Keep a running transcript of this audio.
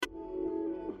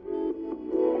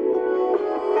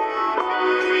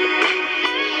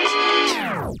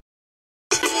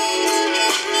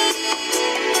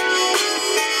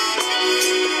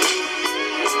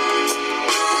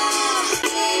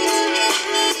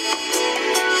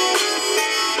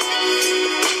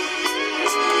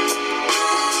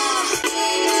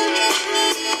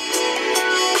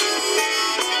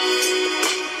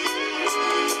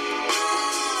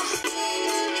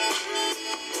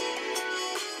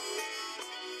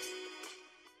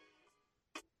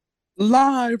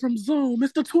Live from Zoom.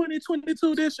 It's the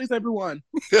 2022 dishes, everyone.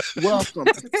 Welcome.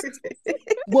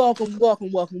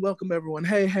 Welcome, everyone.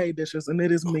 Hey, dishes. And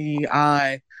it is me,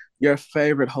 your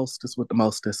favorite hostess with the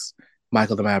mostest,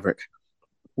 Michael the Maverick.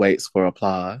 Waits for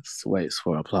applause.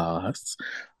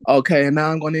 Okay, and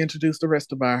now I'm going to introduce the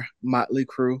rest of our motley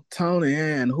crew. Tony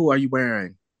Ann, who are you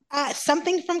wearing?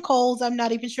 Something from Kohl's. I'm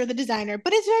not even sure the designer,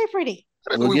 but it's very pretty.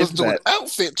 I didn't know We'll we get was to doing that.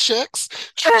 outfit checks.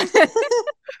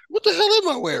 What the hell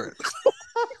am I wearing?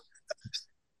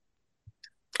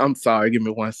 I'm sorry, give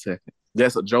me 1 second.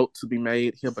 There's a joke to be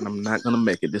made here, but I'm not going to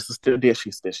make it. This is still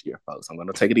dishes this year, folks. I'm going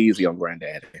to take it easy on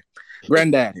Granddaddy.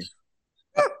 Granddaddy,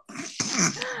 Oh,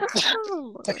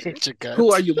 Lord. What you got?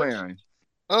 who are you wearing?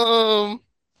 Um,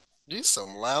 these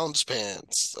some lounge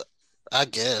pants, I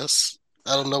guess.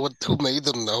 I don't know who made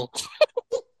them though.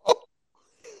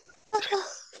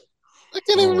 I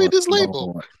can't even read Oh, this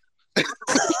label. Lord.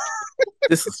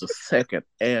 This is the second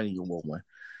annual one.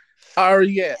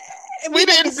 Ariette, We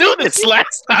didn't do this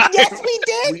last time. Yes, we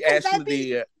did. we actually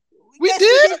did. We yes,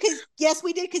 did? We did. Yes,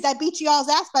 we did. Because I beat y'all's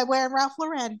ass by wearing Ralph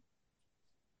Lauren.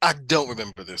 I don't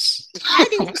remember this. I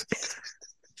do.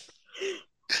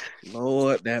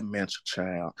 Lord, that mental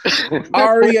child.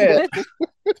 Ariette,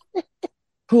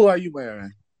 who are you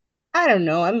wearing? I don't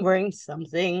know. I'm wearing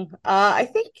something. I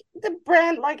think the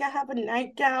brand, like I have a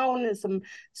nightgown and some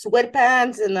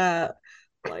sweatpants and a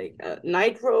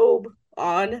night robe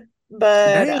on.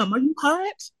 But Damn, are you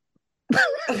hot?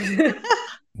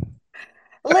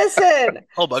 listen,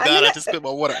 Oh my I'm god, in I a just spit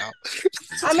my water out.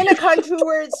 I'm in a country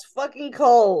where it's fucking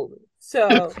cold.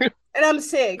 So, and I'm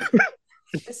sick.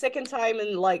 The second time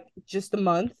in like just a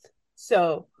month.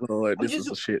 So Lord, I'm this just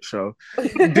is a shit show. but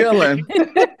Dylan,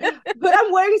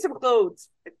 I'm wearing some clothes.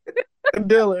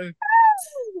 Dylan,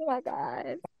 Oh my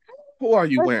God. who are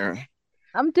you wearing?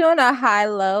 I'm doing a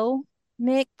high-low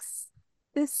mix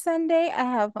this Sunday. I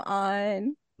have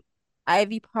on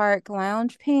Ivy Park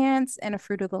lounge pants and a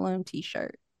Fruit of the Loom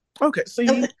t-shirt. Okay,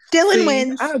 Dylan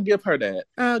wins. I'll give her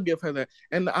that.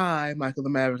 And I, Michael the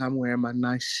Maverick, I'm wearing my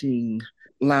nice sheen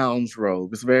lounge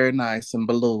robe. It's very nice and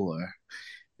velour.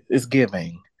 It's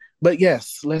giving. But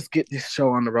yes, let's get this show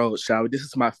on the road, shall we? This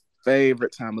is my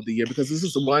favorite time of the year because this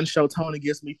is the one show Tony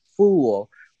gives me full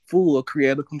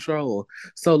creative control.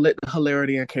 So let the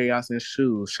hilarity and chaos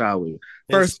ensue, shall we? It's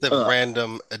First the up,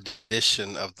 random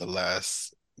addition of the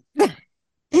last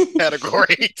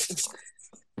category.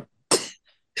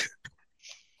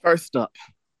 first up,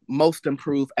 most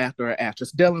improved actor or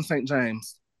actress, Dylan St.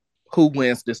 James. Who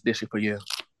wins this issue for you?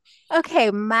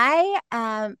 Okay, my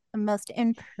most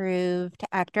improved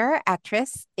actor or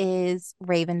actress is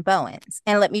Raven Bowens.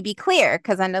 And let me be clear,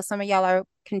 because I know some of y'all are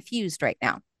confused right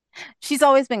now. She's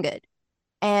always been good.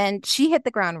 And she hit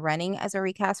the ground running as a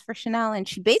recast for Chanel, and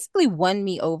she basically won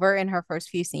me over in her first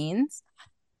few scenes.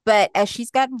 But as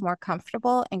she's gotten more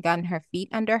comfortable and gotten her feet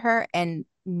under her and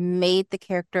made the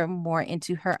character more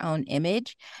into her own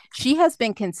image, she has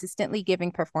been consistently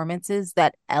giving performances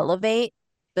that elevate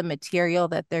the material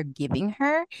that they're giving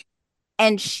her.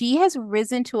 And she has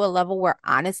risen to a level where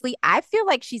honestly, I feel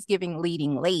like she's giving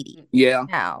leading lady Yeah,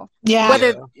 now. Yeah.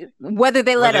 Whether Yeah. whether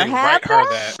they let Whether her they have write her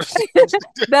that,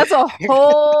 that. that's a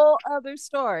whole other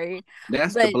story.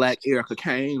 that's the But black Erica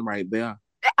Kane right there.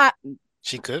 I,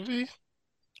 She could be.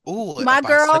 Ooh, a my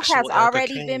girl has bisexual Erica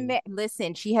already been Kane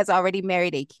listen, she has already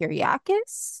married a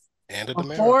Kyriakis, and a a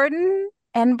Demara. Borden,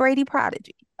 and Brady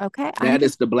Prodigy. Okay. That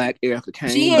is the black Erica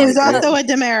She Kane is right Who's there. also a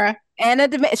Demera.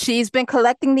 she's been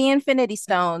collecting the Infinity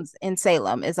Stones in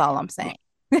Salem, is all I'm saying.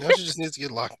 No, she just needs to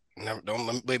get locked. No,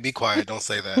 don't wait, be quiet. Don't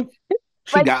say that.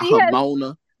 She But got her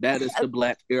Mona. That is the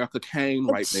black Erica Kane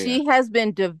right there. she has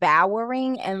been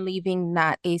devouring and leaving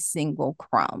not a single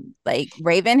crumb. Like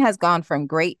Raven has gone from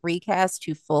great recast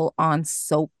to full on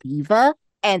soap diva,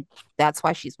 and that's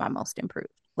why she's my most improved.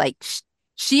 Like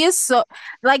she is so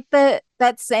like that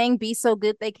saying "be so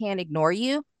good they can't ignore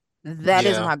you." That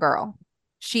is Yeah, my girl.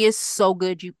 She is so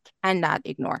good you cannot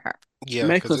ignore her. yeah,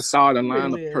 Make because her it's. start a She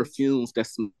line really of is. perfumes that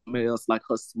smells like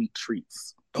her sweet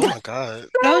treats. Oh my God.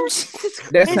 Oh, Jesus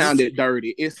That Christ. sounded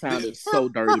dirty. It sounded so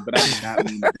dirty, but I did not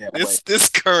mean it that way. This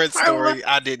current story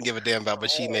I didn't give a damn about, but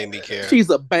she made me care. She's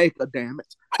a baker, damn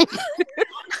it.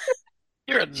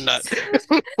 You're a nut. That's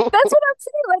what I'm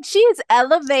saying. Like she has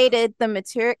elevated the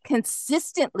material,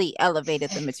 consistently elevated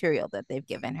the material that they've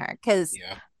given her. Because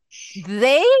Yeah,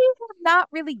 they have not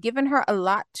really given her a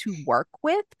lot to work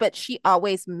with, but she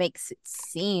always makes it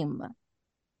seem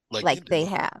like they like they do.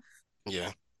 have.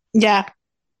 Yeah. Yeah.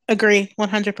 Agree.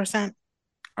 100%.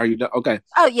 Are you done? Okay.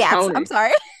 Oh, yeah. I'm Tony,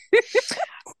 sorry.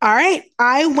 All right,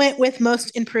 I went with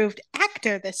most improved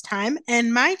actor this time,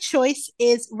 and my choice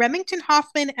is Remington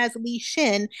Hoffman as Lee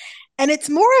Shin. And it's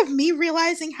more of me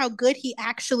realizing how good he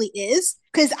actually is,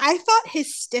 because I thought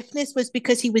his stiffness was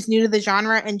because he was new to the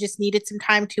genre and just needed some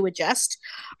time to adjust.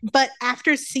 But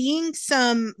after seeing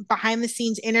some behind the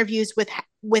scenes interviews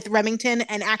with Remington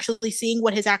and actually seeing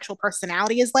what his actual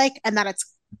personality is like, and that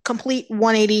it's complete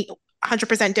 180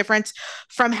 100% difference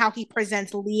from how he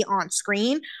presents Lee on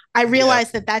screen. I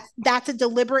realized that's a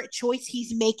deliberate choice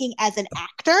he's making as an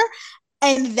actor.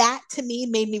 And that to me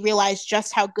made me realize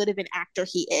just how good of an actor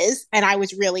he is. And I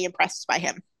was really impressed by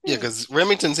him. Yeah, because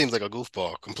Remington seems like a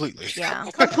goofball completely. Yeah.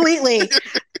 Completely. And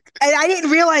I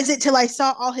didn't realize it till I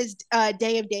saw all his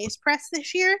Day of Days press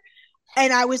this year.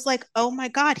 And I was like, oh my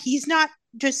God, he's not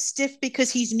just stiff because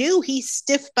he's new. He's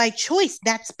stiff by choice.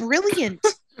 That's brilliant.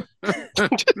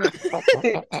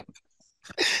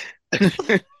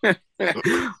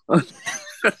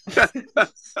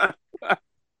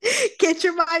 Get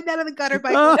your mind out of the gutter,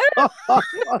 Michael.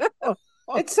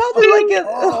 It sounded like it.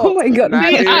 Oh my God.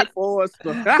 Oh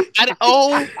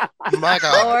my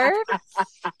God. Or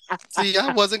See,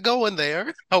 I wasn't going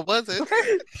there. I wasn't.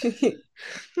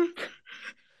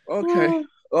 Okay.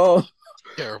 Oh,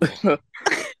 Terrible.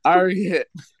 Ariette,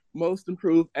 most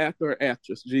improved actor or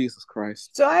actress. Jesus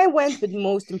Christ. So I went with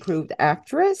most improved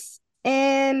actress,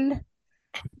 and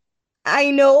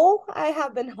I know I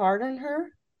have been hard on her.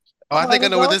 Oh, I think I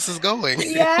know where ago. this is going.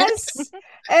 Yes.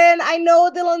 And I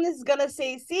know Dylan is gonna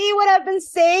say, see what I've been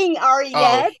saying,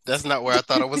 Ariette. Oh, that's not where I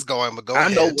thought it was going, but go I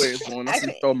ahead. know where it's going. I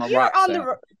see throw my You're rocks on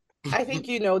out. I think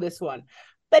you know this one.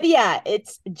 But yeah,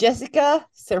 it's Jessica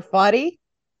Serfati.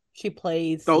 She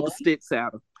plays Throw the sticks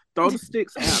at her. Throw the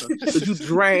sticks at her. Because you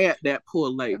dragged that poor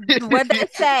lady. what did I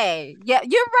say? Yeah,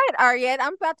 you're right, Ariette.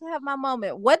 I'm about to have my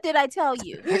moment. What did I tell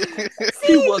you?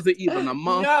 She wasn't even a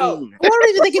month No. in. I don't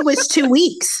even think it was 2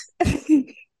 weeks.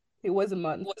 It was a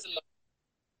month.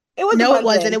 It was No, a it month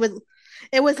wasn't. in.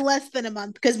 It was less than a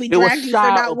month because we It was dragged you for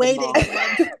shy not of a waiting month.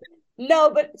 a month.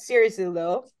 No, but seriously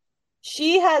though,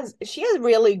 she has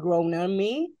really grown on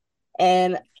me,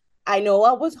 and I know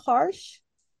I was harsh,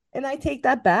 and I take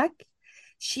that back.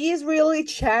 She is really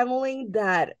channeling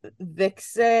that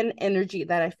Vixen energy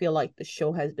that I feel like the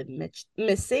show has been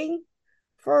missing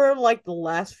for like the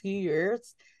last few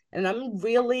years, and I'm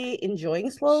really enjoying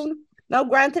Sloane. Now,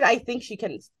 granted, I think she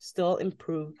can still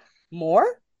improve more,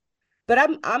 but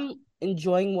I'm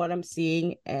enjoying what I'm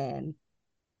seeing, and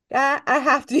I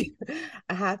have to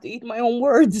I have to eat my own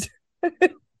words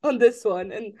on this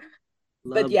one. And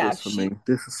Love but yeah, this for me.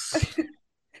 This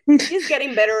is she's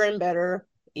getting better and better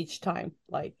each time,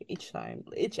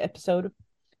 each episode.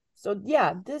 So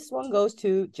yeah, this one goes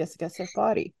to Jessica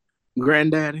Serfati.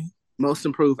 Granddaddy, most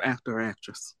improved actor or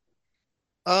actress.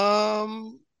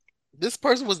 This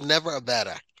person was never a bad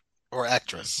actor or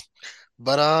actress.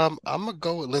 But I'm gonna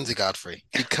go with Lindsay Godfrey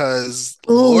because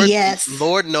Oh, yes.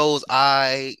 Lord knows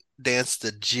I danced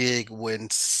the jig when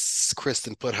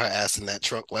Kristen put her ass in that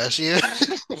trunk last year.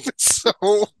 So,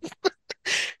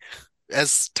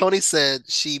 as Tony said,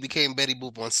 she became Betty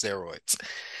Boop on steroids.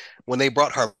 When they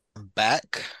brought her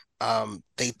back,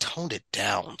 they toned it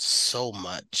down so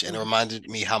much, and it reminded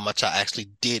me how much I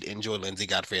actually did enjoy Lindsay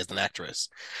Godfrey as an actress.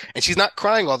 And she's not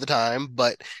crying all the time,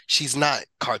 but she's not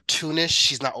cartoonish.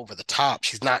 She's not over the top.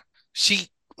 She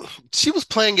was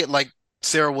playing it like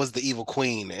Sarah was the evil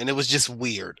queen, and it was just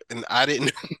weird. And I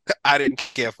didn't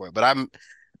care for it. But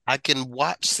I can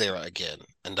watch Sarah again,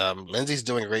 and Lindsay's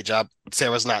doing a great job.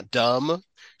 Sarah's not dumb.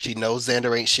 She knows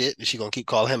Xander ain't shit, and she's gonna keep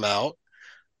calling him out.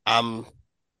 I'm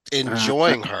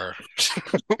enjoying her.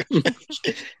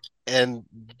 And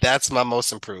that's my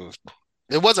most improved.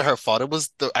 It wasn't her fault.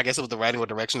 I guess it was the writing or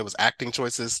direction. It was acting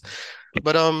choices.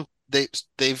 But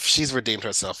she's redeemed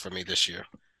herself for me this year.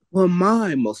 Well,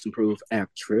 my most improved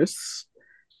actress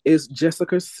is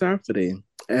Jessica Sarfati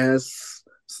as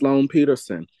Sloane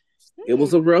Peterson. It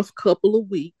was a rough couple of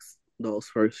weeks, those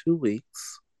first few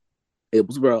weeks. It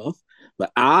was rough.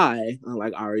 But I,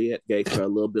 unlike Ariette, gave her a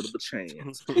little bit of a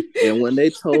chance. And when they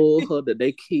told her that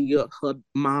they killed her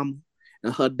mom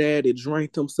and her daddy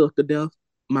drank himself to death,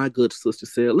 my good sister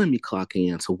said, let me clock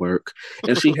in to work.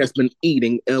 And she has been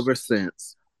eating ever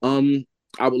since. I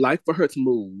would like for her to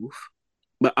move,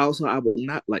 but also I would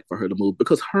not like for her to move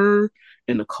because her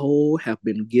and Nicole have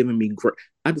been giving me great.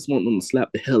 I just want them to slap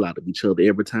the hell out of each other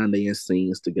every time they in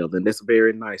scenes together. And that's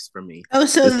very nice for me. Oh,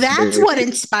 so This is that's very- what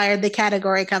inspired the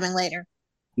category coming later.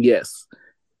 Yes.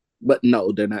 But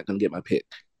no, they're not going to get my pick.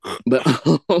 But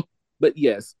but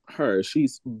yes, her.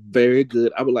 She's very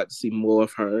good. I would like to see more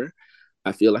of her.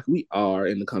 I feel like we are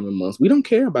in the coming months. We don't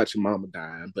care about your mama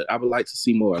dying, but I would like to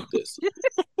see more of this.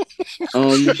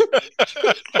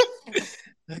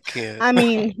 I can't. I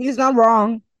mean, he's not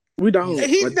wrong. We don't.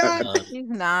 He's not. He's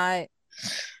not.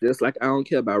 Just like I don't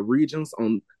care about Regents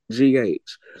on GH.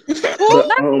 But,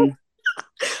 But,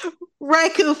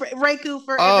 Raikou for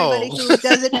everybody who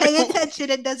doesn't pay attention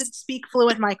and doesn't speak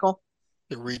fluent Michael.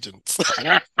 The Regents.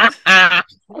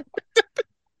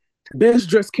 best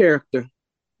dressed character,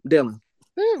 Dylan.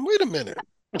 Wait a minute.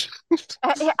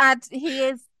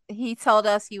 He told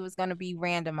us he was going to be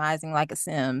randomizing like a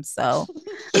sim, so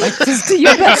just do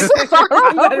your best to follow.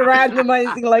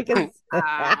 Randomizing like a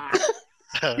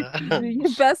Do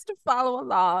your best to follow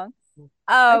along.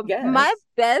 My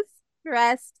best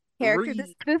dressed character.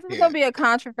 This is gonna be a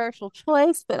controversial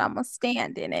choice, but I'm gonna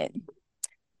stand in it.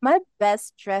 My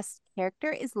best dressed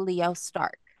character is Leo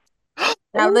Stark.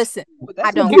 Now listen,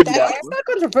 I don't. That's not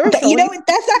controversial. You know,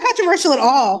 that's not controversial at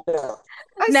all.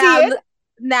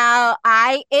 Now,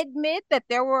 I admit that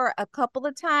there were a couple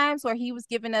of times where he was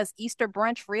giving us Easter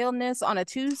brunch realness on a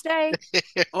Tuesday.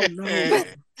 Oh no!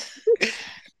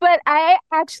 But I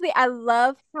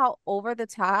love how over the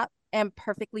top and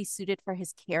perfectly suited for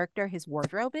his character his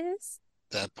wardrobe is.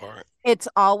 That part. It's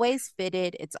always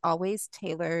fitted. It's always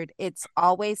tailored. It's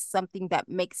always something that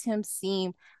makes him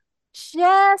seem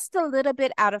just a little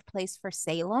bit out of place for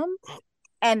Salem.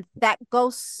 And that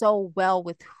goes so well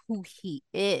with who he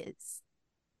is.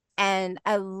 And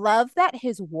I love that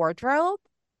his wardrobe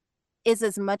is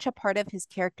as much a part of his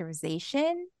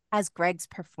characterization as Greg's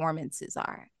performances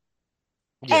are.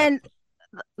 Yeah. And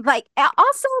like,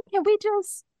 also, can we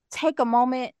just take a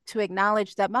moment to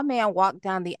acknowledge that my man walked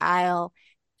down the aisle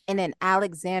in an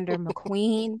Alexander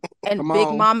McQueen and Big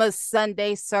Mama's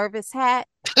Sunday service hat?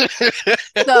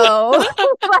 So,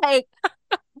 like,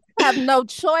 I have no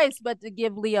choice but to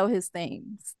give Leo his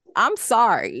things. I'm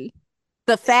sorry.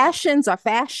 The fashions are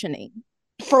fashioning.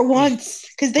 For once,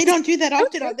 because they don't do that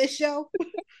often on this show.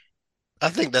 I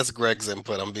think that's Greg's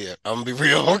input. I'm gonna be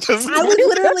real. I was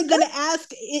literally gonna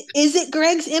ask, is it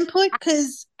Greg's input?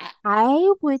 Because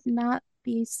I would not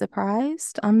be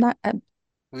surprised. I'm not.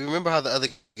 We remember how the other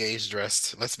gays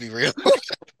dressed. Let's be real.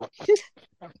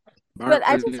 But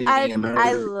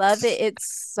I love it.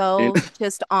 It's so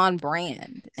just on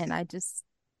brand, and I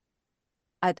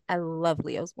love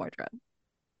Leo's wardrobe.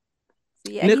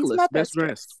 So yeah, Nicholas, he's my best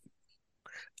dressed.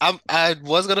 I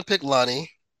was gonna pick Lonnie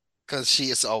because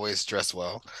she is always dressed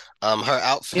well. Her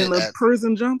outfit in a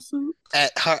prison jumpsuit.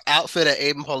 Her outfit at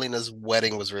Abe and Paulina's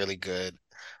wedding was really good.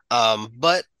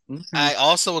 But I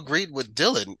also agreed with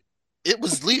Dylan. It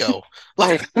was Leo.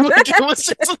 Like it was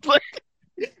just like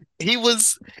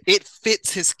it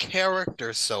fits his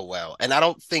character so well. And I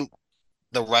don't think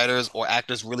the writers or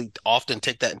actors really often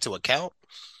take that into account.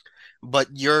 But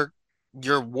your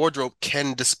wardrobe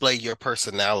can display your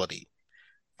personality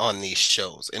on these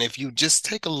shows. And if you just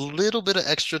take a little bit of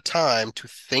extra time to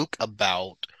think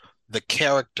about the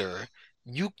character,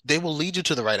 they will lead you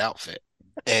to the right outfit.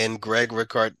 And Greg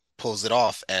Ricard pulls it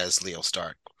off as Leo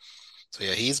Stark. So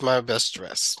yeah, he's my best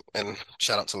dress. And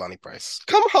shout out to Lonnie Price.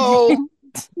 Come home.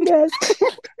 Yes.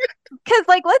 Because,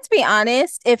 like, let's be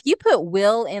honest, if you put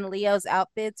Will in Leo's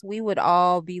outfits, we would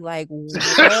all be like,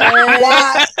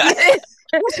 what?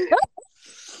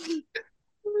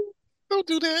 Don't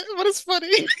do that, but it's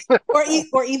funny.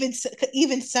 or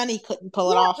even Sonny couldn't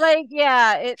pull it off. Like,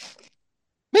 yeah,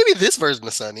 maybe this version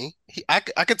of Sonny. I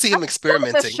could see him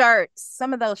experimenting.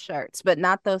 Some of those shirts, but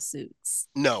not those suits.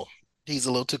 No, he's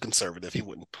a little too conservative.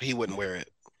 He wouldn't wear it.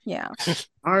 Yeah.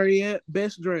 Ariette,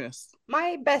 best dress.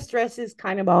 My best dress is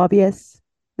kind of obvious.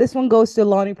 This one goes to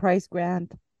Lonnie Price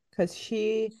Grant because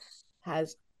she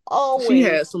has always. She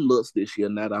had some looks this year.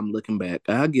 Now that I'm looking back,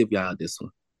 I'll give y'all this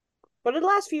one. But in the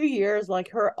last few years, like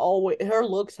her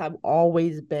looks have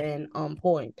always been on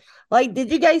point. Like,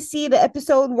 did you guys see the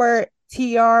episode where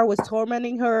TR was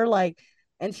tormenting her, like,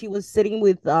 and she was sitting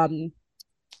with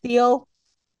Theo?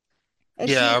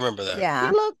 And I remember that.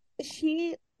 Yeah,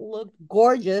 she looked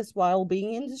gorgeous while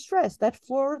being in distress. That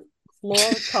floor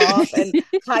top and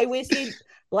high-waisted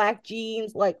black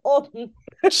jeans, like,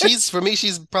 she's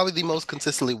probably the most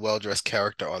consistently well-dressed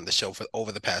character on the show for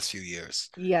over the past few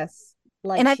years. Yes.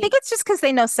 Like, and I think it's just because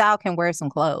they know Sal can wear some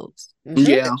clothes.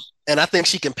 Yeah. And I think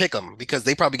she can pick them because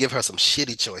they probably give her some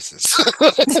shitty choices.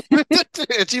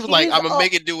 And she was like, I'm going to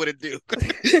make it do what it do.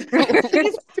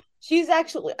 She's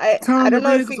actually, I don't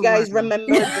know if you guys remember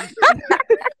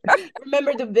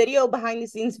the video, behind the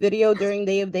scenes video during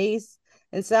Day of Days.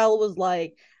 And Sal was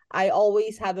like, I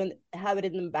always have it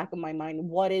in the back of my mind.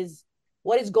 What is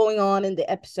what is going on in the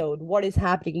episode, what is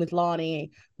happening with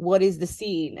Lonnie, what is the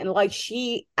scene, and like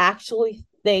she actually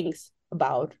thinks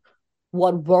about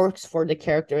what works for the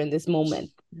character in this moment,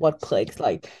 what clicks,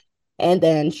 like, and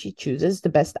then she chooses the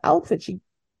best outfit she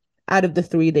out of the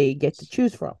three they get to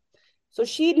choose from. So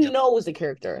she knows the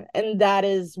character, and that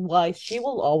is why she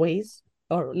will always,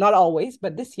 or not always,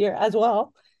 but this year as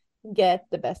well, get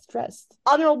the best dressed.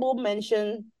 Honorable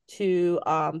mention to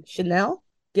Chanel,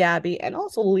 Gabby, and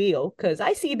also Leo, because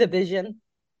I see the vision.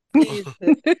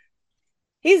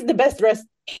 He's the best dressed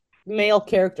male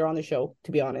character on the show,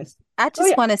 to be honest. I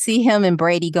just want to see him and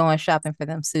Brady going shopping for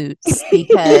them suits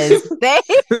because they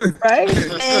right.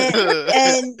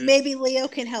 And maybe Leo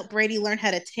can help Brady learn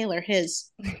how to tailor his.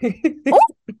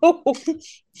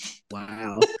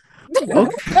 Wow.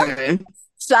 Okay.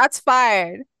 Shots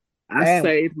fired. I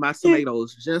saved my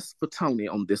tomatoes just for Tony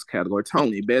on this category.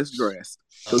 Tony, best dressed.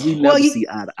 Because we never see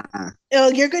eye to eye. Oh,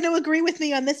 you're going to agree with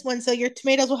me on this one, so your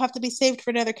tomatoes will have to be saved for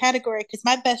another category because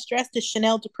my best dressed is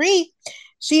Chanel Dupree.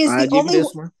 She is the only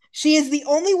one. She is the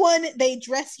only one they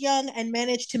dress young and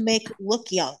manage to make look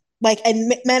young,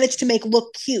 manage to make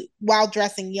look cute while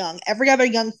dressing young. Every other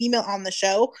young female on the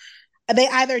show, they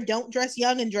either don't dress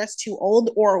young and dress too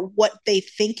old, or what they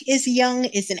think is young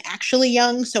isn't actually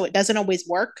young, so it doesn't always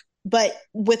work. But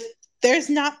there's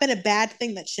not been a bad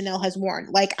thing that Chanel has worn.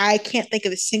 Like, I can't think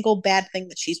of a single bad thing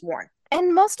that she's worn.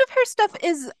 And most of her stuff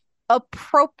is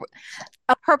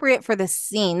appropriate for the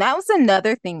scene. That was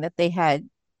another thing that they had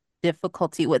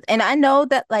difficulty with. And I know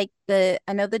that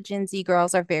the Gen Z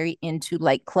girls are very into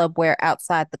like club wear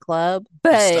outside the club.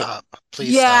 But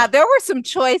Please stop. There were some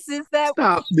choices that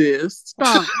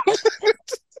Stop.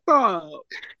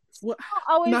 What?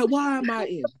 Now why am I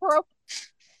in?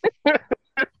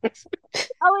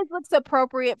 Always looks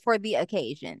appropriate for the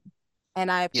occasion,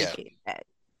 and I appreciate that.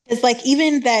 It's like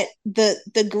even that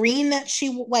the green that she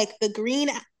the green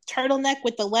turtleneck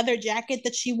with the leather jacket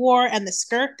that she wore and the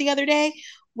skirt the other day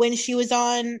when she was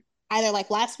on either like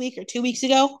last week or 2 weeks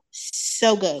ago,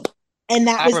 so good. And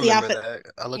that was the outfit. That.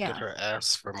 I looked at her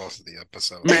ass for most of the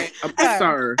episode. Man, I'm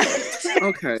sorry.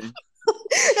 Okay.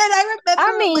 And I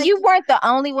remember. You weren't the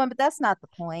only one, but that's not the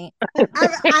point.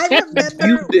 I remember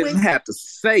you didn't have to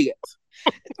say it.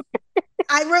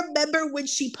 I remember when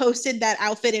she posted that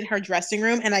outfit in her dressing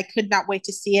room, and I could not wait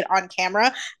to see it on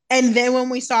camera. And then when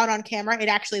we saw it on camera, it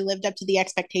actually lived up to the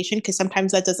expectation, because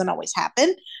sometimes that doesn't always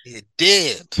happen. It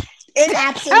did. It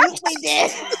absolutely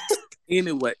did.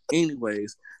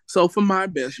 Anyways, so for my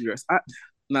best dress,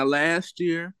 last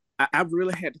year, I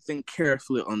really had to think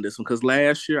carefully on this one, because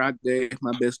last year I gave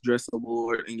my best dress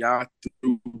award, and y'all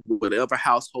threw whatever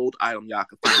household item y'all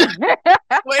could find.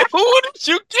 Wait, who did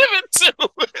you give it to?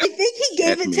 I think he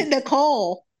gave it to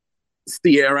Nicole.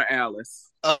 Sierra Alice.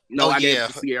 I gave it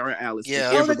to Sierra Alice.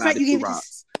 Yeah, that's right. You gave it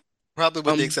probably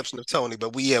with the exception of Tony,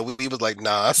 but we was like,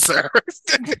 nah, sir.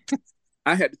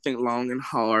 I had to think long and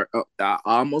hard. I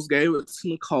almost gave it to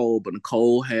Nicole, but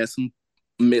Nicole had some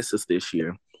misses this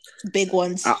year. Big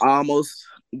ones. I almost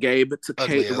gave it to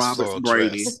Kate Roberts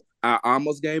Brady. I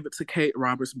almost gave it to Kate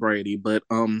Roberts Brady, but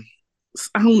I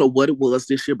don't know what it was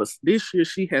this year, but this year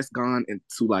she has gone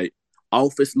into like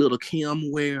office little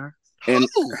Kim wear. And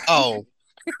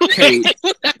Kate.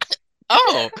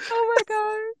 Oh my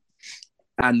God.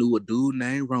 I knew a dude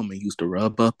named Roman used to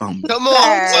rub up on me. Come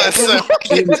on,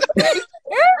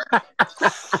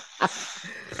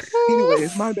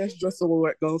 Anyways, my best dress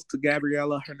award goes to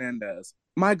Gabriela Hernandez.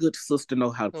 My good sister know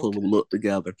how to pull a look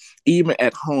together, even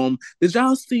at home. Did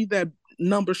y'all see that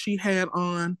number she had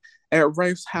on at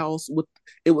Rafe's house?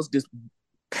 It was this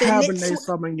Cabernet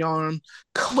Sauvignon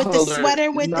with the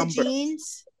sweater with the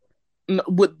jeans,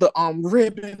 with the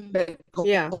ribbon that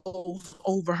goes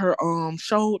over her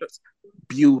shoulders.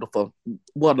 Beautiful.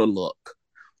 What a look.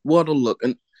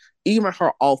 And even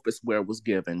her office wear was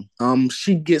giving.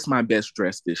 She gets my best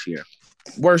dress this year.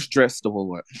 Worst dressed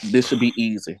award. This should be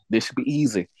easy.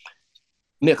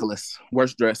 Nicholas,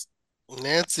 worst dressed.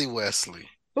 Nancy Wesley.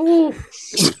 Ooh.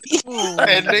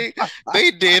 And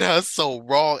they did her so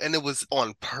wrong, and it was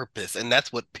on purpose, and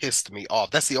that's what pissed me off.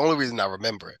 That's the only reason I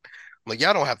remember it. I'm like,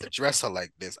 y'all don't have to dress her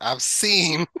like this. I've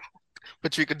seen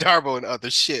Patrika Darbo and other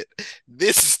shit.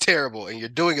 This is terrible, and you're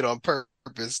doing it on purpose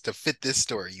to fit this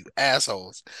story, you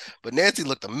assholes. But Nancy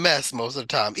looked a mess most of the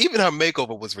time. Even her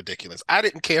makeover was ridiculous. I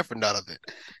didn't care for none of it.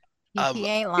 He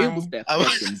ain't lying. It was that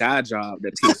fucking dye job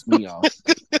that pissed me off.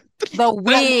 The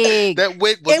wig. That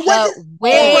wig was it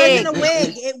wasn't a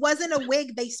wig. It wasn't a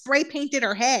wig. They spray painted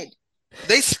her head.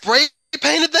 They spray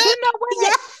painted that?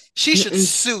 Yeah. She should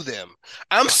sue them.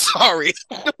 I'm sorry.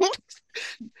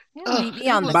 You meet me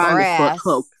on the Bonnie grass.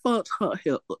 fucked her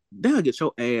hair up. They'll get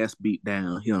your ass beat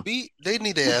down here. They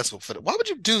need their ass for that. Why would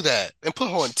you do that and put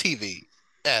her on TV?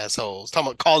 Assholes. Talking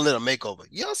about calling it a makeover.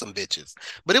 Y'all some bitches.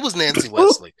 But it was Nancy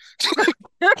Wesley.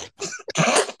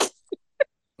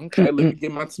 Okay, let me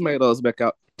get my tomatoes back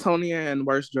out. Tony Ann,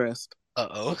 worst dressed.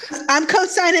 Uh-oh. I'm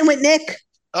co-signing with Nick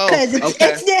because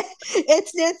okay.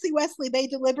 it's Nancy Wesley. They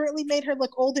deliberately made her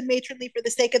look old and matronly for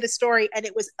the sake of the story, and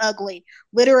it was ugly,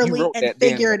 literally and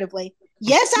figuratively.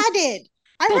 Yes, I did.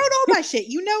 I wrote all my shit.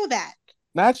 You know that.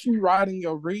 Not you writing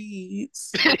your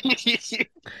reads.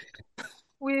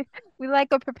 We like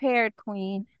a prepared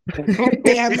queen.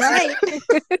 Damn right.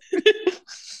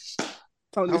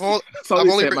 Tony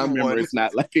said my memory is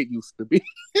not like it used to be.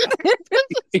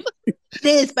 It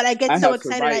is, but I get so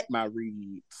excited. To write my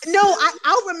reads. No,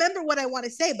 I'll remember what I want to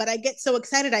say, but I get so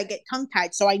excited I get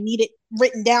tongue-tied, so I need it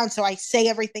written down so I say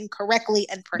everything correctly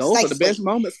and precisely. Those are the best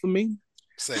moments for me.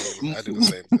 Same. I do the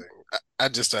same thing. I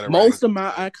just started most of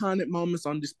my iconic moments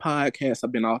on this podcast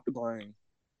have been off the brain.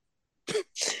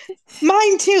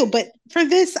 Mine too, but for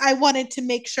this, I wanted to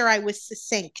make sure I was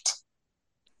succinct,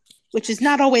 which is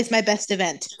not always my best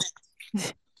event.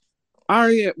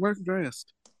 Ari at work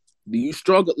dressed. Do you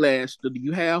struggle last year? Do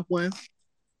you have one?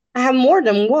 I have more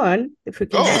than one. If we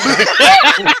can.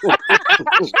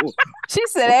 She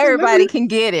said everybody can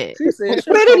get it. She said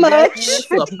pretty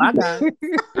much.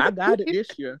 I got it this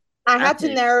year. I had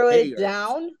to narrow it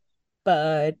down,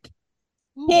 but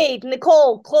Kate,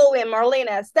 Nicole, Chloe, and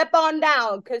Marlena, step on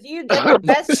down because you get the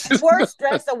best worst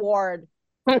dress award.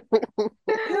 You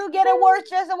get a worst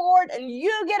dress award, and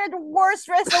you get a worst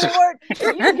dress award,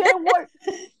 and you get a worst.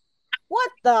 What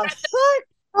the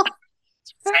fuck?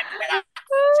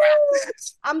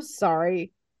 I'm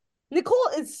sorry. Nicole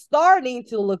is starting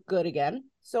to look good again,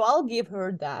 so I'll give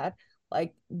her that.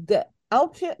 Like the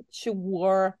outfit she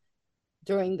wore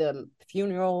during the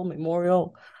funeral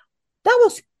memorial, that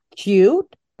was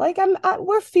cute. Like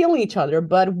we're feeling each other,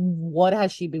 but what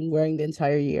has she been wearing the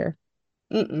entire year?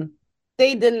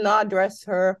 They did not dress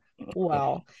her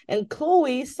well. And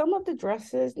Chloe, some of the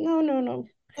dresses, no.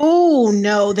 Oh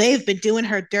no, they've been doing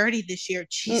her dirty this year.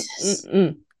 Jesus.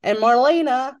 And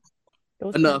Marlena,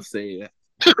 enough said.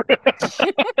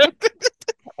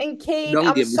 And Kate, Don't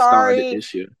I'm get me sorry. Started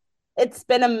this year. It's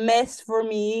been a mess for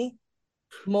me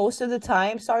most of the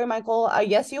time. Sorry, Michael. I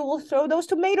guess you will throw those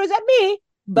tomatoes at me.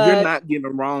 But you're not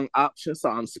giving wrong options, so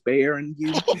I'm sparing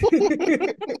you.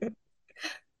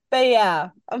 But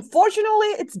yeah, unfortunately,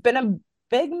 it's been a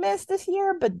big miss this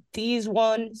year, but these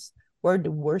ones were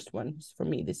the worst ones for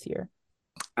me this year.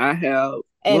 I have...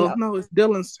 no, it's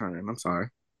Dylan's turn. I'm sorry.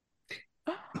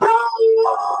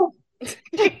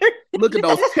 Look at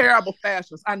those terrible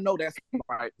fashions. I know that's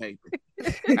right, baby.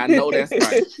 I know that's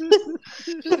right.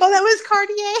 Oh, that was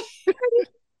Cartier.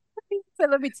 So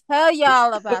let me tell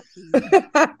y'all about these.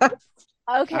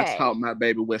 Okay. I taught my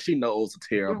baby well. She knows it's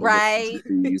terrible. Right.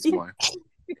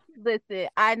 Listen,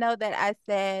 I know that I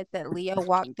said that Leo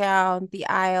walked down the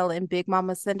aisle in Big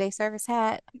Mama Sunday service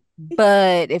hat,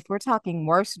 but if we're talking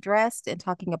worst dressed and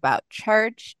talking about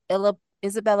church,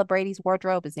 Isabella Brady's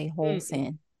wardrobe is a whole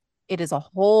sin. It is a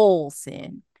whole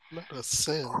sin. Not a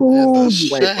sin.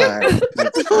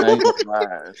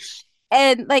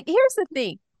 And like, here's the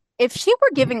thing. If she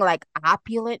were giving like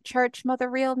opulent church mother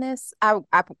realness, I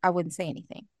wouldn't say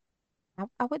anything.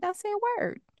 I would not say a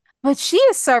word. But she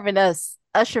is serving us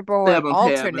Usher Board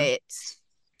alternate.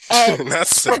 And not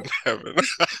Seventh Heaven.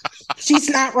 She's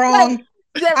not wrong.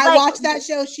 I watched that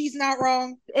show. She's not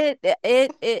wrong. It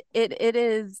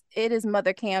is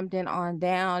Mother Camden on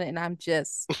down, and I'm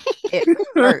just it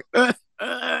hurt.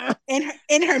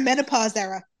 In her menopause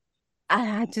era.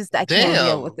 I can't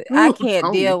deal with it. I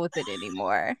can't deal with it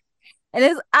anymore. And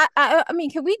it's I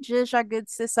mean, can we judge our good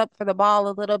sis up for the ball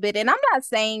a little bit? And I'm not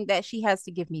saying that she has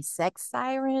to give me sex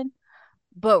siren,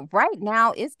 but right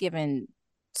now it's giving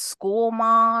school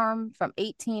mom from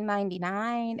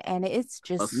 1899, and it's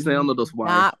just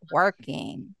not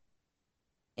working.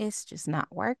 It's just not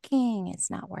working. It's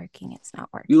not working. It's not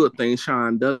working. You would think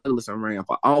Sean Douglas ran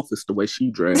for office the way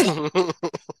she dressed.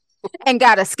 And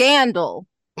got a scandal.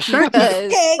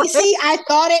 Okay, see, I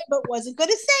thought it, but wasn't going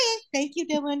to say it. Thank you,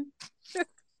 Dylan.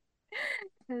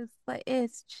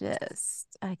 It's just,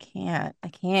 I can't.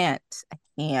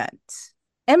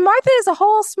 And Martha is a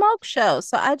whole smoke show,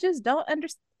 so I just don't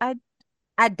understand.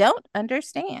 I don't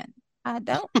understand. I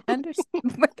don't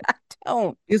understand. Like, I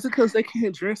don't. Is it because they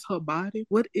can't dress her body?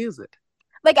 What is it?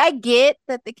 Like, I get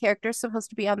that the character is supposed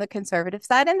to be on the conservative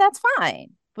side, and that's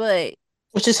fine. But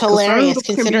which is hilarious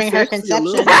considering her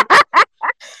conception.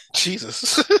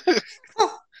 Jesus.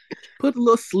 Put a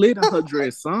little slit in her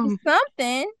dress,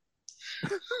 something.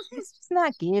 It's just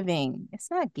not giving.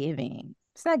 It's not giving.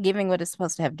 It's not giving what it's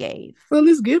supposed to have gave. Well,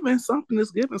 it's giving something.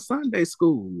 It's giving Sunday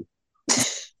school.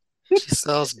 She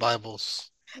sells Bibles.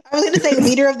 I was going to say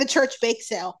leader of the church bake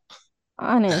sale.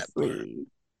 Honestly,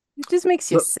 it just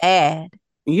makes you Look, sad.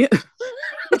 yeah.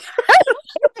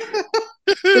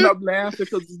 And I'm laughing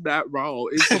because it's not wrong.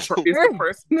 It's the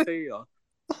person tale.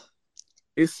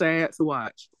 It's sad to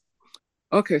watch.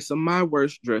 Okay, so my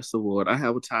worst dress award. I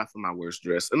have a tie for my worst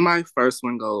dress, and my first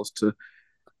one goes to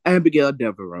Abigail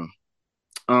Devereaux.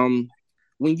 When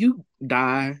you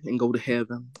die and go to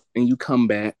heaven, and you come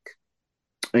back,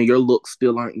 and your looks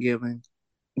still aren't giving,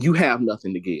 you have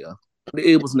nothing to give.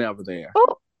 It was never there.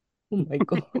 Oh my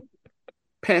God.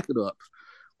 Pack it up.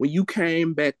 When you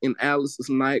came back in Alice's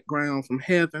nightgown from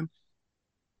heaven,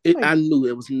 I knew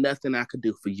there was nothing I could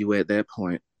do for you at that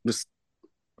point. Just,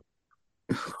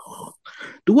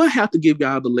 do I have to give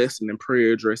y'all the lesson in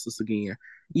prayer dresses again?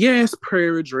 Yes,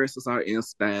 prayer dresses are in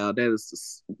style.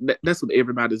 That's what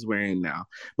everybody's wearing now.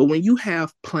 But when you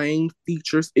have plain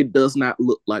features, it does not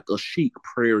look like a chic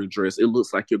prayer dress. It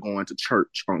looks like you're going to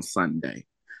church on Sunday.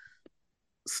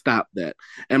 Stop that.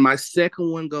 And my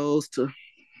second one goes to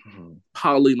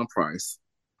Paulina Price.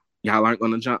 Y'all aren't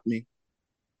gonna jump me.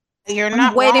 You're I'm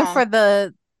not waiting wrong. for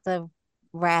the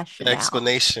rationale.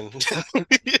 Explanation.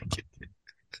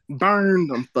 Burn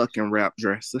them fucking wrap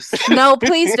dresses. No,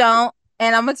 please don't.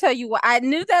 And I'm gonna tell you why. I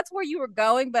knew that's where you were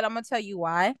going, but I'm gonna tell you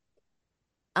why.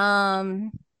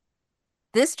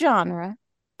 This genre,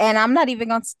 and I'm not even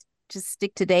gonna just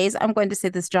stick to days. I'm going to say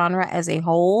this genre as a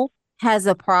whole has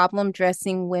a problem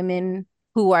dressing women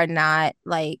who are not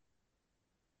like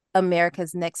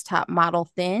America's Next Top Model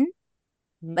thin.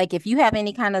 Like if you have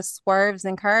any kind of swerves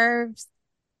and curves,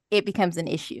 it becomes an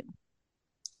issue.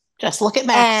 Just look at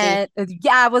Maxie. And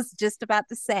yeah, I was just about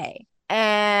to say.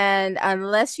 And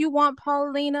unless you want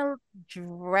Paulina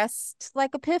dressed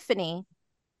like Epiphany,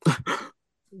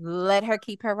 let her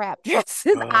keep her wrap dresses.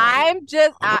 You're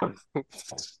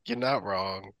not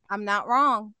wrong. I'm not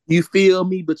wrong. You feel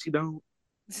me, but you don't.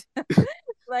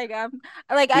 I We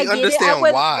get understand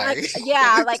it. why.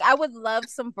 I would love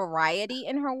some variety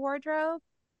in her wardrobe,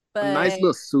 but A nice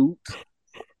little suit.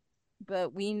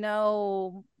 But we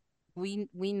know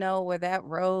where that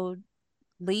road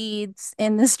leads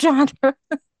in this genre.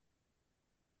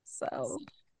 So,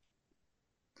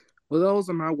 well, those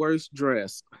are my worst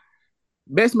dress.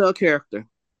 Best male character.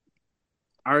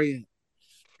 Arya.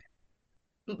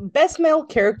 Best male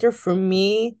character for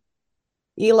me,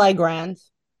 Eli Grant.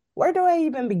 Where do I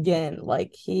even begin?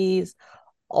 Like, he's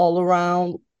all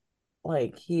around,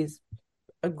 like, he's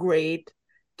a great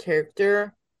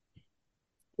character.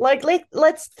 Like,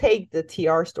 let's take the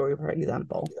TR story, for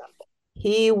example.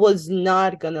 He was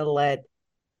not gonna let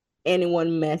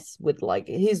anyone mess with, like,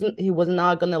 he was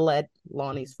not gonna let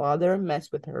Lonnie's father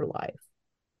mess with her life.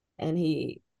 And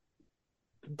he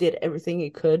did everything he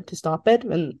could to stop it,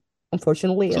 and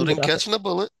unfortunately Including catching a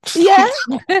bullet. Yeah.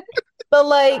 But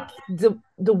like the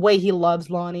way he loves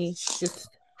Lonnie, just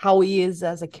how he is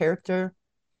as a character,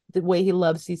 the way he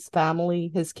loves his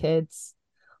family, his kids,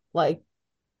 like,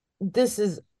 this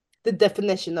is the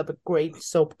definition of a great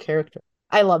soap character.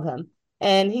 I love him.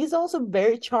 And he's also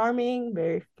very charming,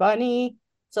 very funny.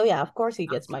 So yeah, of course he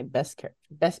gets my best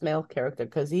male character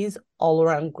because he's all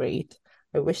around great.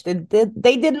 I wish they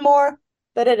did more,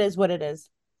 but it is what it is.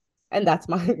 And that's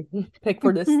my pick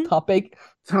for this topic.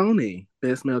 Tony,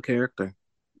 best male character.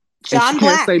 John and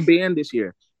Black. Can't say Ben this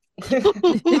year. I didn't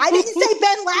say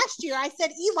Ben last year. I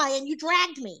said Eli, and you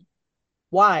dragged me.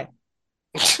 Why?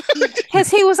 Because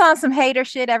he was on some hater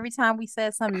shit every time we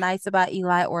said something nice about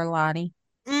Eli or Lonnie.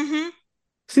 Mm-hmm.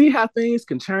 See how things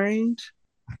can change?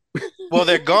 Well,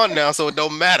 they're gone now, so it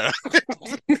don't matter.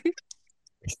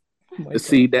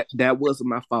 See, that wasn't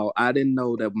my fault. I didn't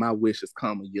know that my wishes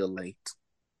come a year late.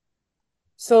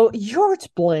 So you're to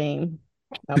blame.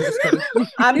 I'm just kidding.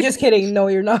 I'm just kidding. No,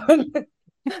 you're not.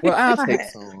 Well, I'll take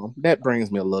some. That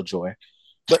brings me a little joy.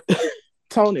 But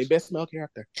Tony, best male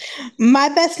character. My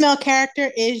best male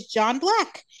character is John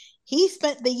Black. He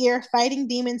spent the year fighting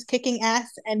demons, kicking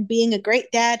ass, and being a great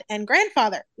dad and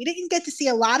grandfather. We didn't get to see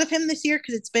a lot of him this year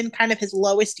because it's been kind of his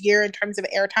lowest year in terms of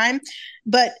airtime.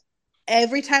 But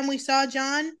every time we saw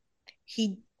John,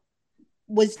 he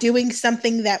was doing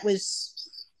something that was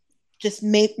just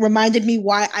reminded me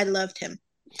why I loved him.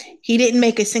 He didn't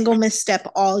make a single misstep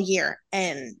all year,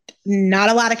 and not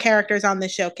a lot of characters on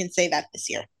this show can say that this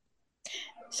year.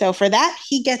 So for that,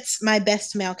 he gets my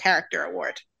best male character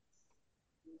award.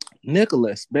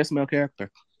 Nicholas, best male character.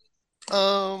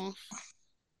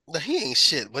 He ain't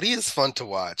shit, but he is fun to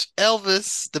watch.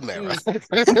 Elvis DeMera.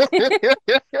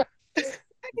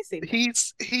 can see that.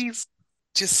 He's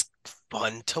just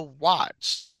fun to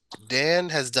watch. Dan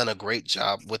has done a great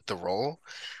job with the role.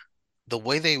 The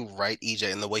way they write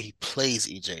EJ and the way he plays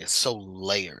EJ is so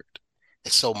layered.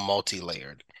 It's so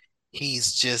multi-layered.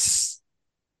 He's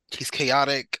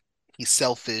chaotic, he's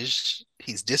selfish,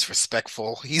 he's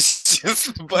disrespectful. He's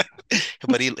just but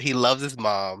he loves his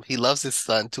mom. He loves his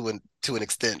son to an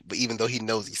extent, but even though he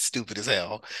knows he's stupid as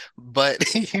hell. But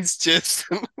he's just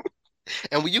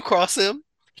and when you cross him,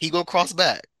 he gonna cross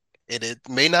back. And it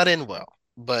may not end well,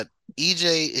 but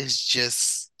EJ is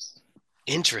just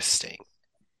interesting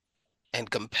and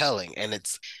compelling, and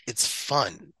it's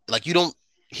fun. Like you don't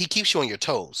he keeps you on your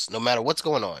toes no matter what's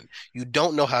going on. You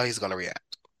don't know how he's gonna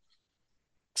react.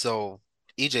 So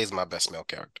EJ is my best male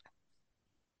character.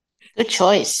 Good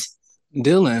choice.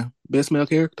 Dylan, best male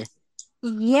character.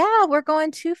 Yeah, we're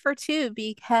going 2 for 2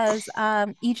 because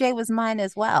EJ was mine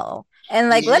as well. And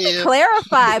like let me Yeah.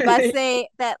 clarify by saying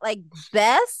that like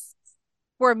best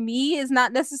for me is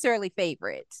not necessarily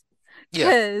favorite. Yeah.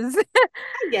 Because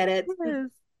I get it.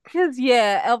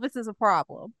 yeah, Elvis is a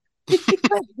problem.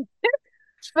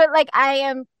 But like I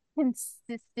am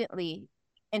consistently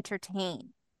entertained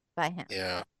by him.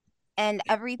 Yeah. And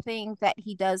everything that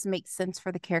he does makes sense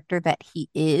for the character that he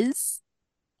is.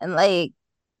 And like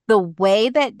the way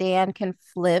that Dan can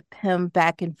flip him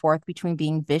back and forth between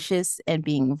being vicious and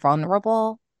being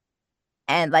vulnerable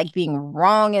and like being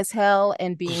wrong as hell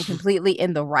and being completely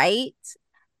in the right,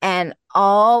 and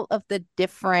all of the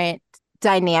different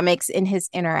dynamics in his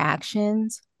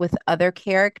interactions with other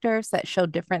characters that show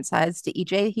different sides to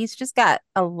EJ. He's just got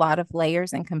a lot of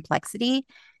layers and complexity,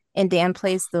 and Dan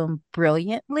plays them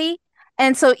brilliantly.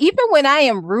 And so even when I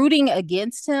am rooting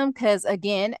against him, because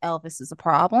again, Elvis is a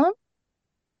problem,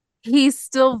 he's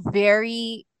still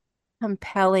very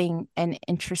compelling and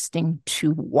interesting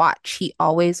to watch. He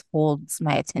always holds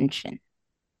my attention.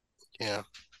 Yeah.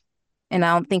 And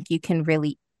I don't think you can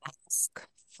really ask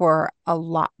for a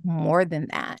lot more than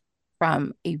that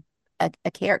from a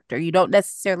character. You don't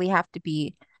necessarily have to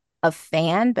be a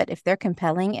fan, but if they're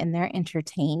compelling and they're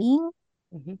entertaining,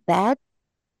 that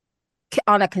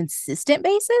on a consistent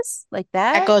basis, like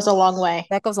That goes a long way.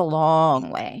 that goes a long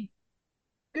way.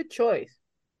 Good choice.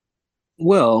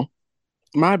 Well,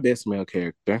 my best male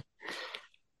character,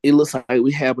 it looks like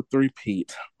we have a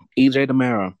three-peat. EJ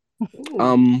DiMera.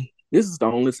 Ooh. This is the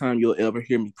only time you'll ever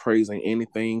hear me praising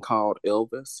anything called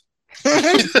Elvis.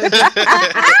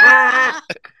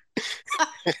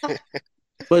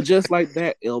 But just like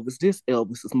that Elvis, this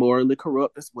Elvis is morally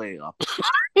corrupt as well.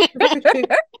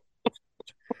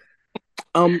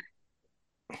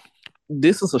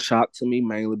 This is a shock to me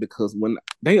mainly because when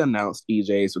they announced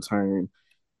EJ's return,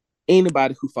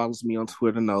 anybody who follows me on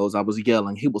Twitter knows I was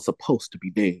yelling, he was supposed to be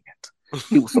dead.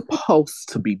 He was supposed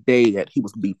to be dead. He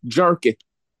was beef jerky.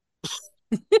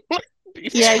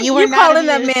 Yeah, you were You not calling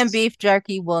that man amused. beef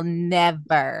jerky will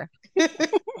never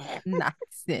not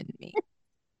send me.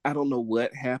 I don't know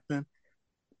what happened,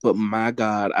 but my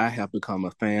God, I have become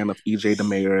a fan of EJ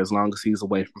DiMera as long as he's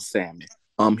away from Sammy.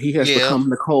 He has Yeah. become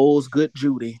Nicole's good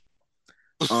Judy.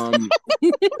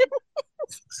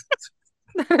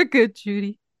 Good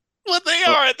Judy. What they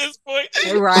are at this point.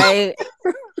 Right.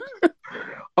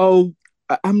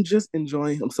 I'm just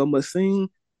enjoying him so much. Seeing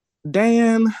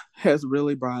Dan has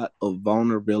really brought a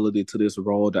vulnerability to this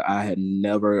role that I had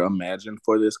never imagined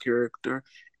for this character,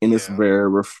 and it's very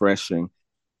refreshing.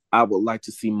 I would like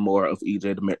to see more of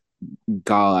EJ DiMera.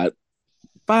 God,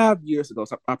 5 years ago,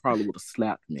 I probably would have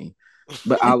slapped me,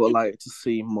 but I would like to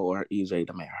see more EJ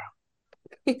DiMera.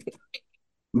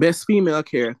 Best female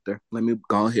character. Let me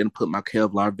go ahead and put my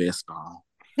Kevlar vest on.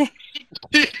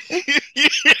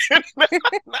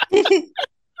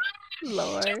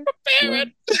 Lord.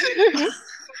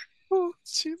 Oh,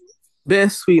 Jesus.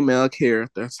 Best female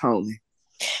character, Tony.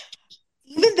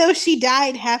 Even though she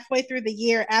died halfway through the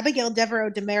year, Abigail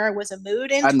Devereaux DiMera was a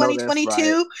mood in I know that's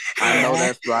 2022. I know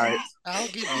that's right. I'll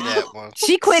give you that one.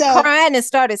 She quit So- crying and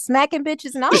started smacking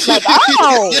bitches, and I was like,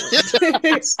 oh, She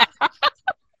okay,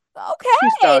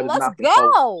 started let's knocking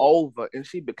folks go. over, and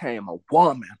she became a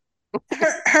woman.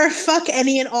 Her fuck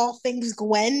any and all things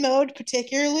Gwen mode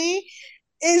particularly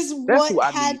is That's who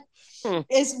what I had need.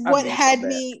 is I what need had so bad.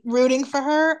 me rooting for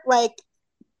her.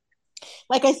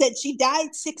 Like I said, she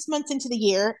died 6 months into the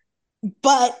year,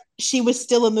 but she was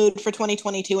still a mood for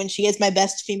 2022, and she is my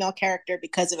best female character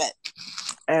because of it.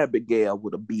 Abigail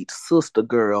would have beat Sister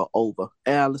Girl over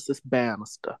Alice's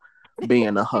Bannister being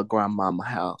in her grandmama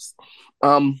house.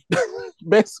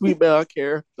 Best female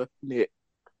character, Nick.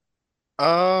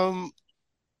 I'm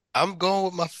going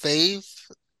with my fave,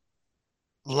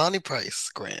 Lonnie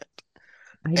Price Grant.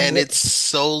 And it's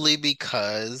solely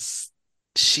because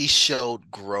she showed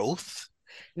growth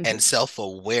and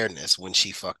self-awareness when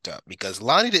she fucked up. Because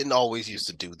Lonnie didn't always used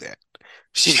to do that.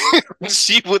 She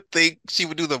she would think she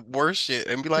would do the worst shit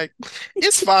and be like,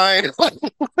 "It's fine."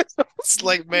 It's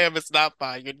like, ma'am, it's not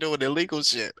fine. You're doing illegal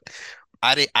shit.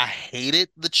 I hated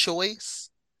the choice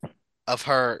of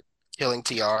her killing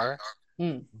TR,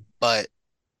 but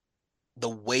the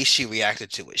way she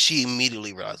reacted to it, she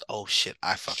immediately realized, oh shit,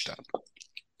 I fucked up.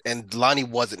 And Lonnie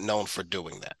wasn't known for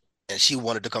doing that. And she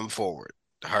wanted to come forward.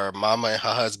 Her mama and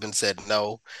her husband said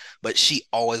no, but she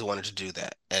always wanted to do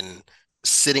that. And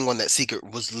sitting on that secret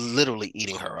was literally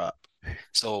eating her up.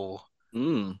 So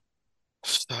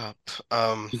stop.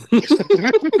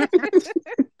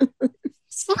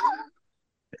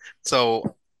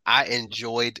 So I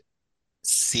enjoyed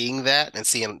seeing that and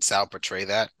seeing Sal portray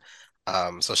that.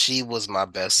 So she was my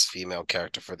best female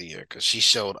character for the year because she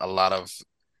showed a lot of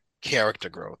character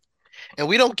growth. And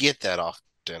we don't get that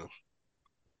often.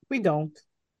 We don't.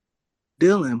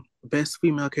 Dylan, best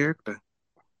female character.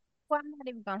 Well, I'm not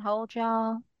even gonna hold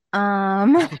y'all.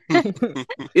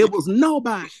 It was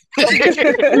nobody.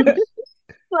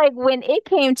 Like when it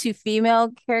came to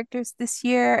female characters this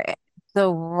year,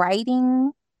 the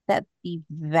writing that the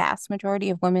vast majority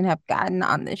of women have gotten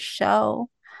on this show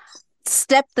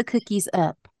stepped the cookies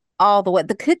up all the way.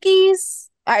 The cookies,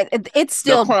 it's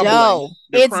still dough.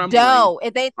 It's dough.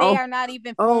 They are not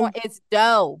even formed. It's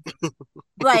dough.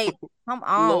 Like, come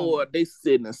on. Lord, they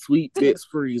sit in a sweet bits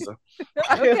freezer.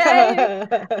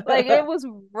 Okay. Like it was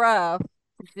rough.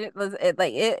 It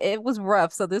was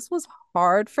rough. So this was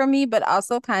hard for me, but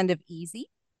also kind of easy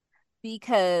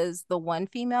because the one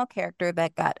female character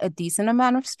that got a decent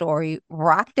amount of story,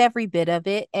 rocked every bit of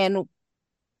it, and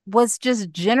was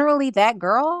just generally that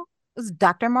girl was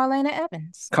Dr. Marlena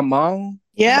Evans. Come on.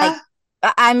 Yeah.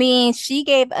 Like, I mean, she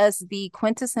gave us the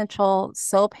quintessential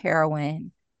soap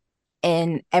heroine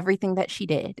in everything that she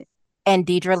did. And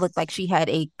Deidre looked like she had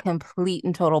a complete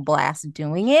and total blast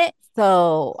doing it.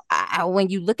 So when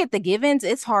you look at the givens,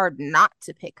 it's hard not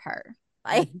to pick her.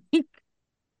 Like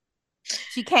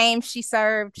she came, she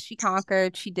served, she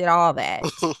conquered, she did all that.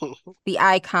 The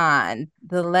icon,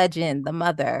 the legend, the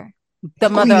mother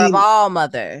of all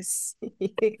mothers.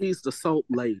 She's the soap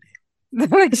lady.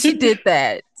 Like she did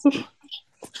that.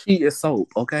 She is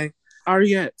soap, okay?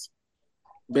 Ariette,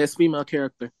 best female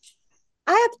character.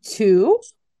 I have two,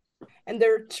 and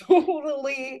they're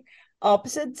totally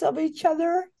opposites of each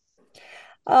other.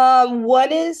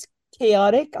 One is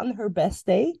chaotic on her best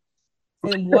day,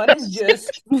 and one is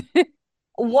just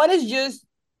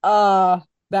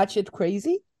batshit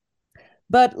crazy.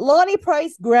 But Lonnie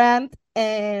Price Grant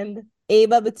and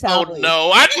Ava Vitale. Oh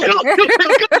no, I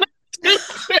know.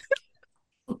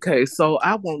 Okay, so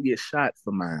I won't get shot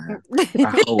for mine.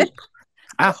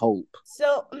 I hope.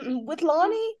 So with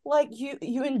Lonnie, like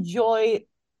you enjoy,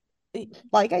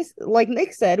 like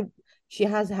Nick said, she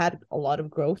has had a lot of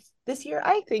growth this year.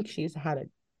 I think she's had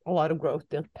a lot of growth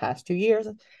the past 2 years.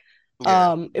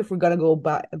 Yeah. If we're gonna go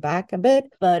back a bit,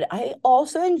 but I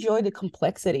also enjoy the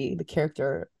complexity the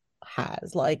character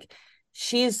has. Like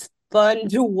she's fun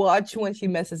to watch when she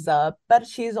messes up, but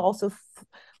she's also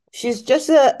she's just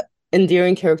a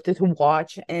endearing character to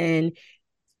watch, and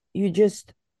you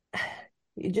just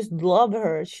love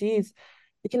her. You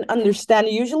can understand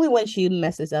usually when she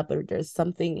messes up or there's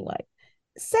something like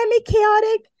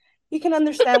semi-chaotic, you can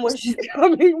understand where she's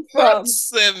coming from.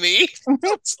 Semi.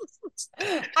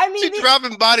 I mean, she's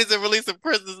dropping bodies and releasing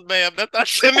prisoners, ma'am. That's not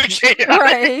semi-chaotic.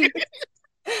 Right.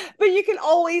 But you can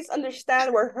always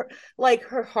understand where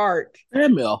her heart.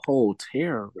 I'm a whole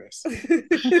terrorist.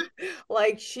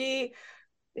 Like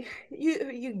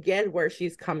you get where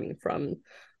she's coming from.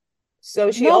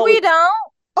 So she we don't.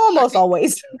 Almost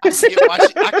always. I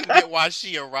can get why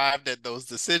she arrived at those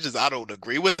decisions. I don't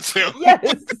agree with them.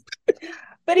 Yes.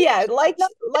 But yeah, like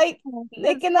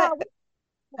Nick and I.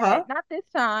 Huh? Not this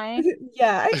time.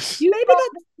 Yeah. Maybe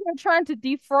you're trying to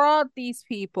defraud these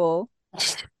people.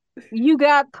 You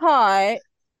got caught.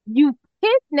 You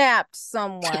kidnapped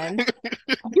someone.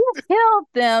 You killed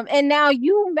them, and now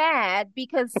you mad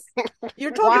because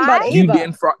you're talking about Ava. You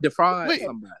didn't defraud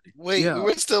somebody. Wait, we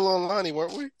were still on Lonnie,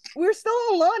 weren't we? We're still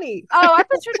on Lonnie. Oh, I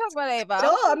thought you were talking about Ava.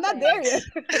 No, I'm not there yet.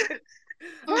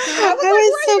 I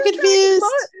was so confused.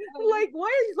 Like,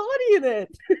 why is Lonnie in it?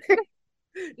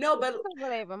 No, but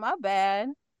Ava, my bad.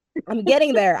 I'm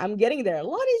getting there.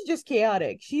 Lonnie's just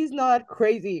chaotic. She's not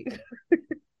crazy.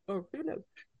 Or who knows?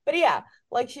 But yeah,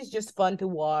 like she's just fun to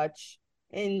watch,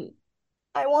 and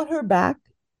I want her back.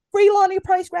 Free Lonnie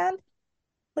Price Grant,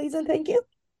 please and thank you.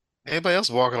 Everybody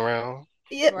else walking around.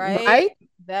 Yeah, right.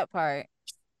 That part.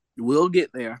 We'll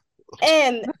get there.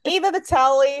 And Eva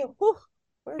Vitale,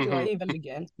 where do I even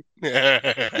begin? She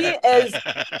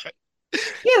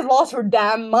has lost her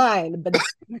damn mind, but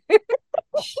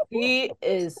she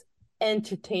is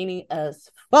entertaining as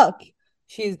fuck.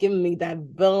 She's giving me that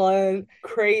villain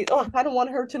crazy. Oh, I don't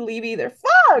want her to leave either.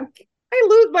 Fuck! I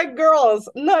lose my girls.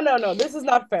 No. This is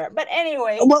not fair. But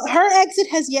anyway. Well, her exit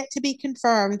has yet to be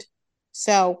confirmed.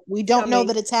 So we don't know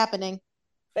that it's happening.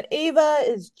 But Ava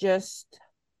is just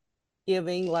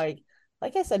giving, like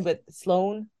I said with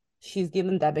Sloane, she's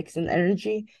giving that Vixen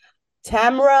energy.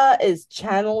 Tamara is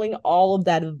channeling all of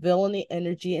that villainy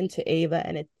energy into Ava.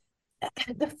 And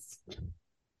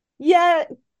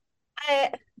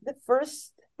the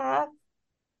first half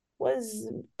was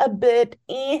a bit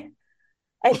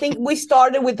I think we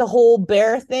started with the whole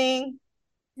bear thing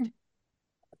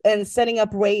and setting up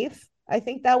Rafe. I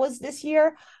think that was this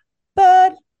year.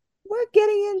 But we're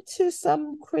getting into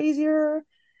some crazier,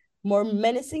 more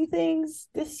menacing things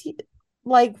this year.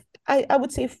 Like, I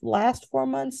would say last 4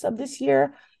 months of this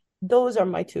year, those are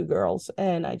my two girls.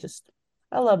 And I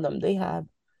love them.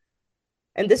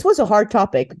 And this was a hard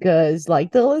topic because,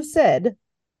 like Dylan said,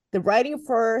 the writing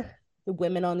for the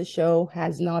women on the show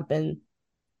has not been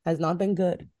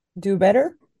good. Do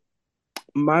better?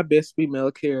 My best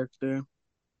female character.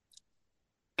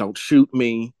 Don't shoot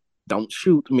me. Don't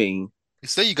shoot me. You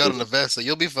say you got on the vest, so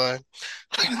you'll be fine.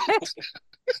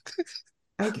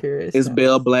 I'm curious. It's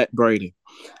Belle Black Brady.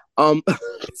 I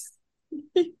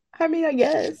mean, I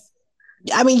guess.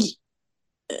 I mean,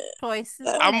 choices.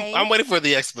 I'm waiting for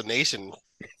the explanation.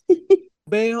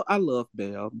 Belle, I love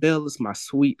Belle. Belle is my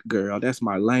sweet girl. That's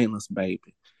my laneless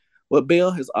baby. Well,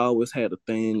 Belle has always had a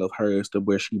thing of hers to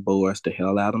where she bores the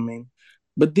hell out of me.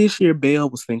 But this year, Belle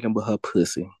was thinking with her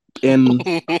pussy. And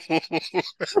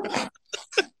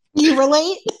you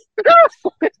relate?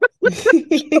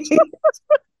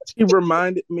 She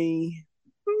reminded me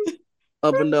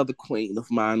of another queen of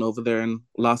mine over there in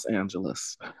Los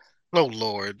Angeles. Oh,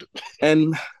 Lord.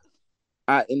 And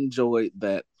I enjoyed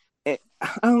that. And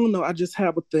I don't know, I just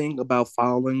have a thing about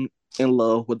falling in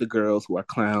love with the girls who are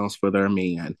clowns for their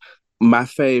men. My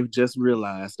fave just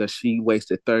realized that she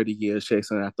wasted 30 years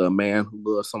chasing after a man who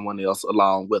loves someone else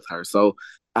along with her. So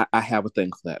I have a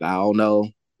thing for that. I don't know.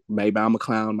 Maybe I'm a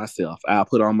clown myself. I'll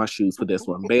put on my shoes for this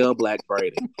one. Belle Black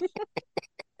Brady.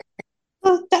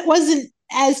 Well, that wasn't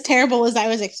as terrible as I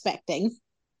was expecting.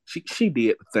 She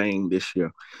did the thing this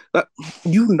year. But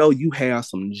you know you have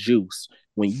some juice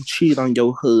when you cheat on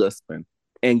your husband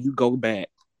and you go back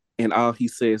and all he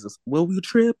says is, well, we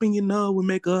tripping, we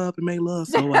make up and make love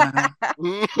so high.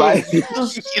 Like, you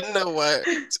know what?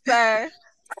 Sir.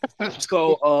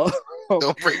 So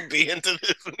don't bring me into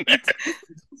this.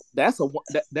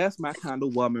 That's my kind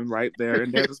of woman right there,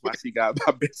 and that is why she got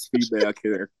my best female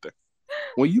character.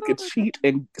 When you can cheat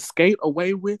and skate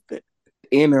away with it,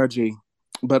 energy.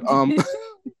 But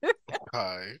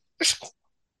Hi.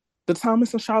 The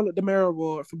Thomas and Charlotte DeMera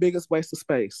Award for biggest waste of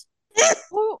space.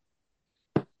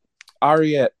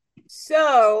 Ariette.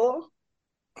 So,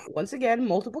 once again,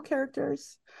 multiple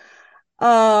characters.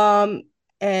 And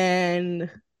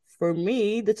for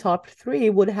me, the top three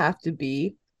would have to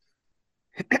be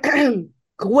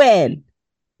Gwen,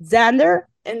 Xander,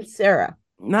 and Sarah.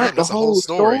 Not the whole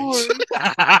story.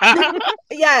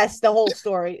 Yes, the whole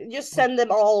story. Just send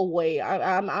them all away.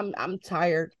 I'm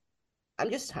tired. I'm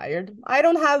just tired. I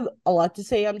don't have a lot to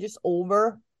say. I'm just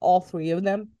over all three of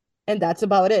them, and that's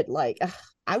about it. Like,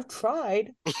 I've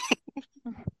tried.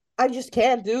 I just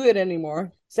can't do it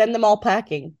anymore. Send them all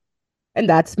packing, and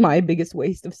that's my biggest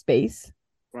waste of space.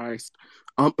 Christ.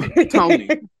 Tony.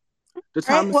 The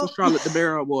Thomas and Charlotte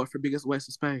DeMera Award for biggest waste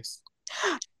of space.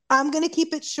 I'm going to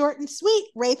keep it short and sweet.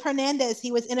 Rafe Hernandez,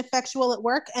 he was ineffectual at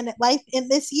work and at life in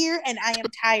this year, and I am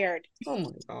tired. Oh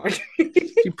my God.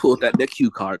 She pulled that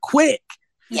cue card quick.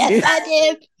 Yes, I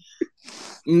did.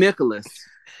 Nicholas.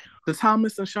 The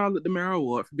Thomas and Charlotte DeMera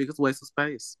Award for biggest waste of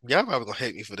space. Y'all probably gonna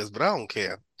hate me for this, but I don't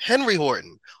care. Henry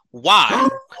Horton. Why?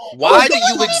 Why do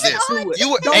you exist?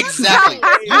 You are exactly.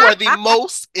 You are the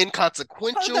most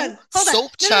inconsequential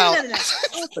soap child.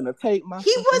 I'm gonna take my.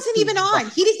 He wasn't even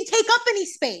on. He didn't take up any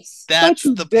space. That's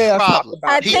the problem.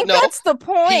 I think that's the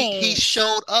point. He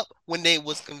showed up when they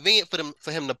was convenient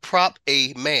for him to prop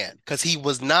a man because he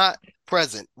was not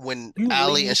present when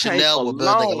Allie and Chanel were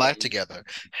building a life together.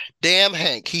 Damn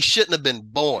Hank, he shouldn't have been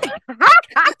born.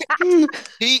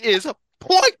 He is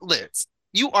pointless.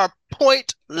 You are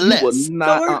pointless.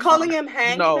 So we're calling him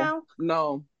Hank now?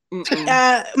 No.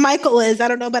 Michael is. I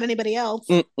don't know about anybody else.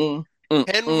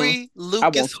 Henry I Lucas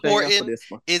won't stand for Horton this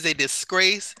one. is a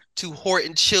disgrace to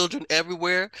Horton children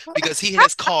everywhere because he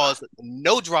has caused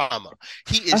no drama.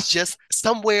 He is just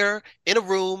somewhere in a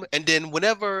room, and then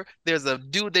whenever there's a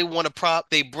dude they want to prop,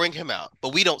 they bring him out.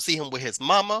 But we don't see him with his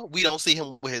mama. We don't see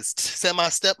him with his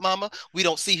semi-stepmama. We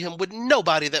don't see him with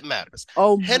nobody that matters.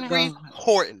 Oh my Henry God.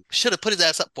 Horton should have put his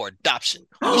ass up for adoption.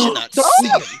 We should not Don't- see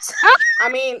him. I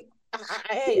mean,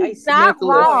 I see Not your point.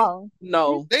 wrong.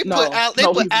 No, They no, put Al, they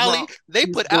no, put he's Allie, wrong. they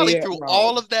He's put Allie dead through wrong.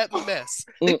 all of that mess.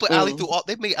 They put Allie Mm-mm. through all.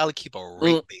 They made Allie keep a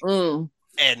rape baby. Mm-mm.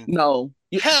 And No,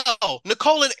 hell,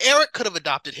 Nicole and Eric could have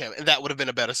adopted him, and that would have been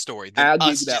a better story than I'll give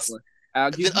us you that just one.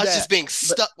 I'll give than you us that. just being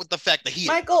stuck with the fact that he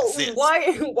Michael, exists.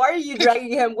 why are you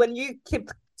dragging him when you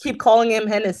keep calling him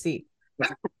Hennessy? I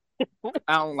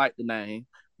don't like the name,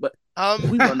 but We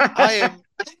we will not. I am.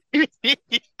 So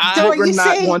What are we're you not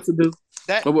saying- going to do.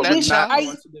 that What we're that not Are child.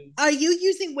 going to do. Are you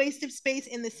using waste of space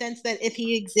in the sense that if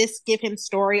he exists, give him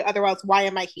story? Otherwise, why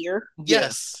am I here?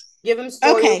 Yes, Give him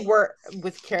stories Okay.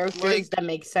 with characters Like, that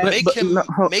make sense.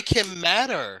 make him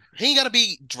matter. He ain't gotta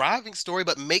be driving story,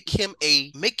 but make him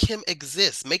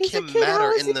exist. Make He's a him kid, how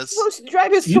matter is he in this supposed to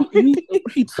drive his You, story?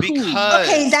 he too. because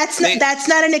Okay, that's they-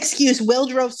 not an excuse. Will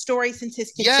drove story since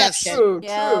his Yes. conception. True,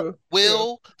 Yeah. true.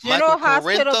 Will General Michael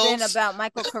Hospital been Corinthos, about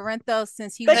Michael Corinthos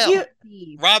since he But was you-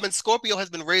 conceived. Robin Scorpio has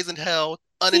been raising hell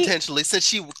unintentionally since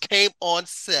she came on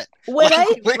set. When I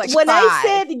Like when I five.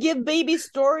 said give baby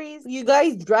stories, you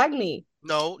guys drag me.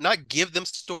 No, not give them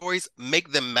stories,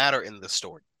 make them matter in the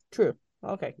story. True.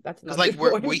 Okay, that's Because not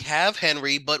like we have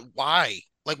Henry, but why?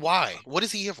 Like why? What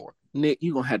is he here for? Nick,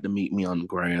 you're gonna have to meet me on the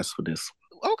grass for this.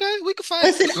 Okay, we can find.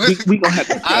 Listen, We gonna have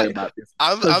to I- say about this.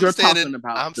 I'm 'Cause you're standing. talking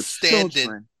about I'm the standing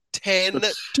children. 10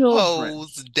 The children.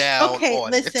 toes down. Okay, on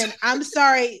listen. it. I'm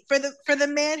sorry for the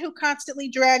man who constantly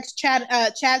drags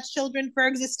Chad's children for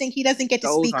existing. He doesn't get to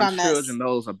Those speak aren't on this. children.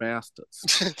 Those are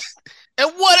bastards.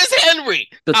 And what is Henry?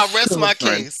 The I rest my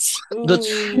children. case. The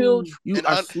children. You An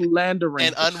are slandering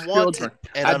And the unwanted, children.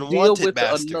 and I deal unwanted with it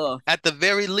bastard. enough. At the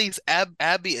very least,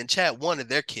 Abby and Chad wanted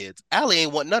their kids. Allie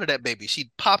ain't want none of that baby.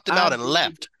 She popped him out and deal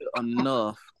left. with it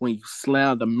enough when you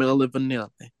slander Milli Vanilli.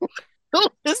 Who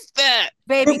is that?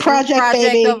 Baby Project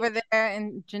project Baby. over there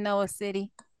in Genoa City.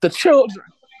 The children.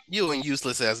 You and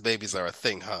useless ass babies are a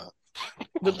thing, huh?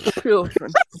 The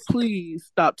children. Please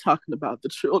stop talking about the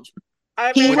children.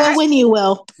 I He mean, will when you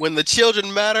will. When the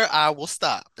children matter, I will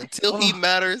stop. Until he Oh.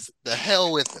 matters, the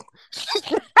hell with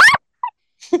him.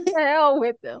 Hell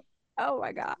with them. Oh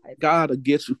my God. Gotta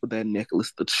get you for that,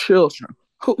 Nicholas. The children.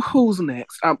 Who's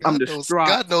next? I'm distraught.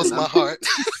 God knows my heart.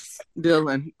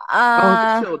 Dylan.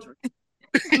 Oh, the children.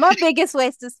 My biggest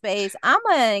waste of space. I'm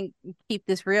gonna keep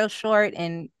this real short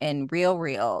and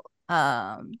real.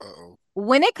 Uh-oh.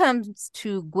 When it comes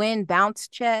to Gwen bounce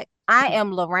check, I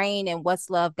am Lorraine, and what's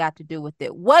love got to do with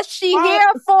it? What's she What?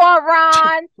 here for,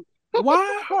 Ron?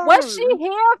 Why her? What's she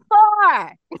here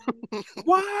for?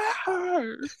 Why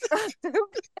her?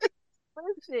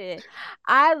 Listen,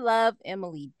 I love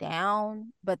Emily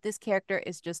Down, but this character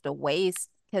is just a waste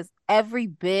because every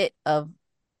bit of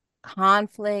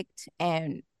conflict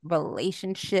and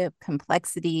relationship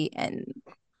complexity and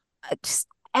just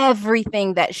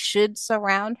everything that should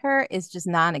surround her is just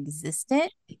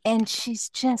non-existent, and she's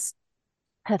just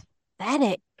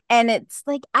pathetic. And it's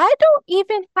like I don't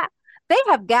even have. They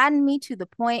have gotten me to the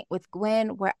point with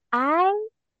Gwen where I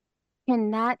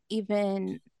cannot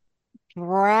even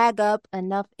drag up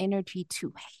enough energy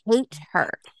to hate her.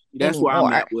 That's where I'm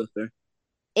anymore. at with her.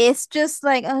 It's just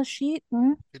like, oh, she.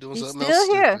 You're doing She's something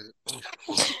still else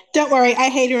here. Don't worry, I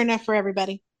hate her enough for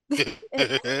everybody. stupid.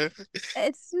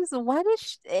 It's just what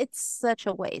is? It's such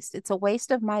a waste. It's a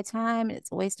waste of my time.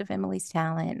 It's a waste of Emily's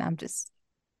talent. I'm just.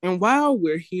 And while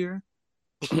we're here,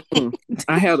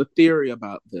 I had a theory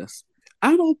about this.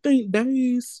 I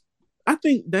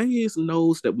think Days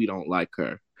knows that we don't like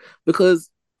her because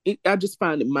I just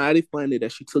find it mighty funny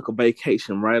that she took a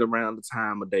vacation right around the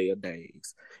time of Day of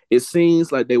Days. It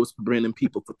seems like they was preventing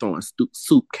people from throwing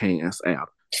soup cans out.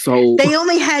 So They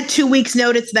only had 2 weeks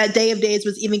notice that Day of Days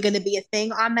was even going to be a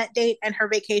thing on that date, and her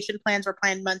vacation plans were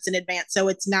planned months in advance. So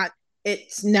it's not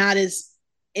as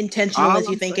intentional All as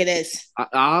you I'm think saying- it is.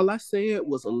 all I said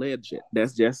was alleged.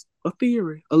 That's just a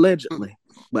theory, allegedly.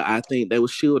 But I think they were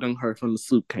shielding her from the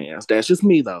soup cans. That's just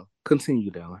me, though.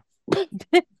 Continue, Dylan.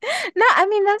 No, I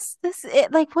mean that's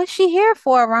it. Like, what's she here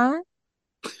for, Ron?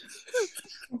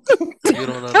 You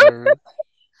don't know.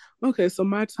 Okay, so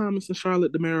my Thomas and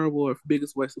Charlotte DeMera Award for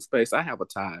biggest waste of space. I have a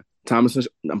tie. Thomas and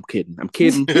I'm kidding. I'm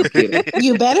kidding.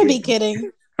 You better be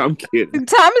kidding. I'm kidding.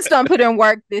 Thomas don't put in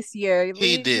work this year.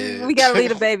 He did. We gotta leave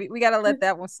the baby. We gotta let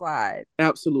that one slide.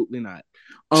 Absolutely not.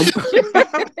 Um,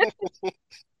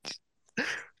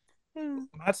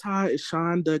 my tie is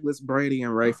Sean Douglas Brady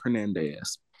and Rafe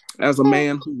Hernandez. As a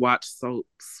man who watched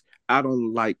soaps, I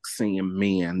don't like seeing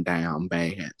men down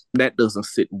bad. That doesn't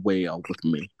sit well with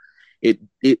me. It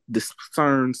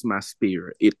discerns my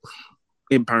spirit.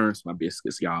 It burns my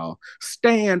biscuits, y'all.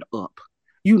 Stand up.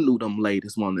 You knew them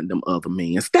ladies wanted them other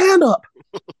men. Stand up.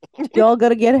 Y'all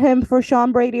gonna get him for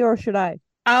Sean Brady, or should I?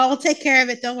 I'll take care of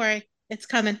it. Don't worry. It's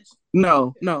coming.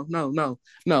 No, no, no, no,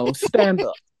 no. Stand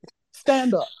up.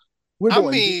 Stand up. We're I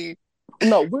doing mean,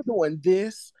 no, we're doing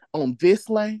this on this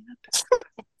land.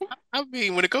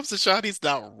 when it comes to Sean, he's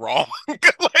not wrong.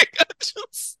 Like,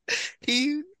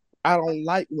 he. I don't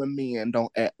like when men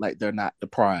don't act like they're not the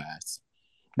prize.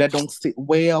 That don't sit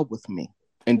well with me.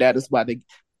 And that is why they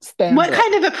stand What up.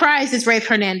 kind of a prize is Rafe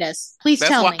Hernandez? Please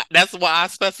tell me. That's why I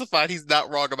specified he's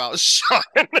not wrong about Sean.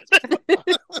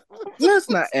 Let's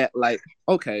not act like,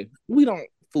 okay, we don't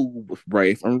fool with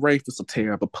Rafe, and Rafe is a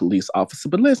terrible police officer,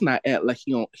 but let's not act like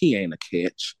he ain't a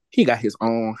catch. He got his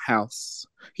own house.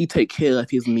 He take care of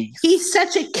his niece. He's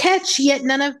such a catch, yet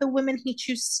none of the women he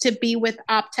chooses to be with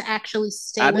opt to actually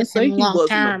stay I with didn't say him he long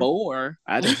wasn't a term. bore.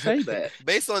 I didn't say that.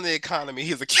 Based on the economy,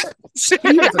 he's a catch. He is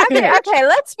a catch. Okay,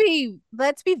 let's be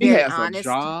He very has a honest when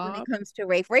job. it comes to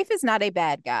Rafe. Rafe is not a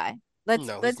bad guy. No, he's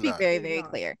Let's be not. very, He's very not.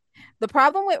 clear. The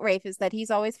problem with Rafe is that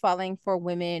he's always falling for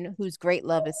women whose great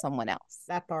love is someone else.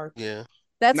 That part. Yeah,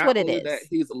 That's Not what it only is. that,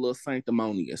 he's a little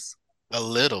sanctimonious. a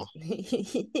little.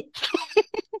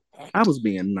 I was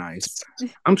being nice.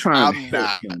 I'm trying to I'm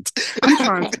help not. him. I'm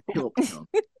trying to help him.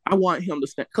 I want him to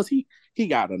stand because he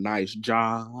got a nice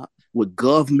job with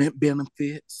government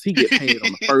benefits. He get paid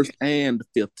on the first and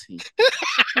the 15th.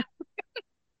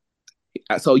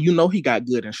 So you know he got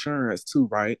good insurance too,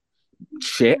 right?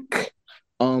 Check.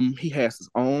 He has his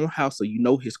own house, so you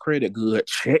know his credit good.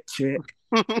 Check, check.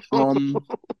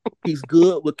 He's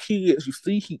good with kids. You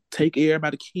see, he take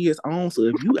everybody kids on. So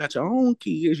if you got your own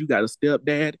kids, you got a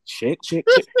stepdad. Check, check,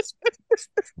 check.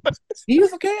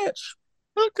 He's a catch.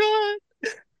 Oh God.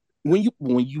 When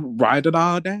you write it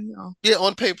all down. Yeah,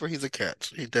 on paper he's a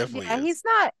catch. He definitely Yeah, is.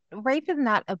 Rafe is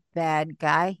not a bad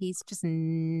guy. He's just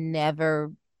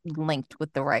never linked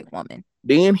with the right woman.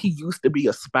 Then he used to be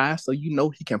a spy, so you know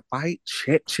he can fight.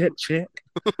 Check, check, check.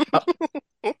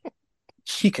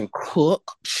 He can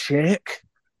cook. Check.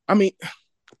 I mean,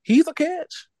 he's a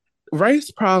catch.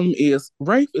 Rafe's problem is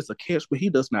Rafe is a catch, but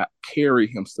he does not carry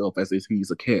himself as if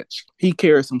he's a catch. He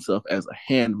carries himself as a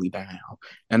hand-me-down,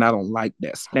 and I don't like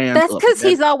that. That's because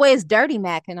he's always dirty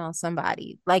macking on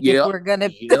somebody. Like if we're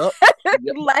gonna Yep.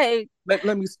 like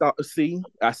Let me start. See,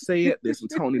 I said this,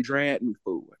 and Tony dragged me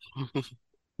for it.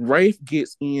 Rafe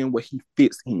gets in where he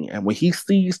fits in, and when he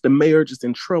sees the marriage is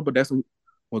in trouble, that's when,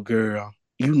 well, girl,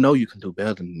 you know you can do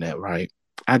better than that, right?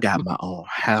 I got my own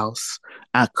house.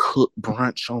 I cook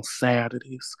brunch on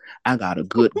Saturdays. I got a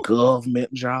good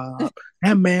government job.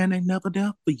 That man ain't never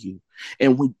there for you.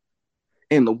 And when,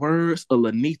 in the words of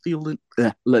Lanithia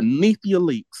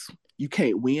Leaks, you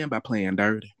can't win by playing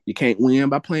dirty. You can't win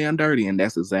by playing dirty, and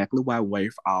that's exactly why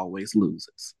Rafe always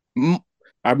loses.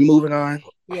 Are we moving on?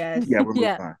 Yes. Yeah, we're moving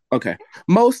on. Okay.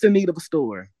 Most in need of a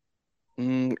story.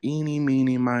 Eeny,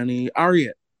 meeny, miny.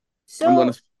 Ariette. So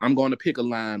I'm going to pick a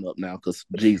line up now because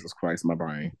Jesus Christ, my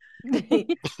brain.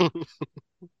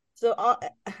 so I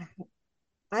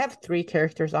have 3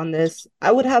 characters on this.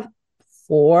 I would have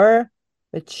 4,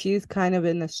 but she's kind of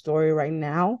in the story right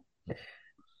now.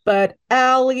 But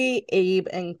Allie, Abe,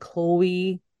 and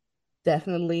Chloe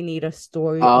definitely need a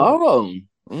story.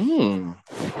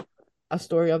 A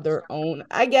story of their own.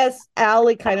 I guess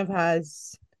Allie kind of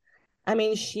has. I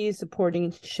mean, she's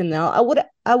supporting Chanel. I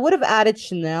would have added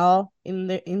Chanel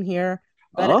in here,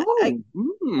 but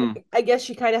I guess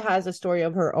she kind of has a story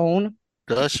of her own.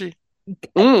 Does she?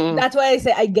 That's why I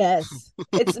say I guess.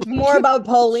 It's more about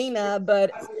Paulina,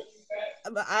 but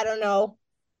I don't know.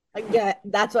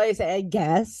 That's why I say I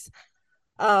guess.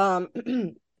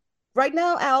 Right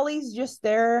now, Allie's just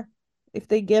there. If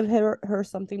they give her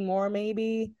something more,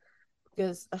 maybe,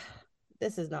 because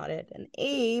this is not it. And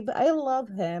Abe, I love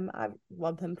him. I've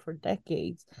loved him for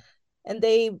decades, and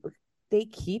they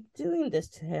keep doing this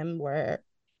to him, where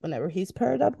whenever he's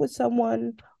paired up with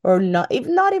someone, or not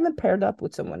even paired up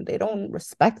with someone, they don't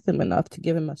respect him enough to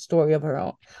give him a story of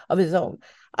his own.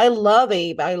 I love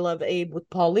Abe. I love Abe with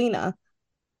Paulina,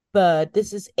 but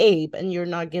this is Abe, and you're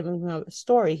not giving him a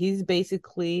story. He's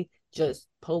basically just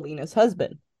Paulina's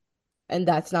husband, and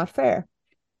that's not fair.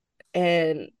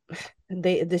 And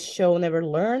this show never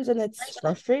learns, and it's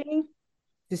frustrating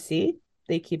to see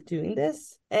they keep doing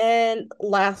this. And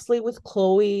lastly, with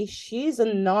Chloe, she's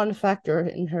a non-factor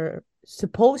in her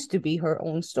supposed to be her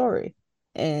own story.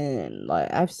 And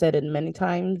like I've said it many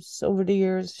times over the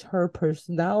years, her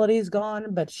personality is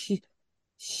gone, but she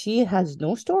has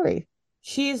no story.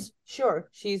 She's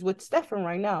with Stefan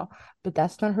right now, but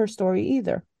that's not her story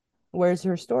either. Where's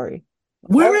her story?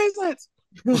 Where is it?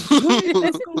 Where is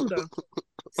this Gouda?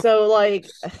 So like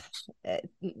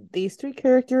these three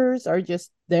characters are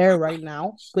just there right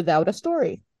now without a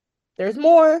story. There's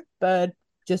more, but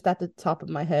just at the top of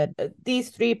my head, these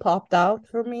three popped out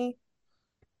for me,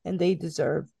 and they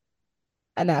deserve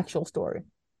an actual story.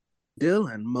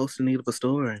 Dylan, most in need of a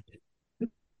story.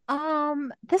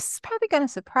 This is probably gonna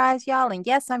surprise y'all, and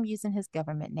yes, I'm using his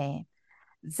government name.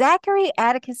 Zachary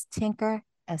Atticus Tinker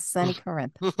as Sonny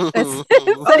Corinthus. Oh,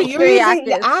 you're using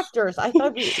the actors. I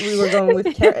thought we were going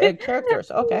with characters.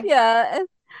 Okay. Yeah,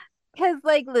 because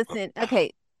like, listen,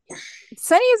 okay,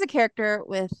 Sonny is a character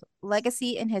with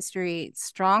legacy and history,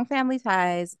 strong family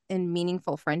ties, and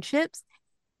meaningful friendships,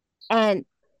 and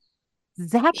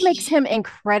Zach makes him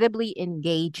incredibly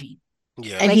engaging.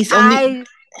 Yeah, And Like, he's only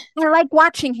I like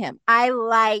watching him. I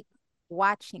like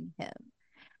watching him.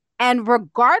 And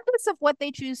regardless of what they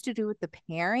choose to do with the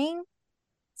pairing,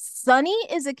 Sonny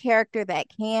is a character that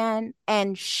can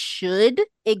and should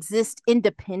exist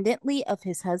independently of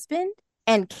his husband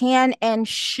and can and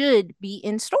should be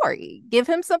in story. Give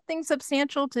him something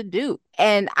substantial to do.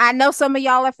 And I know some of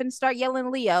y'all are finna start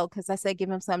yelling Leo because I said give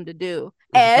him something to do.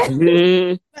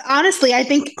 And honestly, I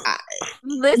think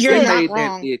listen, you're They not made that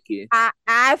wrong. icky.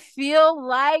 I feel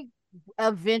like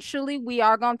eventually we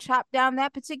are gonna chop down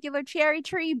that particular cherry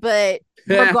tree, but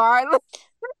regardless,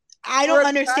 I don't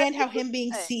understand how him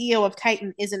being CEO of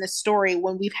Titan isn't a story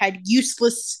when we've had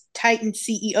useless Titan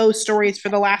CEO stories for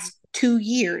the last 2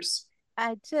 years.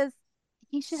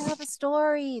 he should have a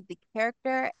story. The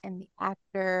character and the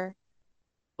actor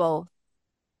both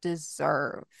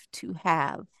deserve to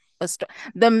have a story.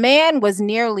 The man was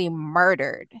nearly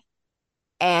murdered,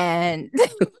 and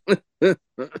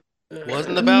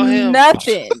wasn't about him.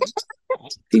 nothing.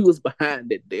 He was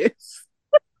behind it. This.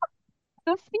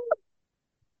 All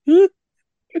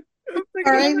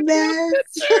right, man.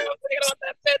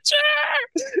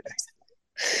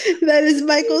 That is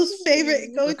Michael's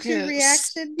favorite go-to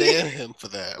reaction. Stand him for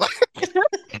that.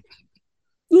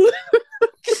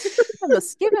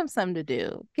 Give him something to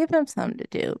do. Give him something to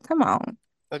do. Come on.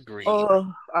 Agreed.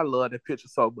 Oh, I love that picture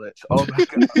so much. Oh my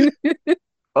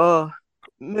god.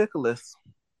 Nicholas,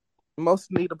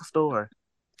 most need of a story.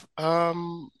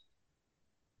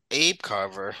 Abe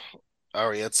Carver.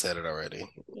 Ariette said it already.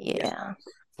 Yeah.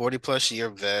 40+ year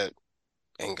vet.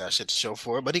 Ain't got shit to show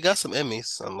for it, but he got some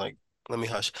Emmys. I'm like, let me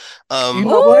hush. But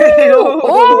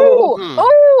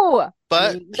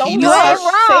Don't he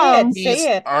lie. he's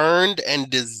Say it. earned and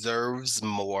deserves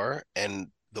more, and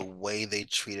the way they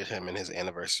treated him in his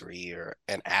anniversary year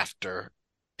and after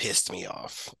pissed me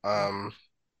off. And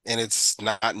it's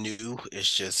not new,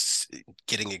 it's just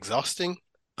getting exhausting.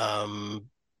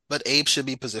 But Abe should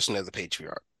be positioned as a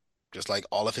patriarch, just like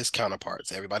all of his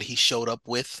counterparts, everybody he showed up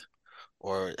with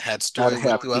or had stories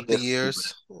with throughout the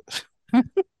years.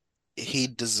 He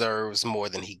deserves more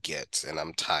than he gets, and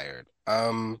I'm tired.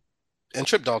 And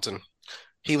Trip Dalton,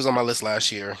 he was on my list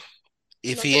last year.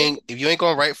 If you ain't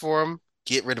gonna write for him,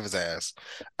 get rid of his ass.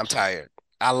 I'm tired.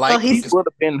 He would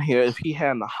have been here if he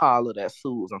hadn't hollered at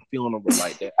Susan funeral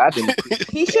like that. I didn't.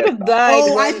 He should have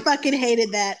died. I fucking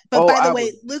hated that. But by the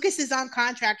way, Lucas is on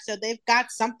contract, so they've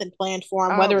got something planned for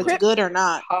him, whether it's good or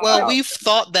not. Well, we've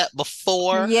thought that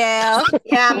before. Yeah,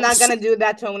 I'm not gonna do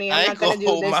that, Tony. I'm not gonna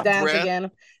do this dance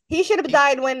again. He should have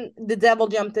died when the devil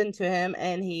jumped into him,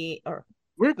 and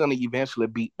we're gonna eventually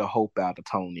beat the hope out of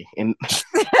Tony, and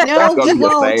no, we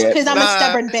won't, because I'm a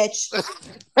stubborn bitch.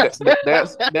 That's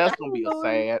gonna be a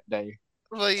sad day.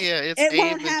 Well, yeah, it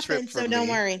won't happen, so don't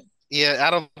worry. Yeah,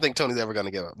 I don't think Tony's ever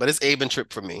gonna give up, but it's Abe and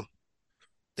Trip for me.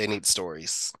 They need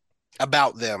stories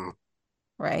about them,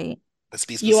 right? Let's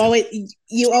be specific.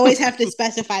 You always have to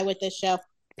specify with this show.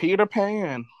 Peter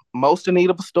Pan, most in need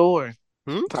of a story.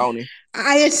 Tony.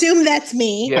 I assume that's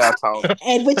me. Yeah, Tony.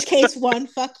 In which case, 1,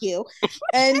 fuck you.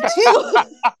 And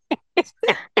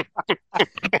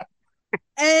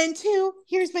 2,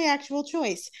 here's my actual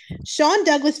choice. Sean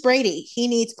Douglas Brady. He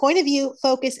needs point of view,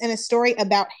 focus, and a story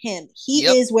about him. He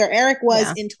is where Eric was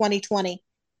in 2020.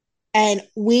 And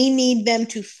we need them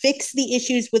to fix the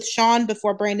issues with Sean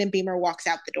before Brandon Beamer walks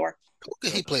out the door.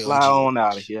 He play Fly on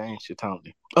out of here, ain't you,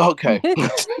 Tony? Okay.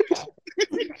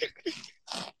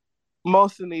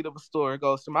 Most in need of a story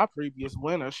goes to my previous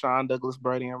winner, Sean Douglas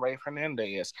Brady and Ray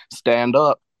Fernandez. Stand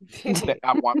up.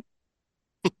 I want.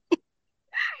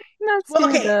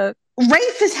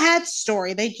 Rafe has had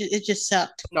story. It just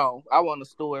sucked. No, I want a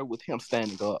story with him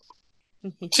standing up.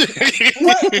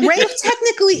 Well, Rafe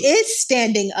technically is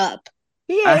standing up.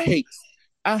 I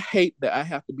hate that I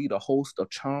have to be the host of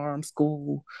Charm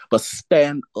School, but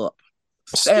stand up.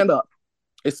 Stand up.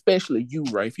 Especially you,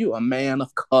 Rafe. You're a man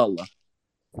of color.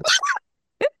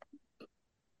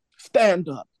 Stand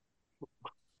up.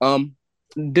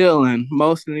 Dylan,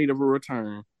 most in need of a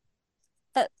return.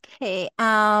 Okay.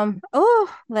 Oh,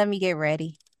 let me get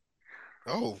ready.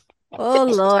 Oh. Oh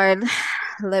Lord.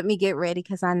 Let me get ready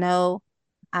because I know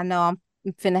I'm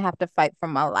finna have to fight for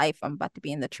my life. I'm about to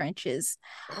be in the trenches.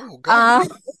 Oh God.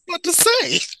 What to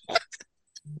say?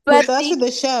 But that's for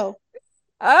the show.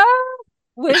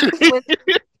 With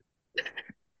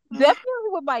definitely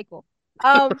with Michael.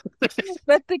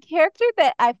 But the character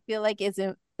that I feel like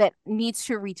that needs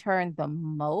to return the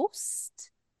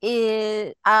most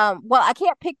is well, I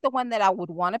can't pick the one that I would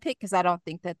want to pick because I don't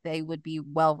think that they would be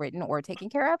well written or taken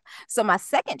care of. So my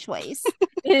second choice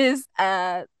is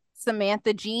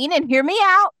Samantha Jean, and hear me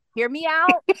out. Hear me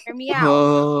out. Hear me out.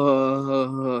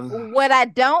 What I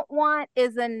don't want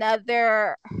is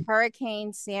another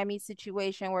Hurricane Sammy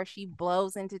situation where she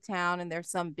blows into town and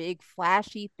there's some big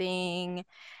flashy thing,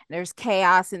 there's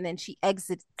chaos, and then she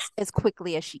exits as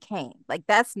quickly as she came. Like,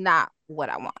 that's not what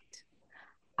I want.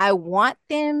 I want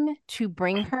them to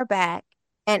bring her back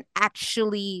and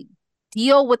actually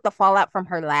deal with the fallout from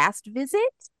her last visit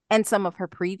and some of her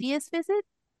previous visits,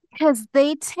 because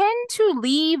they tend to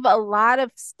leave a lot of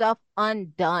stuff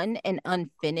undone and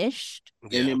unfinished.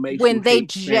 And it makes when you they hate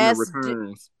just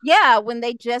when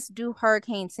they just do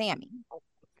Hurricane Sammy.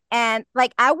 And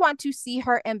like, I want to see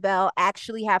her and Belle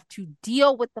actually have to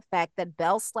deal with the fact that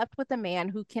Belle slept with a man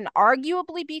who can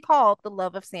arguably be called the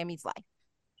love of Sammy's life.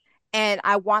 And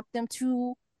I want them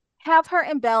to have her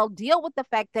and Belle deal with the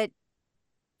fact that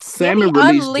Sammy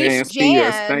unleashed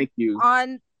Jan thank you.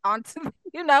 onto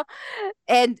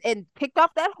and kicked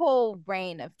off that whole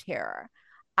reign of terror.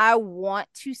 I want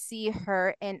to see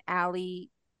her and Allie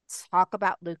talk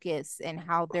about Lucas and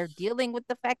how they're dealing with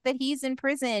the fact that he's in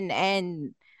prison,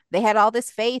 and they had all this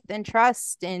faith and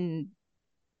trust, and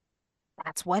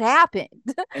that's what happened.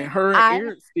 And her and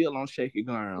Eric still on shaky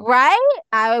ground. Right?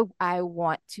 I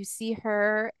want to see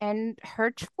her and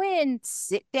her twin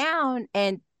sit down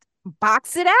and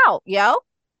box it out, yo.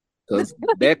 Because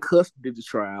that custody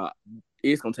trial,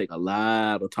 it's gonna take a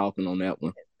lot of talking on that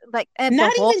one. Like,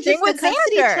 not even just the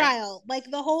custody trial. Like,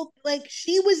 the whole, like,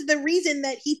 she was the reason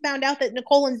that he found out that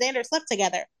Nicole and Xander slept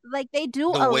together. Like, they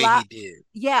do the a way lot. He did.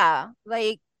 Yeah,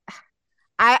 like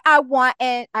I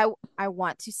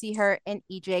want to see her and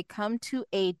EJ come to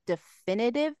a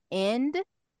definitive end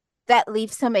that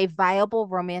leaves him a viable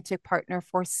romantic partner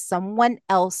for someone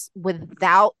else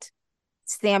without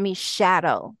Sammy's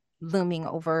shadow looming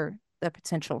over the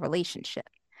potential relationship.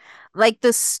 Like, the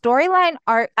storyline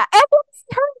arc, I want to see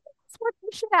her work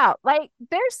this shit out. Like,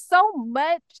 there's so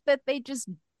much that they just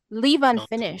leave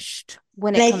unfinished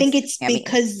when I think it's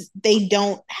because they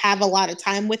don't have a lot of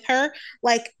time with her.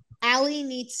 Like, Allie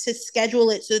needs to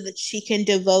schedule it so that she can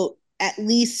devote at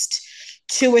least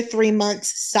 2 or 3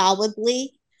 months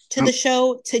solidly to the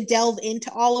show to delve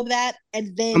into all of that,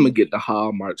 and then I'm gonna get the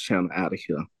Hallmark Channel out of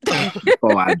here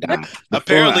before I die.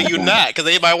 Apparently, you're not, because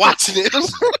everybody watching it.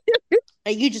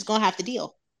 You just gonna have to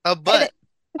deal. But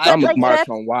I'm gonna march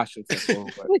on Washington.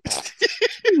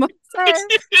 I'm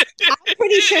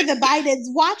pretty sure the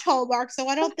Bidens watch Hallmark, so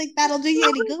I don't think that'll do you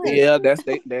any good. Yeah, that's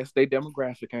their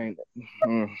demographic, ain't it?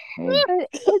 Mm-hmm.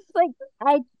 It's like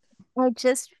I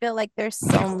just feel like there's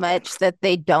so much that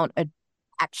they don't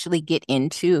actually get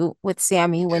into with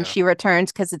Sammy when she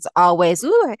returns, because it's always,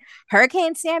 ooh,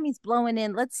 Hurricane Sammy's blowing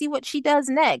in. Let's see what she does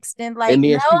next. And like, and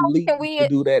then she leaves to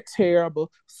do that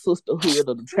terrible Sisterhood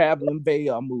of the Traveling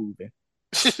Veil movie.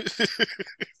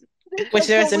 Which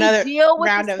there's another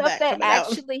round of that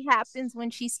actually happens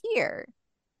when she's here.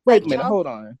 Wait a minute, hold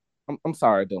on. I'm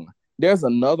sorry, Dylan. There's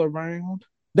another round.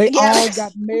 They all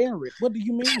got married. What do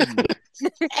you mean?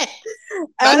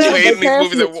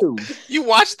 You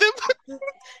watched them?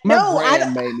 My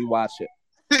brand made me watch it.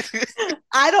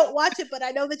 I don't watch it, but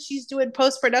I know that she's doing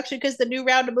post-production because the new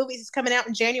round of movies is coming out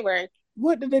in January.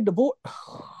 What did they divorce?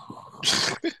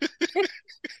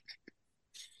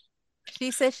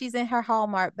 She says she's in her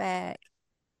Hallmark bag.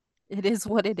 It is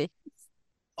what it is.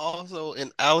 Also,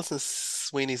 in Alison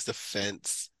Sweeney's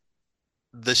defense,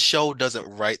 the show doesn't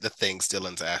write the things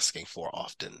Dylan's asking for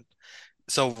often.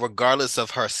 So regardless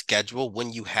of her schedule,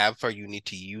 when you have her, you need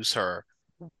to use her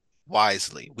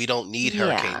wisely. We don't need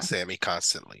Hurricane Sammy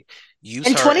constantly. And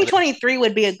 2023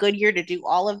 would be a good year to do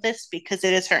all of this because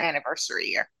it is her anniversary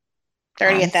year.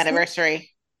 30th anniversary.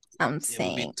 I'm It would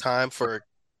be saying. time for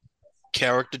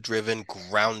character-driven,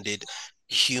 grounded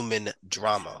human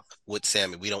drama with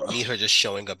Sammy. We don't need her just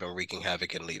showing up and wreaking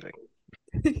havoc and leaving.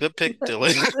 Good pick,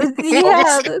 Dylan.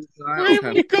 Yeah,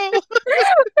 Where we go?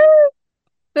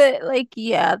 but like,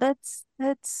 yeah, that's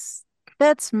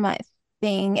my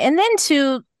thing. And then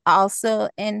too, also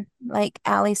in like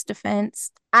Allie's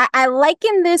defense, I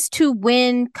liken this to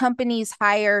when companies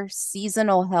hire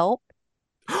seasonal help.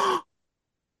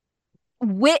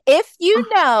 If you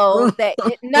know that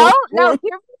no,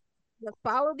 here,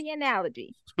 follow the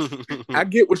analogy. I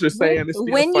get what you're saying. It's still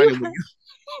When funny you when you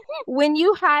when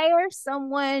you hire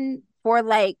someone for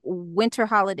like winter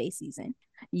holiday season,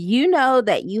 you know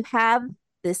that you have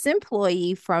this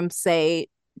employee from say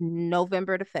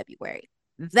November to February.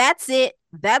 That's it.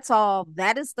 That's all.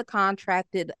 That is the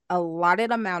contracted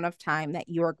allotted amount of time that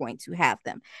you're going to have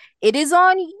them. It is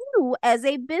on you as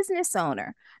a business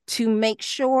owner to make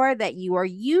sure that you are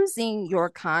using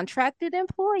your contracted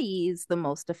employees the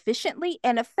most efficiently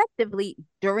and effectively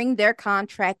during their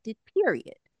contracted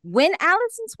period. When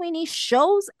Allison Sweeney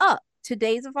shows up to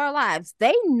Days of Our Lives,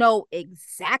 they know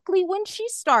exactly when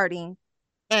she's starting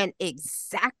and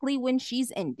exactly when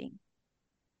she's ending.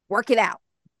 Work it out.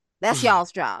 That's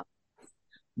y'all's job.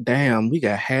 damn, we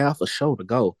got half a show to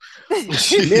go.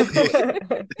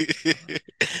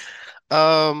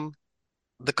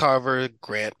 The Carver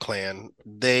Grant clan,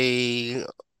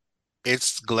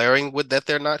 it's glaring with that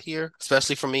they're not here,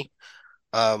 especially for me.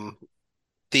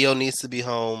 Theo needs to be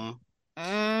home.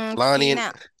 Lonnie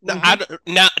and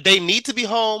now they need to be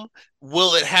home.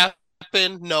 Will it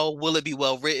happen? No. Will it be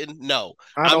well written? No.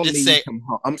 I don't need him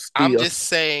home. I'm just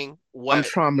saying I'm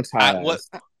traumatized.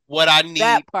 what I need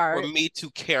That part. for me to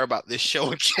care about this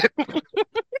show again.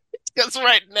 Because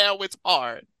right now it's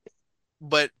hard.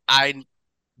 But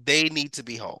they need to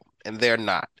be home, and they're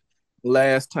not.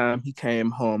 Last time he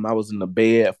came home, I was in the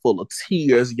bed full of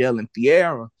tears, yelling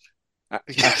Tierra. I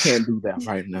can't do that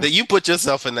right now. That you put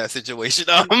yourself in that situation.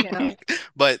 Yeah.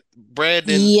 But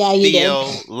Brandon, Yeah, you Theo,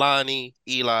 did. Lonnie,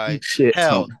 Eli, Shit,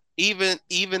 hell, Tony.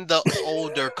 even the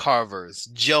older Carvers,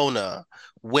 Jonah,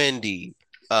 Wendy,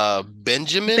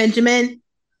 Benjamin,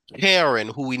 Karen,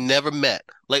 who we never met.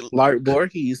 Like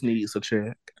Voorhees needs a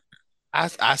check.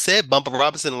 I said Bumper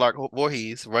Robinson and Lark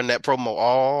Voorhees run that promo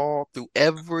all through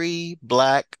every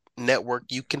Black network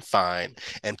you can find,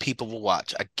 and people will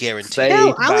watch. I guarantee.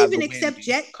 No, I'll even accept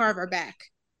Jet Carver back.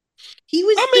 He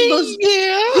was he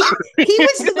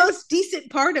was the most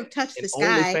decent part of Touch the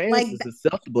Sky. OnlyFans Like is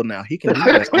acceptable now. He can do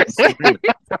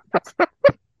that.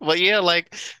 But yeah,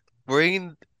 like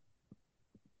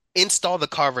install the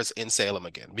Carvers in Salem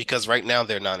again, because right now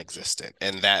they're non-existent,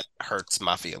 and that hurts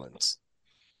my feelings.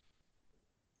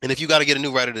 And if you got to get a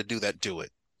new writer to do that, do it.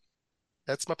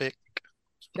 That's my pick.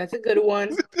 That's a good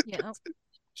one. Yeah.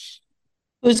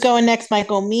 Who's going next,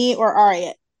 Michael? Me or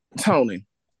Ariat? Tony.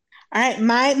 All right,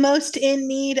 my most in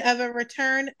need of a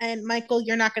return, and Michael,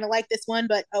 you're not going to like this one,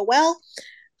 but oh well.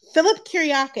 Philip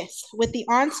Kiriakis with the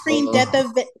on-screen death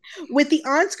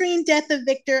of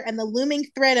Victor and the looming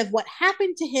threat of what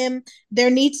happened to him. There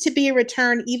needs to be a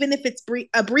return, even if it's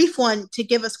a brief one, to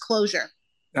give us closure.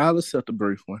 I'll accept a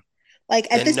brief one. Like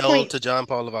at this point, to John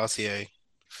Paul Lavoisier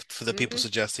for the people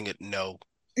suggesting it. No,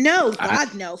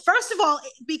 God, no. First of all,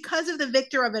 because of the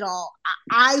Victor of it all,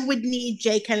 I would need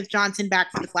J. Kenneth Johnson back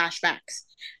for the flashbacks.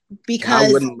 Because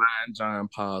I wouldn't mind John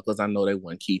Paul because I know they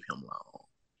wouldn't keep him long.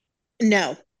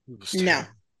 No.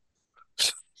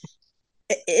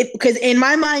 Because in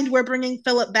my mind, we're bringing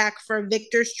Philip back for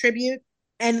Victor's tribute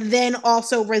and then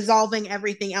also resolving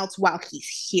everything else while he's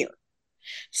here.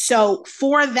 So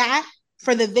for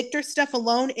the Victor stuff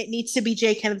alone, it needs to be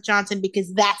J. Kenneth Johnson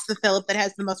because that's the Philip that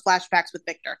has the most flashbacks with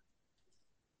Victor.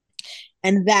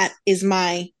 And that is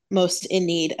my most in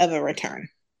need of a return.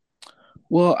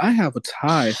 Well, I have a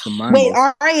tie for my Wait,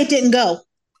 Aria didn't go.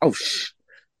 Oh,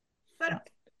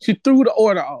 she threw the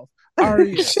order off.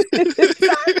 Aria. Sorry.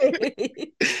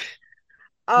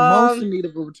 Most in need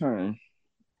of a return.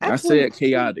 Actually, I said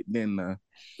chaotic, didn't I?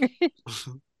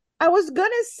 I was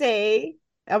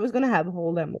gonna have a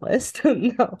whole damn list.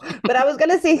 No, but I was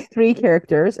gonna say 3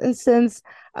 characters, and since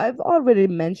I've already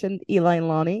mentioned Eli and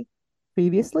Lonnie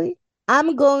previously,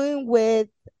 I'm going with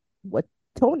what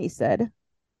Tony said.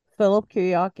 Philip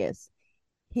Kiriakis.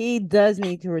 He does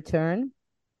need to return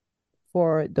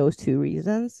for those 2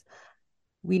 reasons.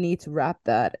 We need to wrap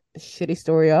that shitty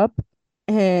story up,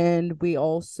 and we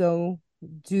also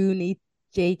do need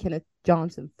J. Kenneth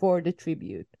Johnson for the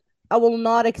tribute. I will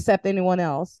not accept anyone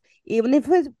else, even if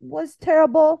it was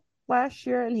terrible last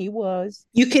year, and he was.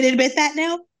 You can admit that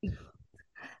now?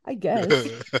 I guess.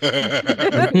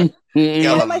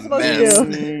 Y'all What a am I supposed to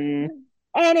mess. do?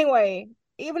 Anyway,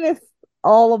 even if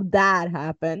all of that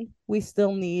happened, we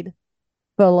still need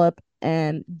Philip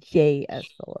and Jay as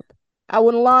Philip. I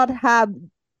would not have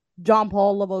John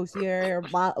Paul Lavoisier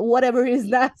or whatever his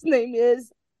last name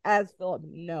is as Philip.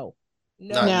 No.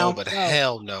 Not No. no, No. but No.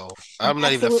 hell no. I'm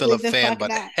not even a Absolutely Philip the fan, fuck but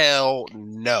not. hell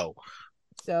no.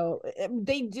 So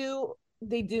they do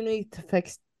need to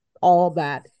fix all of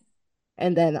that,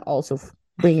 and then also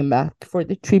bring him back for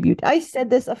the tribute. I said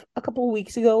this a couple of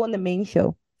weeks ago on the main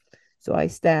show, so I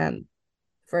stand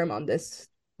firm on this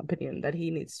opinion that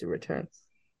he needs to return.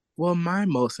 Well, my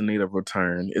most in need of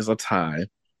return is a tie,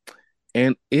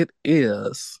 and it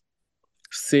is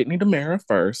Sydney DeMera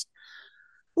first.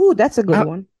 Ooh, that's a good I,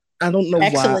 one. I don't know why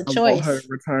Excellent I want her choice. to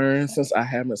return since I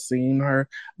haven't seen her,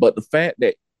 but the fact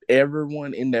that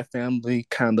everyone in that family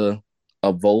kind of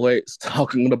avoids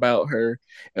talking about her,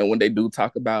 and when they do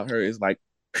talk about her, it's like,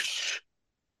 "Shh,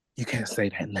 you can't say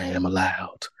that name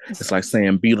aloud." It's like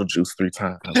saying Beetlejuice 3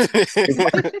 times. It's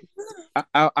like,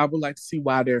 I would like to see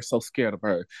why they're so scared of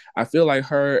her. I feel like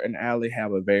her and Allie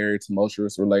have a very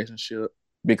tumultuous relationship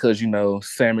because,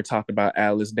 Sammy talked about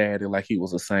Allie's daddy like he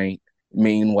was a saint.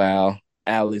 Meanwhile,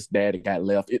 Allie's daddy got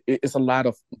left. It's a lot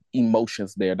of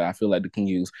emotions there that I feel like they can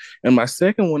use. And my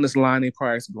second one is Lonnie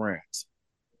Price Grant.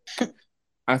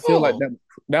 I feel like Oh,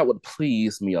 that would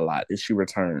please me a lot if she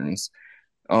returns.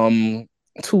 Um,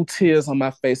 2 tears on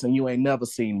my face, and you ain't never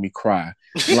seen me cry.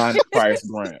 Lonnie Price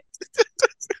Grant.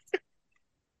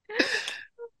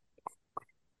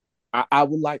 I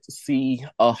would like to see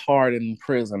a hardened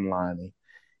prison Lonnie.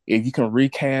 If you can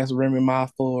recast Remy Ma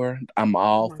for, I'm Oh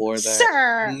all my for god. that.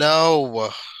 Sir, no.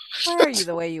 Why are you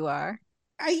the way you are?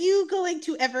 are you going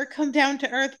to ever come down to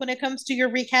earth when it comes to your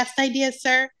recast ideas,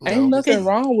 sir? Ain't No. nothing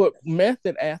wrong with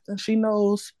method acting. She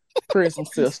knows prison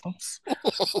systems. I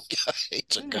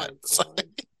hate your Oh my guts. god.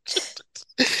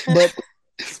 But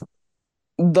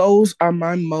those are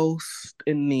my most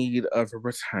in need of a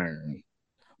return.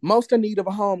 Most in need of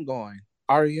a homegoing.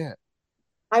 Ariette.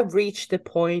 I've reached the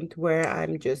point where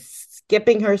I'm just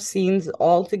skipping her scenes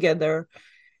altogether,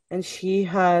 and she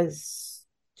has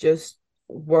just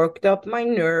worked up my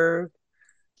nerve.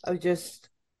 I just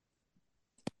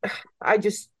I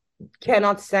just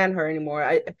cannot stand her anymore.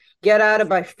 I get out of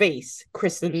my face,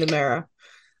 Kristen Nimera.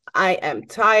 I am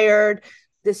tired.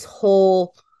 This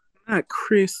whole Not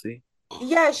Chrissy.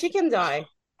 yeah, she can die.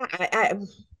 I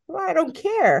don't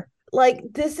care. Like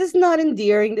this is not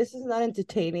endearing. This is not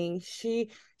entertaining. She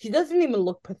doesn't even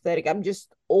look pathetic. I'm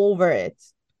just over it.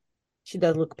 She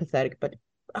does look pathetic, but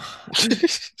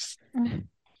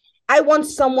I want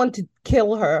someone to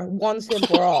kill her once and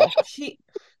for all.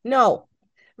 No,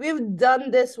 we've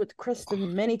done this with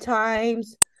Kristen many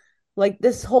times. Like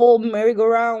this whole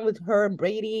merry-go-round with her and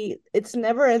Brady, it's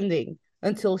never ending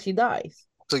until she dies.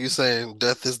 So you're saying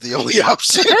death is the only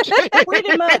option?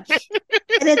 Pretty much.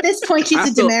 And at this point, she's I a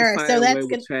felt the Demera, so same way that's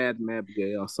good. with Chad and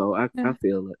Abigail, so I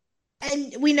feel it.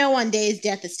 And we know on days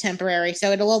death is temporary,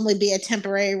 so it'll only be a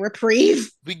temporary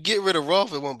reprieve. We get rid of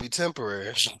Rolf, it won't be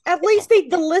temporary. At least they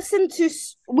listen to.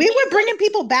 We were bringing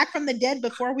people back from the dead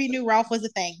before we knew Ralph was a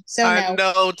thing. So I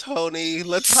no. know, Tony.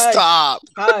 Let's Hush. stop.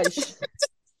 Hush.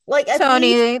 Like at least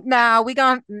Tony, nah, you're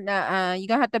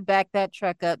gonna have to back that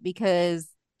truck up because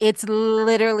it's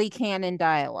literally canon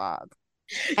dialogue.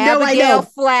 No, I Abigail know.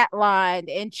 flatlined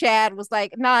and Chad was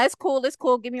like, nah, it's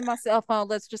cool, give me my cell phone.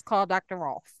 Let's just call Dr.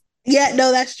 Rolf. Yeah,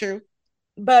 no, that's true.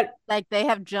 but Like they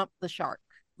have jumped the shark.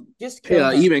 just kill Yeah,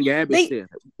 her. even Gabby They- said,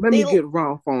 let me they- get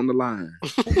Rolf on the line.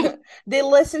 They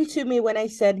listened to me when I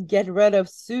said get rid of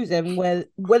Susan,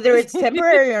 whether it's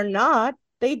temporary or not.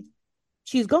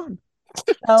 She's gone.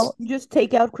 So just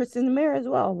take out Kristen Demare as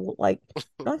well. Like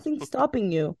nothing's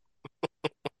stopping you.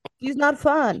 She's not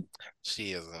fun.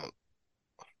 She isn't.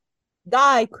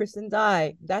 Die, Kristen,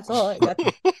 die. That's all I got.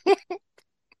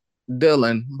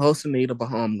 Dylan, most in need of a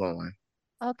homegoing.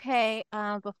 Okay,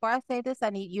 before I say this, I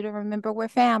need you to remember we're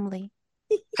family.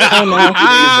 Oh, no.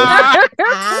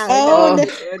 Oh, no.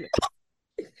 Good.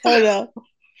 Oh no.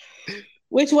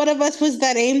 Which one of us was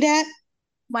that aimed at?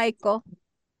 Michael,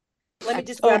 Let me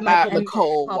just Oh, grab my not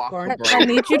Nicole popcorn. Walker I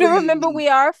need you to remember we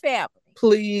are a family.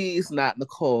 Please, not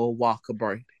Nicole Walker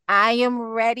Brady. I am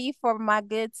ready for my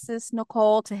good sis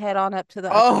Nicole to head on up to the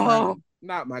upper Oh, room.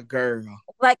 not my girl.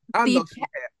 Like I the know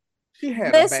she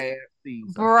had this- a bad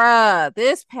season. bruh,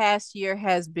 this past year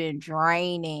has been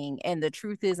draining, and the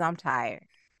truth is, I'm tired.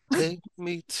 Take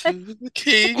me to the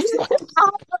king.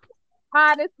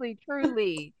 Honestly,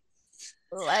 truly,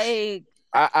 like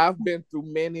I've been through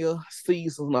many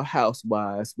seasons of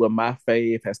Housewives where my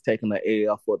fave has taken the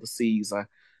L for the season.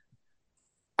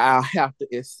 I'll have to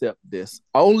accept this.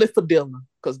 Only for Dylan,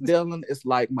 because Dylan is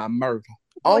like my murder.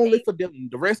 Only for Dylan.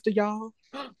 The rest of y'all,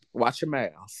 watch your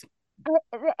mouths.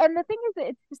 And the thing is,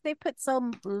 it's just they put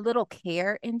so little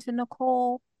care into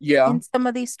Nicole Yeah. in some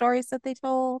of these stories that they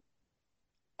told.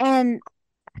 And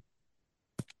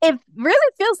it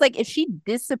really feels like if she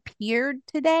disappeared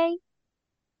today,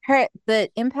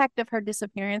 the impact of her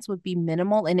disappearance would be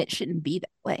minimal, and it shouldn't be that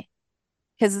way.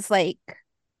 Because it's like,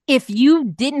 if you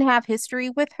didn't have history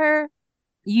with her,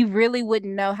 you really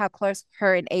wouldn't know how close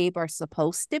her and Abe are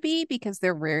supposed to be because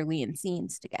they're rarely in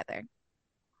scenes together.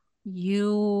 We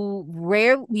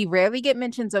rarely get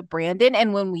mentions of Brandon,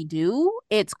 and when we do,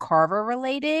 it's Carver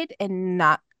related and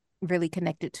not really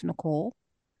connected to Nicole.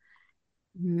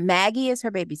 Maggie is her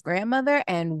baby's grandmother,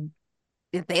 and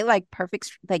they like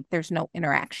perfect, like there's no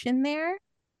interaction there.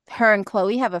 Her and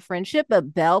Chloe have a friendship,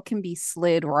 but Belle can be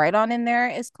slid right on in there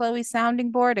as Chloe's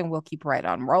sounding board, and we'll keep right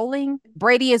on rolling.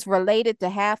 Brady is related to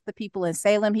half the people in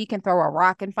Salem. He can throw a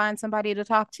rock and find somebody to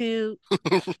talk to.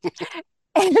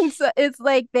 And so it's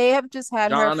like they have just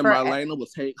had John her and Marlena will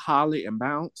take Holly and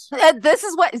bounce. This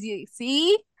is what you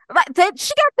see. Like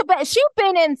she got the best.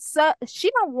 She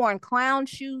done worn clown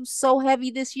shoes so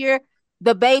heavy this year.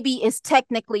 The baby is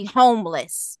technically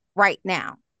homeless right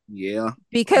now. Yeah.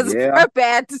 Because of her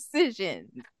bad decision.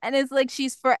 And it's like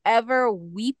she's forever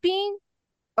weeping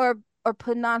or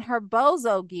putting on her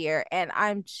bozo gear. And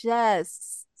I'm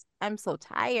so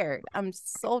tired. I'm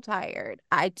so tired.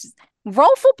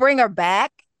 Rolf will bring her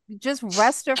back. Just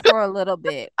rest her for a little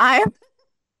bit.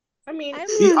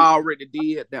 He already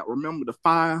did that. Remember the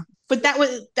fire? But that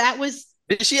was.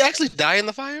 Did she actually die in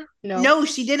the fire? No,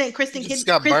 she didn't. Kristen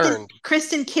burned.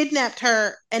 Kristen kidnapped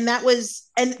her, and that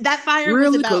fire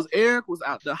really was about. Because Eric was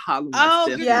out there hollering. Oh,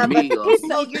 yeah. No,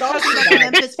 you're talking about the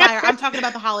Memphis fire. I'm talking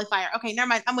about the Holly fire. Okay, never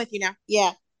mind. I'm with you now.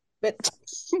 Yeah, but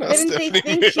didn't they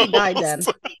think she died then?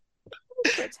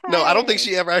 No, I don't think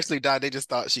she ever actually died. They just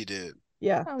thought she did.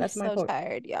 Yeah, that's my point.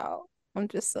 Tired, y'all. I'm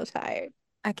just so tired.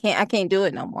 I can't do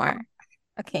it no more.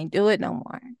 I can't do it no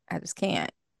more. I just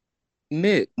can't.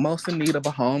 Nick, most in need of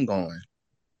a homegoing.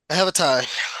 I have a tie.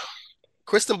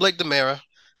 Kristen Blake DiMera,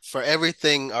 for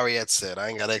everything Ariette said. I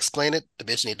ain't gotta explain it. The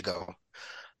bitch need to go.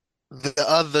 The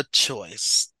other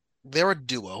choice, they're a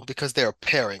duo because they're a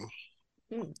pairing.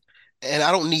 And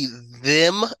I don't need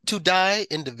them to die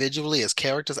individually as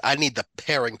characters. I need the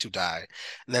pairing to die.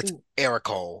 And that's Eric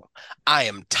Cole. I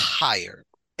am tired.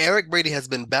 Eric Brady has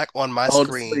been back on my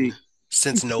screen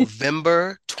since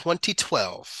November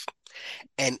 2012.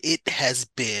 And it has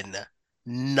been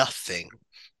nothing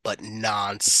but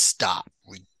nonstop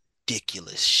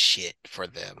ridiculous shit for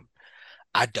them.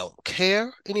 I don't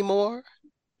care anymore.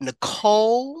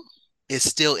 Nicole is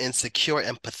still insecure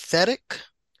and pathetic.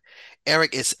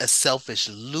 Eric is a selfish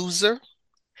loser,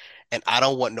 and I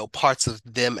don't want no parts of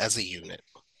them as a unit.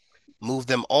 Move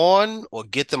them on or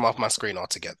get them off my screen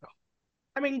altogether.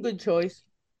 Good choice.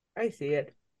 I see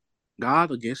it. God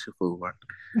will get you for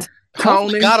it.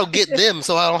 Tony. God will get them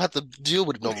so I don't have to deal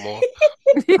with it no more.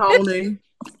 Tony.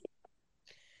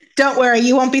 Don't worry,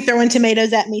 you won't be throwing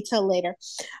tomatoes at me till later.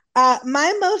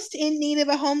 My most in need of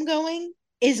a homegoing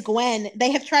is Gwen.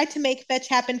 They have tried to make fetch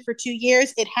happen for 2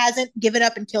 years. It hasn't. Give it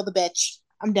up and kill the bitch.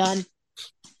 I'm done.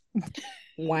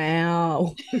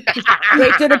 Wow.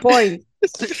 Straight to the point.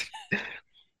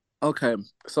 Okay,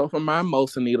 so for my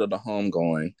most in need of the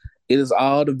homegoing, it is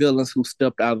all the villains who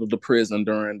stepped out of the prison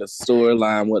during the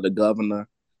storyline where the governor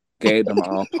gave them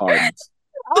all pardons.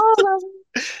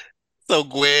 So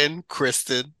Gwen,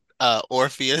 Kristen,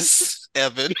 Orpheus,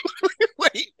 Evan.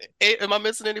 Wait, am I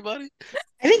missing anybody?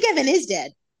 I think Evan is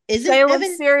dead. Isn't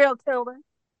Evan serial killer?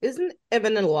 Isn't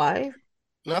Evan alive?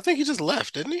 No, I think he just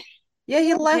left, didn't he? Yeah,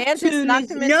 he left. Jan just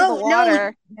knocked him into the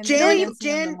water.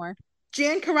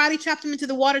 Jan karate chopped him into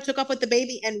the water, took off with the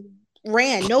baby, and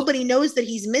ran. Nobody knows that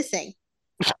he's missing.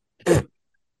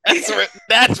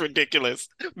 That's ridiculous.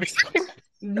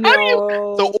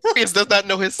 No. So Orpheus does not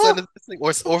know his son is missing,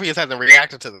 or Orpheus hasn't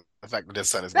reacted to the fact that his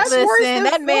son is missing. Listen,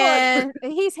 that man,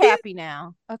 he's happy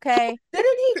now. Okay.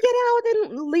 Didn't he get out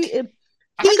and leave?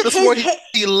 I could have sworn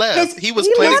he left. He was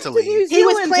planning to leave. He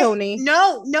was Tony.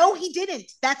 No, he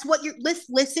didn't. That's what you're.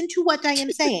 Listen to what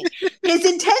Diane's saying. His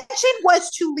intention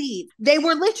was to leave. They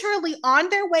were literally on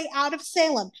their way out of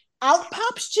Salem. Out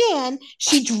pops Jan.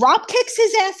 She drop kicks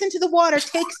his ass into the water,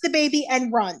 takes the baby,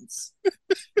 and runs.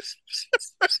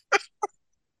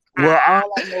 Well,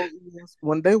 all I know is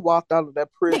when they walked out of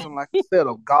that prison, like I said,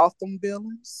 of Gotham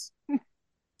villains,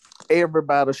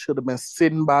 everybody should have been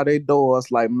sitting by their doors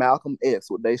like Malcolm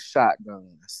X with their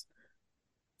shotguns.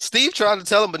 Steve tried to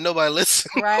tell him, but nobody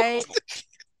listened. Right.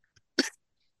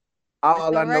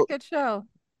 All I know, record show.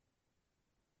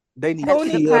 They need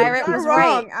Tony to the kill pirate them. was You're right.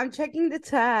 wrong. I'm checking the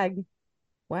tag.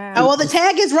 Wow. Oh, well, the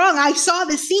tag is wrong. I saw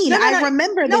the scene. I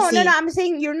remember the scene. No. I'm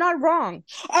saying you're not wrong.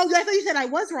 Oh, I thought you said I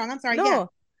was wrong. I'm sorry. No, Yeah.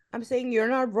 I'm saying you're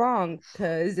not wrong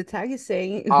because the tag is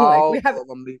saying like All we have. of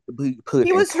them need to be put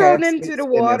He in was thrown caskets into the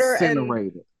water and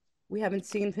incinerated. we haven't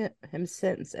seen him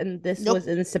since. And this Nope. was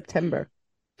in September.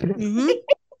 Mm-hmm.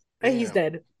 And he's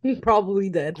dead. Probably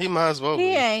dead. He might as well He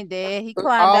be. ain't dead. He All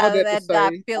climbed out of that to that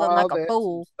dock say, feeling all like a that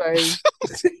fool. to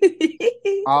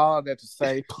say, all that to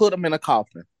say, put him in a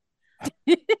coffin.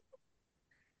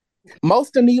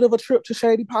 Most in need of a trip to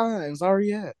Shady Pines,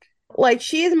 Ariette. Like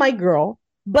she is my girl,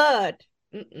 but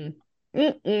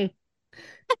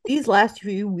these last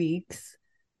few weeks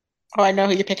Oh, I know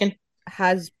who you're picking.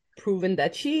 has proven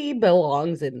that she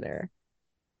belongs in there.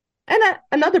 And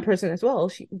another person as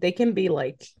well. They can be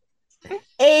like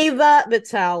Ava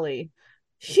Vitale.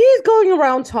 She's going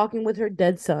around talking with her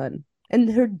dead son,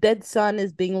 and her dead son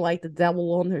is being like the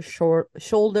devil on her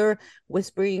shoulder,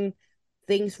 whispering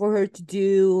things for her to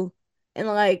do. And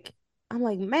like, I'm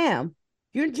like, ma'am,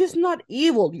 you're just not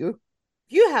evil.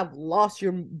 You have lost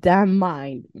your damn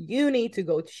mind. You need to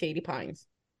go to Shady Pines.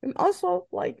 And also,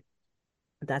 like,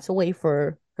 that's a way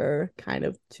for her kind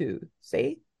of to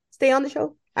stay on the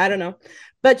show. I don't know.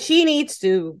 But she needs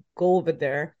to go over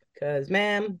there because,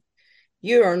 ma'am,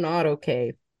 you are not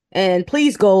okay. And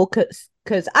please go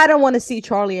because I don't want to see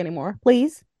Charlie anymore.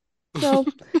 Please. So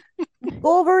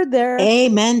go over there.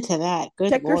 Amen to that. Good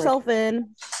Check Lord. yourself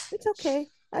in. It's okay.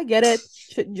 I get it.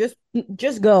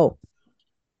 Just go.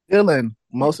 Dylan,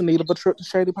 most in need of a trip to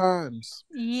Shady Pines.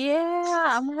 Yeah,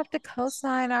 I'm gonna have to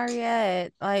co-sign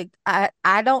Ariette. Like I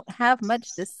don't have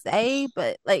much to say,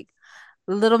 but like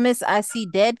Little Miss I See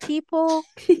Dead People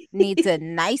needs a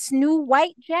nice new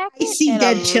white jacket. I see and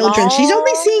dead a children. She's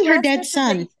only long seeing her dead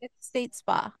restoration son. at the state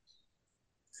spa.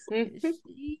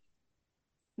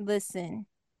 Listen,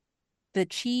 the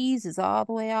cheese is all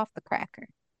the way off the cracker.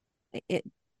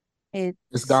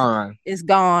 It's gone. It's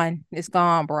gone. It's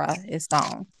gone, bruh. It's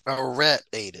gone. A rat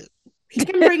ate it. She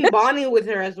can bring Bonnie with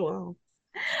her as well.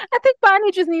 I think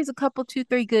Bonnie just needs a couple,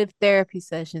 2-3 good therapy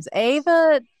sessions.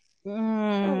 Ava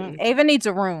needs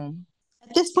a room.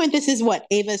 At this point, this is what,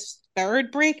 Ava's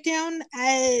third breakdown?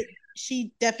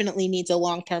 She definitely needs a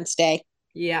long-term stay.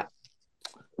 Yeah.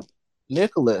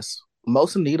 Nicholas,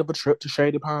 most in need of a trip to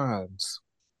Shady Pines.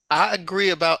 I agree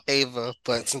about Ava,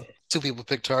 but since two people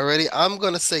picked her already, I'm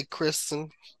going to say Kristen,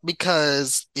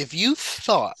 because if you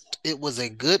thought it was a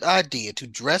good idea to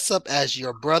dress up as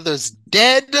your brother's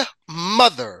dead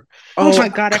mother Oh to my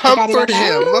God, I forgot about comfort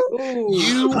him, that.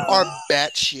 you are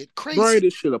batshit crazy. Brady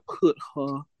should have put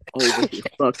her over his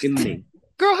fucking knee.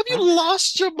 Girl, have you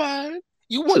lost your mind?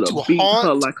 You want Should to have beat her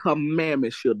haunt like her mammy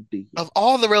should have did. of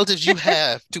all the relatives you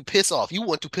have to piss off. You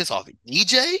want to piss off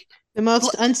EJ? The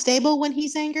most unstable when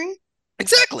he's angry?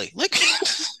 Exactly. Like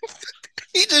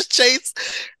he just chased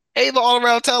Ava all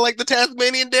around town like the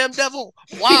Tasmanian damn devil.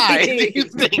 Why do you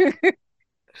think?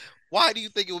 Why do you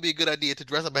think it would be a good idea to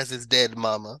dress up as his dead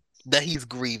mama that he's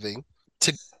grieving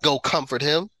to go comfort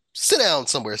him? Sit down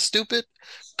somewhere, stupid.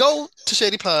 Go to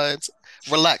Shady Pines.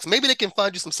 Relax. Maybe they can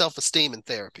find you some self-esteem and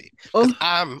therapy.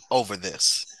 I'm over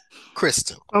this.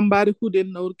 Kristen. Somebody who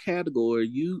didn't know the category.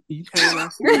 You came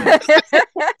out.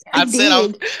 I said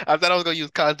I was gonna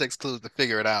use context clues to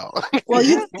figure it out. Well,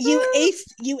 you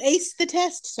aced the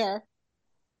test, sir.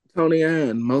 Tony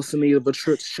Ann, most in need of a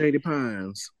trip to Shady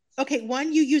Pines. Okay,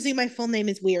 one, you using my full name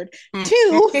is weird.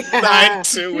 Two, Mine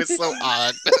too is so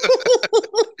odd.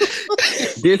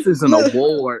 This is an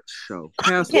award show.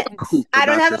 I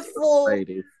don't have a full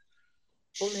name.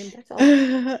 That's all.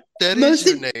 That is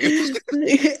your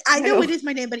name. I know it is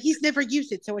my name, but he's never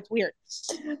used it, so it's weird.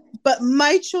 But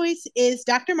my choice is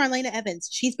Dr. Marlena Evans.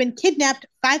 She's been kidnapped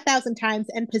 5,000 times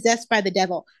and possessed by the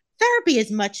devil. Therapy is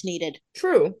much needed.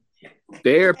 True.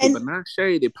 Therapy, but not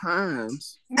Shady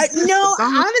Pines. No,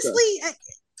 honestly,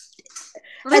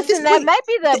 listen, that might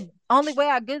be the only way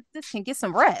our good sis can get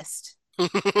some rest.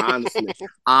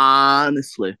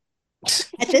 Honestly.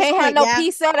 Can't have no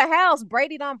peace at the house.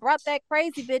 Brady done brought that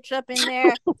crazy bitch up in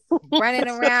there, running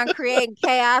around creating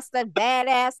chaos. That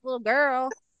badass little girl.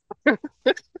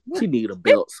 She need a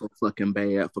belt so fucking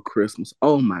bad for Christmas.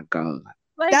 Oh my God.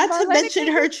 Like, not to mention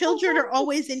her children are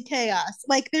always in chaos.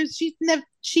 Like she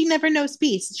never knows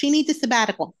peace. She needs a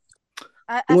sabbatical.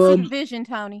 I see the vision,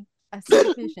 Tony. I see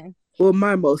the vision. Well,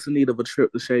 my most in need of a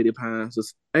trip to Shady Pines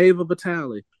is Ava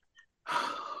Vitale.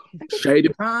 Shady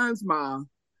Pines, Mom.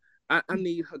 I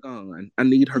need her gone. I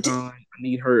need her gone. I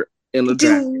need her in the Do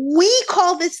jacket. we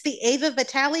call this the Ava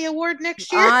Vitale Award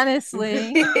next year?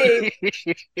 Honestly. Let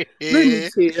me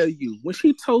tell you, when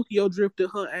she Tokyo drifted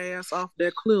her ass off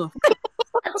that cliff,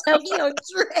 Tokyo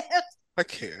Drift. I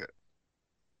can't.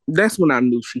 that's when I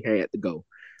knew she had to go.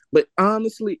 But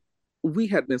honestly, we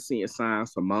had been seeing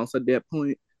signs for months at that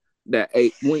point that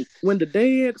when the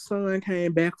dead son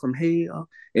came back from hell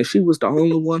and she was the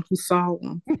only one who saw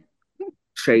him,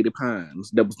 Shady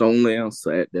Pines. That was the only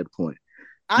answer at that point.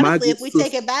 Honestly, if we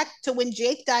take it back to when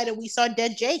Jake died and we saw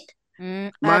dead Jake.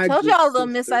 I told y'all, little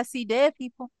Miss, I see dead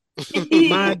people.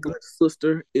 My good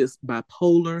sister is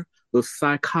bipolar with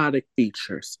psychotic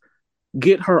features.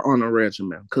 Get her on a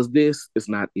regimen, because this is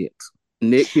not it.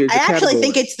 Nick, here's I your actually category.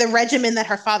 think it's the regimen that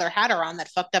her father had her on that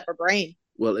fucked up her brain.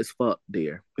 Well, it's fucked,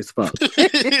 dear. It's fucked.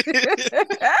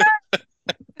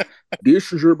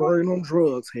 This is your brain on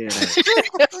drugs, head ass.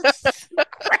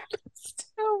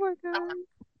 Oh my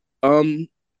god.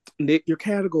 Nick, your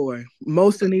category.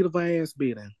 Most in need of ass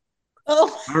beating.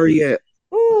 Oh. Hurry up.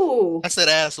 Ooh. I said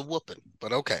ass a whooping,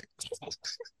 but okay.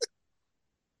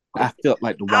 I felt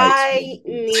like the white. I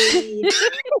need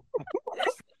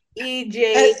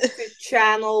EJ to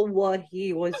channel what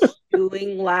he was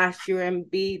doing last year and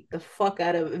beat the fuck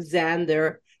out of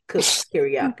Xander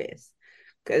Kyriakis.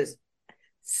 Because,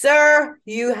 sir,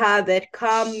 you have it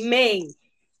coming.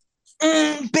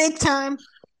 Big time.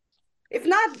 If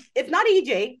not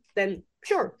EJ, then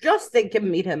sure, Justin can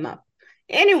meet him up.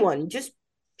 Anyone, just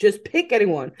pick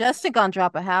anyone. Justin gonna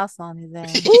drop a house on his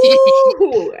ass.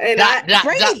 Ooh, and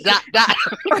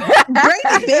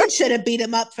Brady Ben should have beat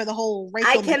him up for the whole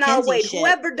Rachel I cannot McKenzie wait. shit.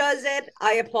 Whoever does it,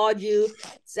 I applaud you.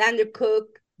 Xander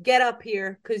Cook, get up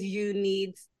here because you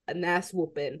need an ass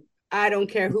whooping. I don't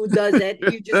care who does it.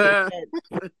 You just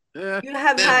you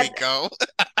have There had we go.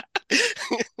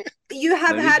 you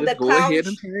have had the go clown. ahead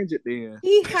and change it then.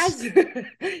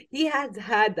 He has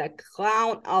had the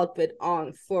clown outfit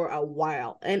on for a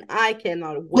while, and I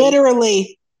cannot wait.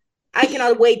 Literally. I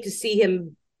cannot wait to see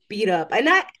him beat up. And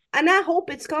I hope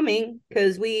it's coming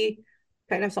because we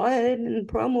kind of saw it in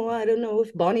the promo. I don't know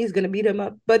if Bonnie's gonna beat him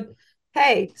up, but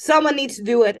hey, someone needs to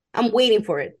do it. I'm waiting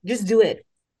for it. Just do it.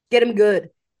 Get him good.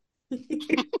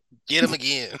 Get him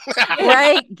again.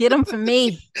 Right? Get him for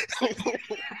me.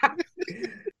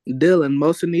 Dylan,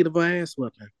 most in need of an ass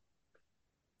weapon.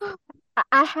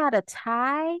 I had a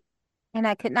tie and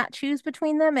I could not choose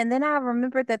between them. And then I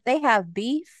remembered that they have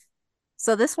beef.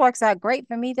 So this works out great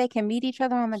for me. They can meet each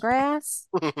other on the grass.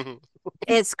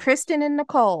 It's Kristen and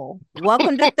Nicole.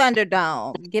 Welcome to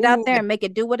Thunderdome. Get out there and make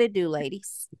it do what it do,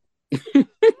 ladies.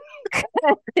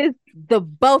 The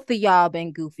both of y'all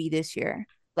been goofy this year.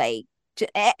 Like,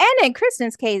 and in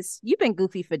Kristen's case, you've been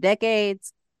goofy for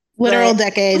decades. Literal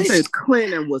decades. Since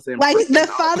Clinton was in Like prison. the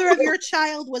father of your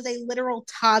child was a literal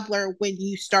toddler when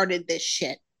you started this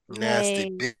shit.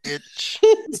 Nasty bitch.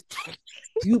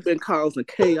 You've been causing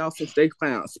chaos since they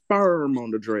found sperm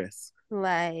on the dress.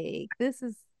 Like, this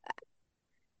is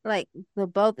like the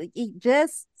both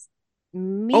just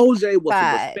me. OJ was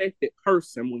a respected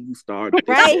person when you started.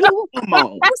 Right? Come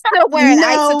on. I'm still wearing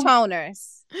No.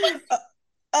 isotoners.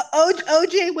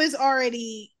 OJ was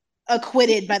already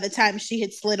acquitted by the time she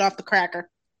had slid off the cracker.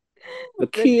 The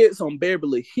kids on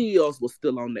Beverly Hills was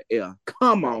still on the air.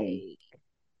 Come on.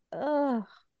 Ugh,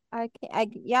 I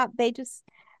can't. Yeah, they just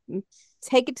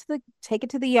take it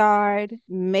to the yard.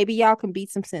 Maybe y'all can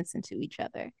beat some sense into each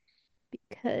other.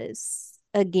 Because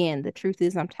again, the truth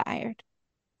is I'm tired.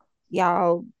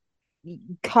 Y'all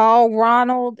call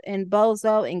Ronald and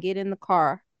Bozo and get in the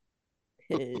car.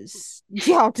 Because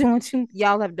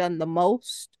y'all have done the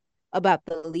most about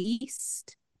the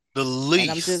least. The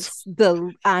least.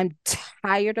 And I'm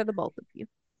tired of the both of you.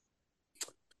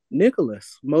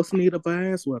 Nicholas, most need of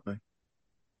an ass weapon.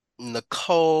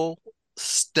 Nicole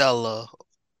Stella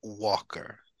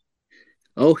Walker.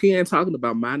 Oh, he ain't talking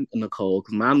about my Nicole,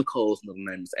 because my Nicole's middle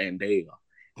name is Andale.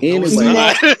 No, it's Anyway.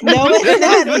 not. No, it's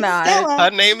It's not. not.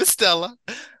 Her name is Stella.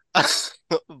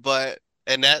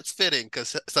 And that's fitting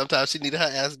because sometimes she needed her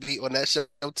ass beat on that show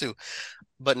too.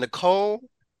 But Nicole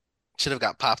should have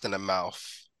got popped in the mouth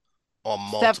on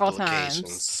multiple Several times.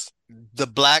 occasions. The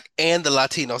Black and the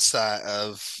Latino side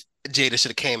of Jada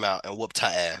should have came out and whooped her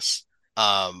ass.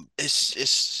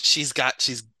 She's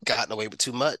gotten away with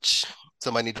too much.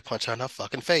 Somebody need to punch her in her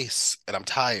fucking face, and I'm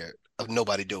tired of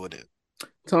nobody doing it.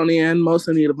 Tony Ann, most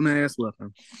in need of an ass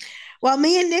weapon. Well,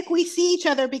 me and Nick, we see each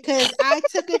other because I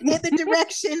took it in the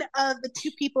direction of the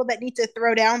two people that need to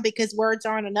throw down because words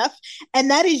aren't enough. And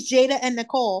that is Jada and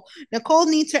Nicole. Nicole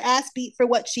needs her ass beat for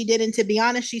what she did. And to be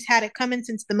honest, she's had it coming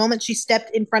since the moment she stepped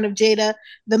in front of Jada,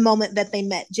 the moment that they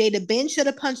met. Jada Ben should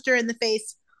have punched her in the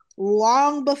face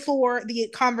long before the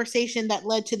conversation that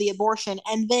led to the abortion.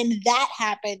 And then that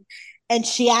happened. And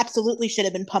she absolutely should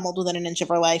have been pummeled within an inch of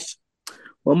her life.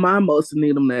 Well, my most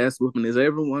need them ass whooping is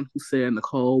everyone who said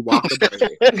Nicole Walker.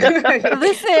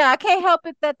 Listen, I can't help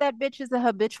it that bitch is a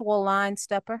habitual line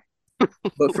stepper.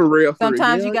 But for real,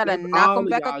 sometimes you gotta knock them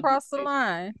back across the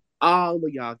line. All of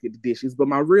y'all get the dishes, but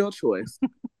my real choice,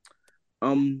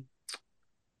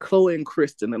 Chloe and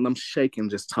Kristen, and I'm shaking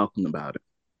just talking about it.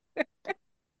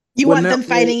 You want them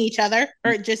fighting each other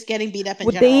or just getting beat up in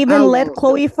Would general? they even let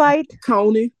Chloe fight?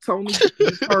 Tony,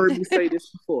 you've heard me say this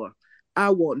before. I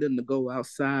want them to go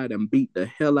outside and beat the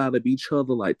hell out of each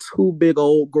other like two big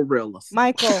old gorillas.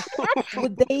 Michael,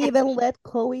 would they even let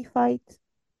Chloe fight?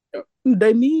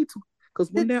 They need to. Because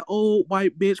when that old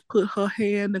white bitch put her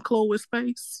hand in Chloe's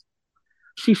face,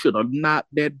 she should have knocked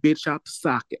that bitch out the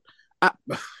socket.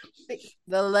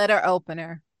 The letter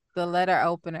opener.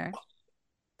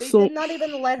 They did not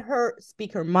even let her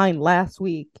speak her mind last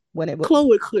week when it was.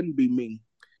 Chloe couldn't be me.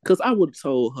 Because I would have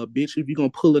told her, bitch, if you're going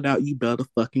to pull it out, you better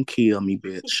fucking kill me,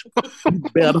 bitch. You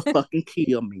better fucking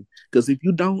kill me. Because if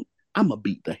you don't, I'm going to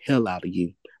beat the hell out of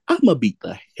you. I'm going to beat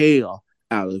the hell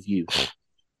out of you.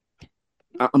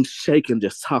 I'm shaking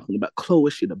just talking about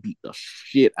Chloe should have beat the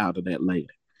shit out of that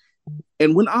lady.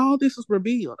 And when all this is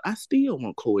revealed, I still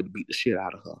want Chloe to beat the shit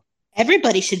out of her.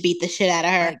 Everybody should beat the shit out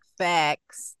of her. Like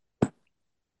facts.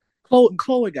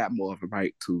 Chloe got more of a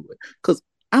right to it. Because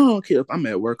I don't care if I'm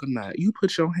at work or not. You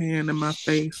put your hand in my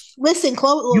face. Listen,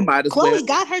 Chloe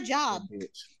got her job.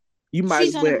 You might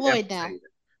She's unemployed now.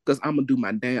 Because I'm going to do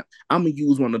my damn. I'm going to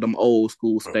use one of them old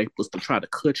school staples to try to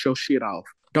cut your shit off.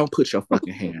 Don't put your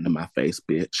fucking hand in my face,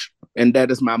 bitch. And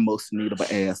that is my most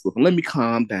needable ass whooping. Let me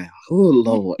calm down. Oh,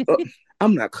 Lord.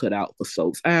 I'm not cut out for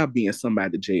soaps. I'll be in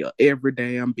somebody's jail every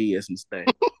damn business day.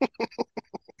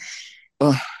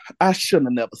 I should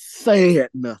have never said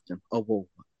nothing. Oh,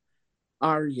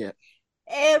 Ariette.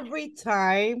 Every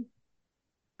time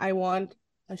I want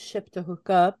a ship to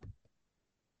hook up,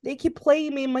 they keep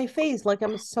playing me in my face like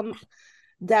I'm some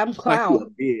damn clown. Like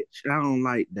you a bitch. I don't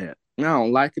like that. I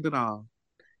don't like it at all.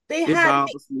 They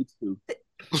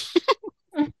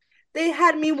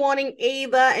had me wanting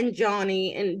Ava and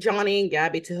Johnny and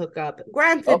Gabby to hook up.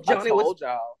 Granted, Johnny was.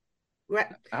 Y'all.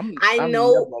 I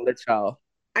know.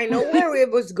 I know where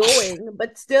it was going,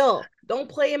 but still, don't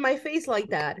play in my face like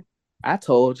that. I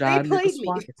told y'all. They played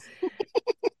me.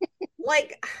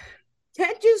 Like,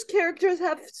 can't just characters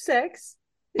have sex?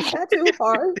 Is that too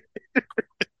hard?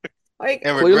 Like,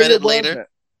 and regret it later.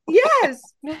 Yes.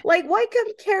 Like, why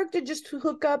can't character just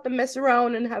hook up and mess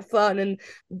around and have fun and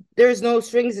there's no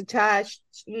strings attached,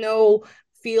 no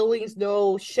feelings,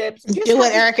 no ships? Do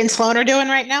what Eric and Sloan are doing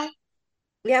right now?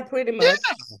 Yeah, pretty much.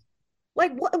 Yeah.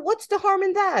 Like, what's the harm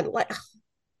in that? Like,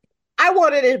 I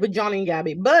wanted it with Johnny and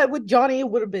Gabby, but with Johnny, it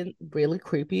would have been really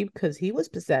creepy because he was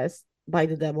possessed by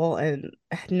the devil, and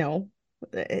no.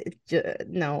 I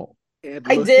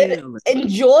did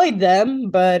enjoy them,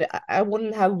 but I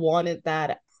wouldn't have wanted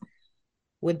that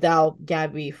without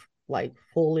Gabby like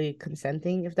fully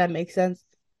consenting, if that makes sense,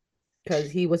 because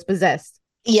he was possessed.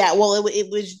 Yeah, well,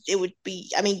 it would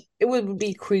be. I mean, it would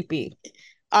be creepy.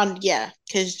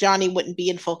 Because Johnny wouldn't be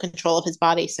in full control of his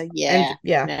body. So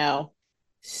no.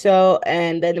 So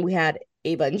and then we had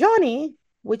Ava and Johnny,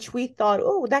 which we thought,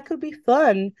 oh, that could be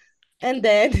fun, and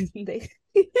then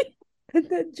and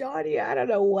then Johnny, I don't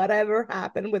know, whatever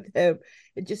happened with him,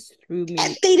 it just threw me.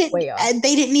 And they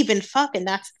didn't even fuck, and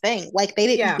that's the thing. Like they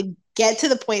didn't even get to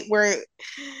the point where.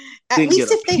 At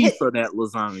least if they hit for that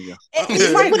lasagna. At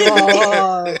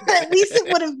least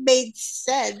it would have made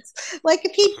sense. Like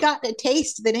if he'd gotten a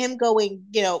taste, then him going,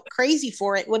 crazy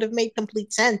for it would have made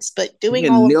complete sense. But doing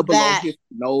all of that,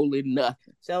 nothing.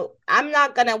 So I'm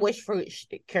not gonna wish for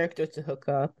characters to hook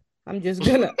up. I'm just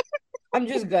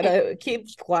gonna keep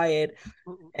quiet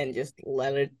and just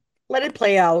let it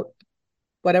play out.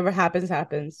 Whatever happens,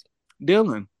 happens.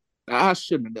 Dylan, I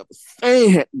shouldn't have never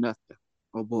said nothing.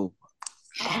 Oh, boy.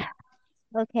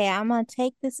 Okay, I'm gonna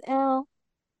take this L,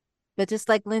 but just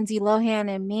like Lindsay Lohan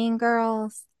and Mean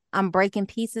Girls, I'm breaking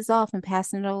pieces off and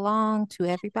passing it along to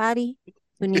everybody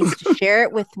who needs to share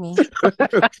it with me.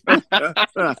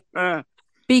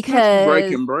 Because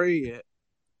breaking bread.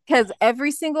 Because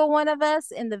every single one of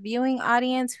us in the viewing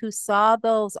audience who saw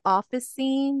those office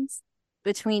scenes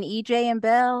between EJ and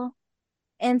Belle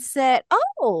and said,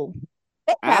 "Oh,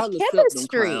 they have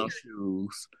chemistry."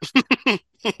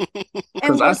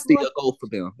 Because I still go for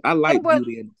them. I like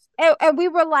beauty. And we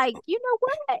were like, you know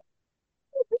what?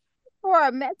 For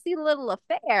a messy little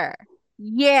affair.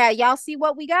 Yeah, y'all see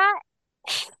what we got?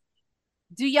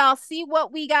 Do y'all see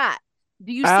what we got?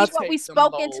 Do you see I'll what we take them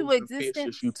spoke into loaves and fishes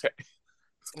existence? you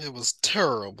take. It was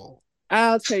terrible.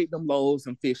 I'll take them loaves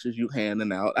and fishes you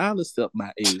handing out. I'll accept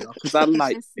my L because I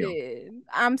like them. Listen,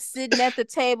 I'm sitting at the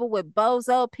table with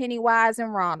Bozo, Pennywise,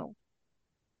 and Ronald.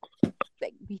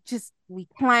 Like, we What are we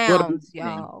clowns, eating?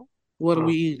 y'all. What are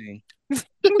we eating? We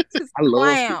just I love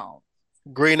it. clowns.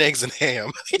 Green eggs and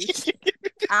ham.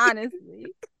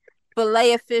 Honestly.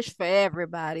 Fillet of fish for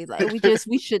everybody. Like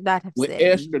we should not have With said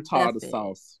extra tartar nothing.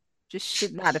 sauce. Just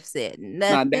should not have said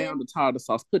Now nothing. down the tartar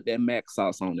sauce. Put that mac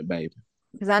sauce on it, baby.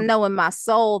 Because I know in my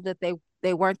soul that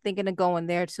they weren't thinking of going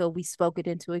there till we spoke it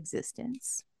into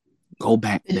existence. Go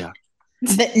back there.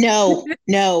 No.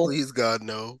 Please, God,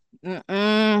 no.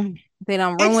 They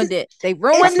done ruined it. They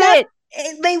ruined It's not-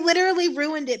 it. They literally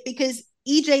ruined it because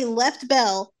EJ left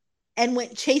Belle and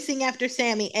went chasing after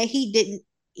Sammy, and he didn't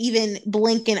even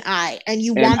blink an eye. And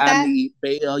you want I that? need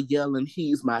Belle yelling,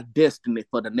 "He's my destiny"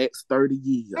 for the next 30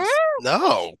 years.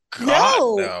 No,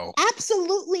 God, no.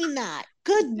 Absolutely not.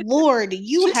 Good Lord,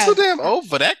 you She's have too damn old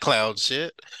for that clown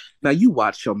shit. Now you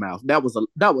watch your mouth. That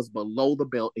was below the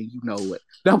belt, and you know it.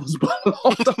 That was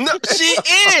below the No, belt. she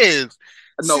is.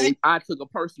 No, See? I took a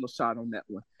personal shot on that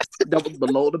one. That was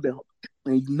below the belt,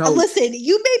 and you know. Listen,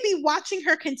 you may be watching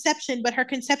her conception, but her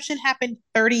conception happened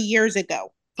 30 years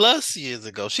ago. Plus years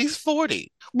ago. She's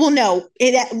 40. Well, no,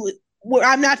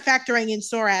 I'm not factoring in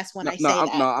Soras when I say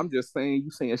that. No, I'm just saying.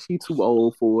 You saying she too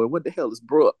old for it? What the hell is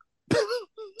Brooke?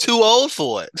 Too old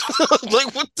for it.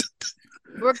 Like what?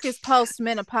 Brooke is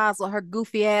post-menopausal. Her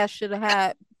goofy ass should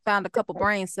have found a couple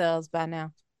brain cells by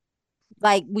now.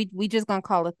 Like we just gonna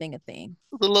call a thing a thing.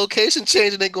 The location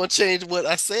changing ain't gonna change what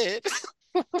I said.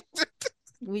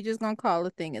 We just gonna call a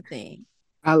thing a thing.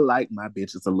 I like my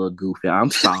bitches a little goofy.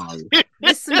 I'm sorry.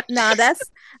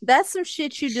 That's some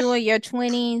shit you do in your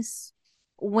 20s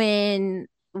when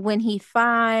he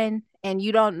fine and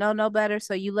you don't know no better,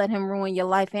 so you let him ruin your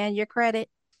life and your credit.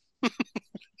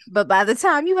 But by the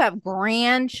time you have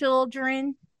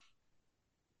grandchildren,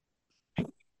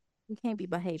 we can't be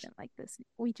behaving like this.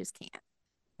 We just can't.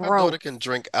 My daughter can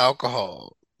drink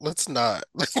alcohol. Let's not.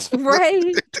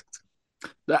 Right?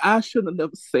 I should have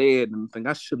never said anything.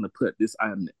 I shouldn't have put this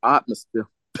out in the atmosphere.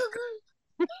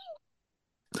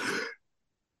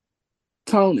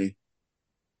 Tony.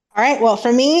 All right. Well,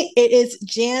 for me, it is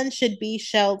Jan should be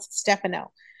Shell's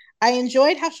Stefano. I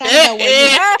enjoyed how Sean Bell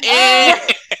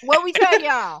What we tell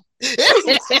y'all?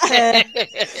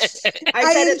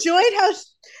 I enjoyed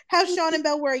how Sean and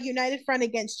Bell were a united front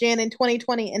against Jan in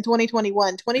 2020 and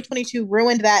 2021. 2022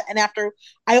 ruined that, and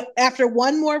after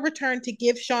one more return to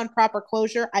give Sean proper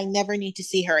closure, I never need to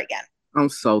see her again. I'm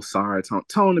so sorry, Tony.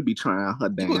 Tony be trying her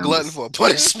damnedest. You a glutton for a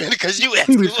punishment because you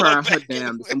He be trying her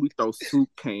damnedest, and we throw soup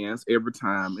cans every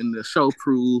time, and the show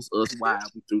proves us why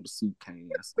we threw the soup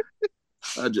cans.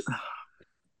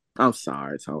 I'm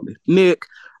sorry, Tony. Nick,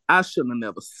 I shouldn't have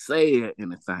never said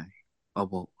anything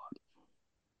about.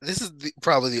 This is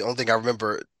probably the only thing I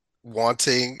remember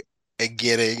wanting and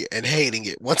getting and hating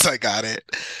it once I got it.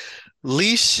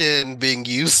 Li Shin being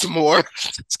used more.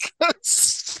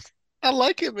 I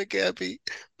like him and Gabby,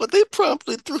 but they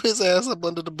promptly threw his ass up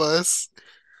under the bus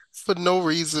for no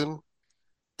reason.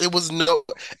 It was no,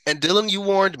 and Dylan, you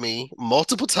warned me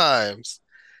multiple times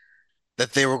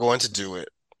that they were going to do it.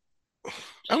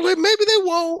 I'm like, maybe they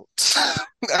won't.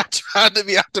 I tried to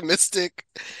be optimistic,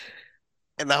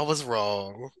 and I was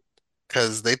wrong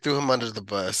because they threw him under the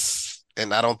bus,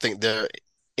 and I don't think they're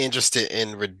interested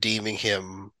in redeeming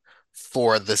him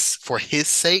for his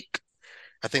sake.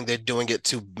 I think they're doing it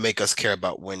to make us care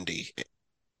about Wendy.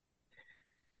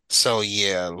 So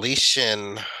yeah, Li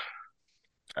Shin,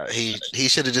 he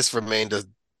should have just remained a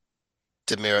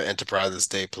Demira Enterprises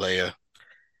Day player,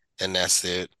 and that's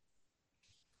it.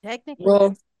 Technically,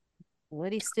 Well,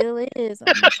 what he still is.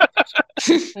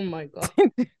 Oh my God.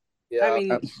 yeah, I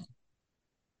mean,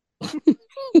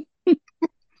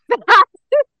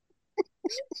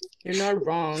 you're not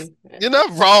wrong. You're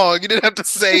not wrong. You didn't have to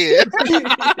say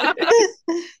it.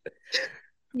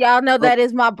 Y'all know that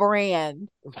is my brand.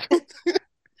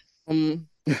 I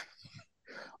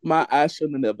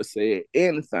shouldn't have never said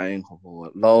anything.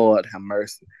 Lord have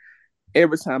mercy.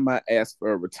 Every time I ask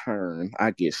for a return,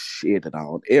 I get shitted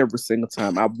on. Every single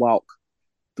time I walk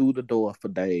through the door for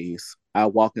days, I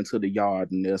walk into the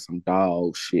yard and there's some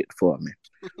dog shit for me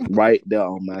right there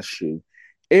on my shoe.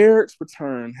 Eric's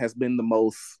return has been the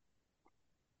most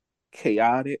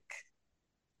chaotic,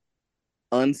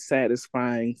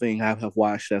 unsatisfying thing I have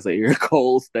watched as an Eric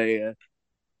Cole stan.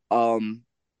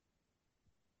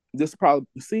 This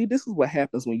is what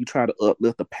happens when you try to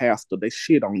uplift a pastor. They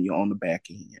shit on you on the back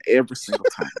end every single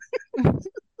time.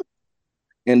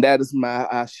 And that is my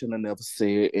I should have never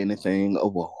said anything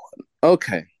award.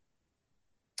 Okay.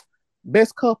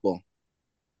 Best couple.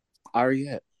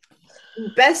 Ariette.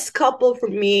 Best couple for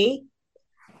me.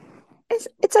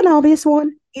 It's an obvious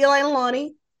one. Eli and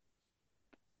Lonnie.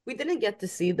 We didn't get to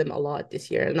see them a lot this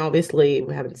year, and obviously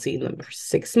we haven't seen them for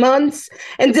 6 months.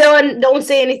 And Dylan, don't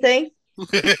say anything.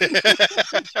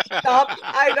 Stop.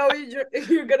 I know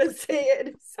you're gonna say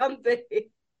it something.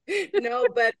 No,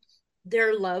 but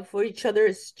their love for each other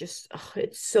is just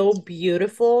it's so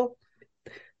beautiful.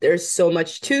 There's so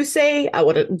much to say.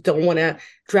 Don't want to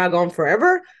drag on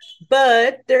forever,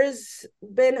 but there's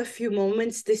been a few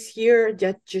moments this year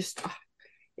that just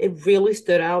it really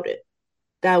stood out.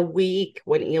 That week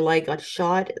when Eli got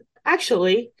shot,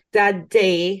 actually, that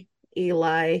day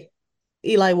Eli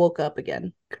woke up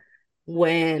again.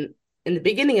 When in the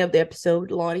beginning of the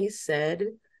episode, Lonnie said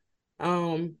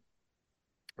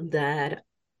that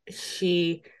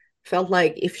she felt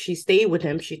like if she stayed with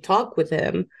him, she talked with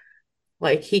him,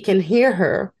 like he can hear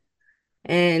her.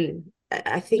 And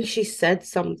I think she said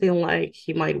something like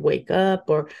he might wake up,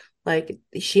 or like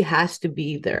she has to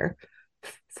be there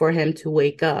for him to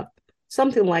wake up,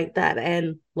 something like that.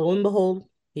 And lo and behold,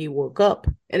 he woke up,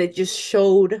 and it just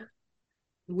showed,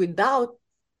 without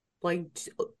like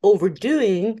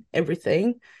overdoing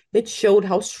everything, it showed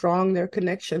how strong their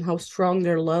connection, how strong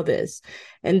their love is.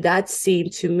 And that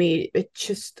scene, to me, it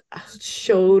just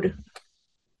showed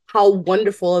how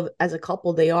wonderful as a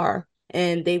couple they are,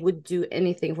 and they would do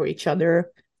anything for each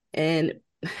other. And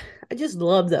I just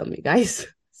love them, you guys.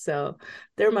 So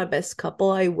they're my best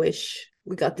couple. I wish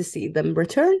we got to see them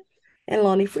return, and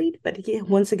Lonnie Freed, but yeah,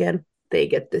 once again, they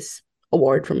get this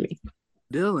award from me.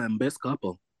 Dylan, best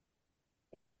couple.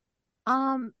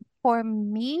 For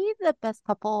me, the best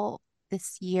couple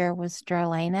this year was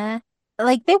Darlena.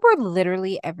 Like, they were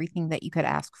literally everything that you could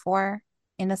ask for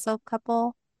in a soap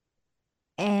couple.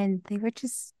 And they were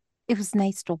just, it was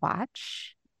nice to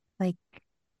watch. Like,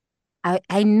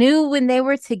 I knew when they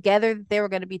were together that they were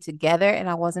going to be together, and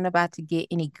I wasn't about to get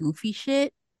any goofy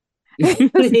shit.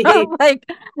 So, like,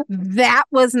 that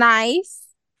was nice.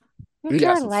 You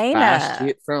got some spy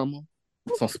shit from them,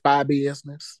 some spy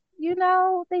business. You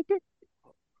know, they did.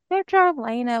 They're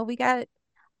Darlena. We got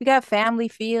family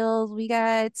feels. We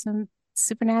got some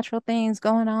supernatural things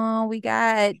going on. We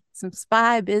got some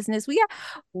spy business.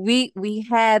 We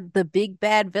had the big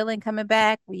bad villain coming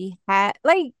back. We had,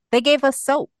 like, they gave us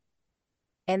soap,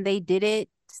 and they did it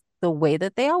the way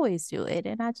that they always do it.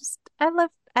 And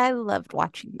I loved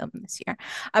watching them this year.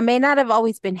 I may not have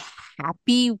always been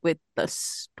happy with the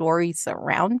story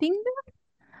surrounding them,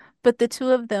 but the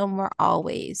two of them were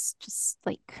always just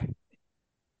like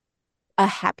a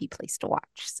happy place to watch.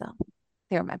 So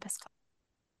they were my best couple.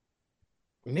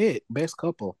 Nick, best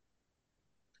couple.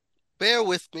 Bear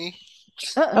with me.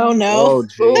 Oh no!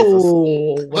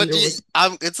 Oh, but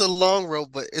it's a long road,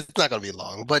 but it's not gonna be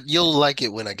long. But you'll like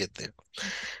it when I get there.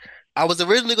 I was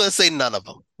originally gonna say none of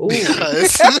them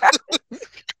because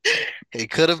it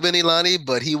could have been Ilani,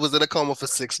 but he was in a coma for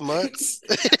 6 months.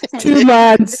 2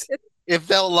 months. It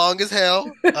felt long as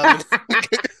hell.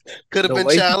 Could have been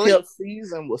Charlie. The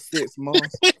season was 6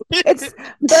 months.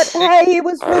 But hey, he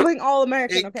was filming All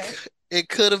American. Okay. It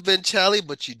could have been Charlie,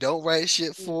 but you don't write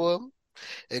shit for him.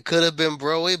 It could have been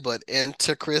Broy, but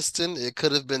enter Kristen. It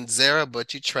could have been Zara,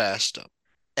 but you trashed him.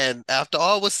 And after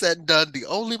all was said and done, the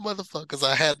only motherfuckers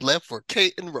I had left were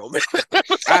Kate and Roman.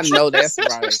 I know that's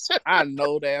right. I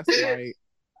knew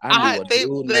a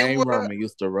dude named Roman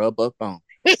used to rub up on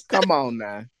me. Come on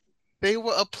now. They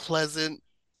were a pleasant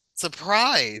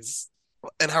surprise,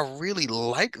 and I really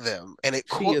like them. And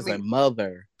she is a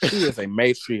mother. She is a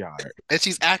matriarch, and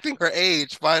she's acting her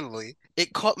age. Finally,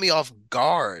 it caught me off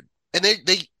guard. And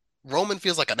Roman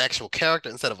feels like an actual character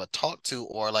instead of a talk to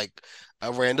or like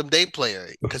a random day player,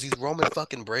 because he's Roman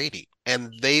fucking Brady.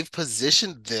 And they've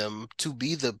positioned them to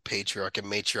be the patriarch and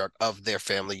matriarch of their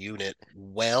family unit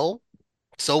well.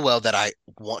 So well that I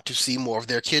want to see more of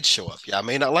their kids show up. Yeah, I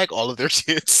may not like all of their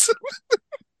kids,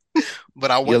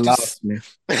 but I want you to. Lost me.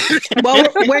 Well,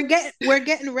 we're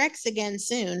getting Rex again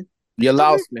soon. You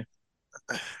lost me.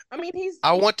 I mean,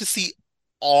 I want to see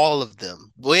all of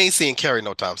them. We ain't seeing Carrie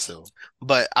no time soon,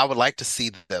 but I would like to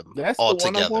see them all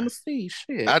together. I want to see.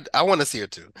 Shit, I want to see her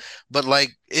too. But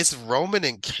like, it's Roman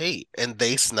and Kate, and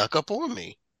they snuck up on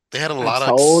me. They had a lot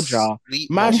of. I told y'all,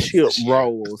 my ship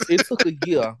rose. It took a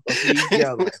year of me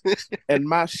yelling, and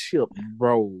my ship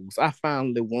rose. I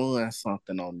finally won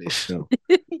something on this show.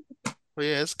 Well,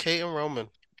 yeah, it's Kate and Roman.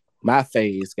 My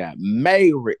face got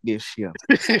married this year.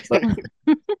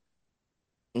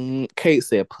 Kate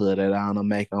said, "Put it on and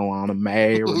make her want to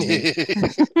marry me."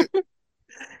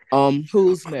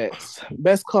 Who's next?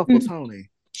 Best couple, Tony.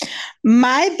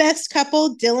 My best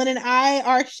couple, Dylan and I,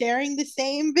 are sharing the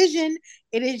same vision.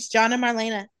 It is John and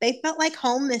Marlena. They felt like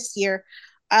home this year.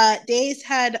 Days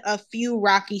had a few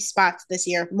rocky spots this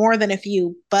year, more than a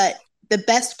few, but the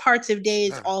best parts of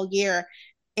Days all year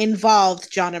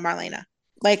involved John and Marlena.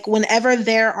 Like whenever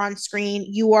they're on screen,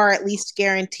 you are at least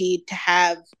guaranteed to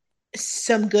have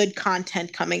some good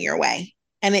content coming your way.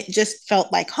 And it just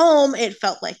felt like home. It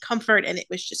felt like comfort. And it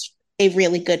was just a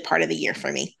really good part of the year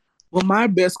for me. Well, my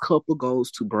best couple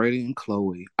goes to Brady and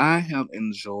Chloe. I have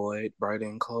enjoyed Brady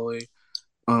and Chloe.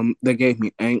 They gave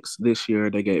me angst this year.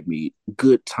 They gave me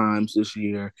good times this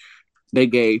year. They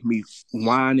gave me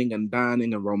whining and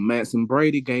dining and romance. And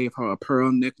Brady gave her a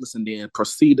pearl necklace and then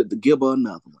proceeded to give her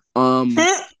another one.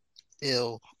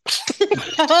 Ew.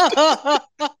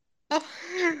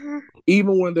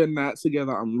 Even when they're not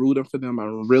together, I'm rooting for them.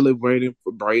 I'm really waiting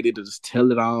for Brady to just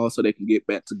tell it all so they can get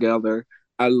back together.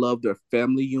 I love their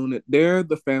family unit. They're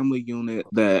the family unit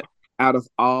that out of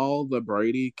all the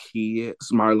Brady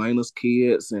kids, Marlena's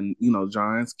kids, and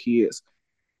John's kids,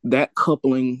 that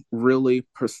coupling really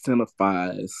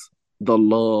personifies the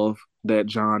love that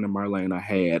John and Marlena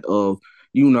had of,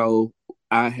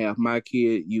 I have my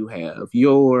kid, you have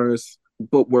yours,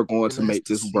 but we're going to make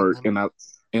this work.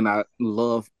 And I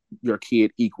love your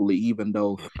kid equally, even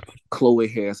though Chloe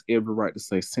has every right to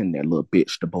say, send that little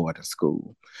bitch to boarding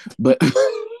school. But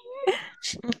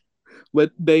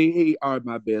but they are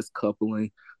my best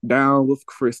coupling. Down with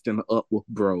Kristen, up with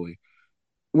Broly.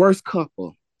 Worst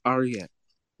couple, Ariette.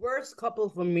 Worst couple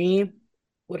for me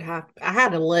I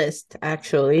had a list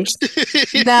actually.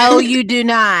 No, you do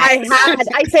not.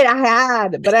 I said I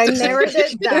had, but I narrowed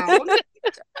it down.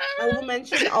 I will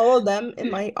mention all of them in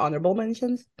my honorable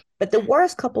mentions. But the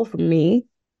worst couple for me,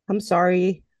 I'm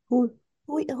sorry. Who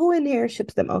in here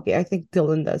ships them? Okay, I think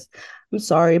Dylan does. I'm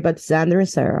sorry, but Xander and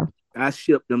Sarah. I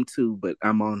ship them too, but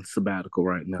I'm on sabbatical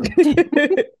right now.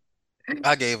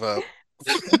 I gave up.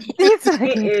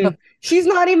 She's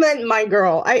not even my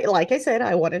girl. Like I said,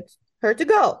 I wanted her to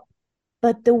go.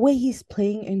 But the way he's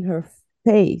playing in her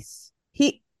face,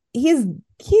 he's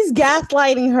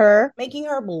gaslighting her, making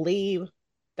her believe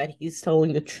that he's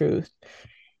telling the truth.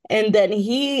 And then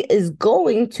he is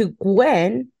going to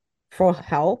Gwen for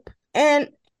help, and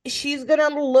she's gonna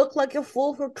look like a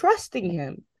fool for trusting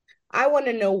him. I want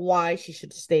to know why she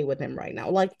should stay with him right now.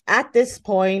 Like at this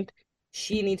point,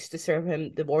 she needs to serve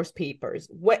him divorce papers.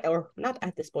 Or not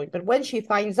at this point, but when she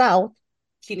finds out,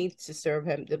 she needs to serve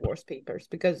him divorce papers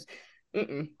because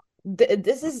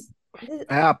this is.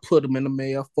 I'll put them in the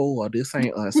mail for her. This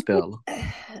ain't us, Stella.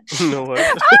 No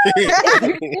what?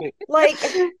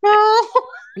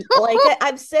 like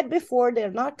I've said before,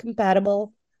 they're not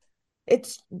compatible.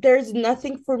 There's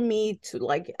nothing for me to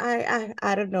like.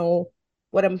 I don't know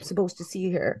what I'm supposed to see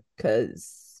here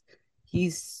because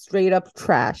he's straight up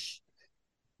trash.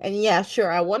 And yeah, sure,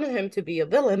 I wanted him to be a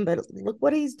villain, but look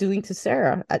what he's doing to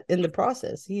Sarah in the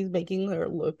process. He's making her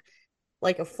look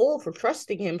like a fool for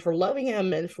trusting him, for loving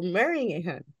him, and for marrying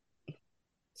him.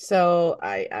 So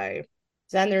Xander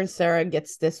and Sarah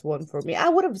gets this one for me. I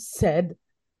would have said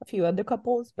a few other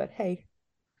couples, but hey.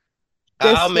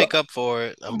 I'll make up for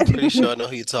it. I'm pretty sure I know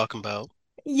who you're talking about.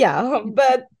 Yeah,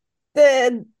 but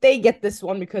they get this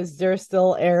one because they're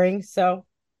still airing, so.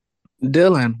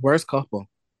 Dylan, worst couple?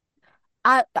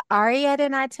 Ariette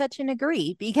and I touch and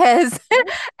agree because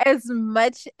as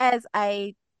much as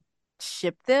I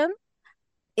ship them,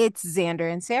 it's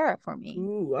Xander and Sarah for me.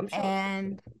 Ooh, I'm shocked.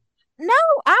 And no,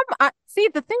 I see.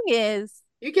 The thing is,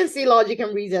 you can see logic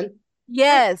and reason.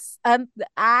 Yes, I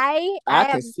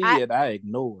can see it. I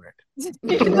ignore it.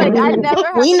 Like I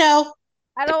never. We know.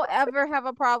 I don't ever have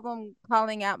a problem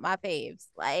calling out my faves.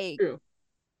 Like True.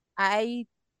 I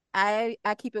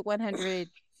keep it 100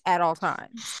 at all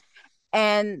times.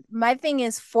 And my thing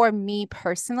is, for me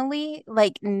personally,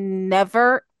 like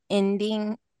never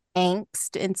ending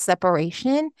angst and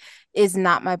separation is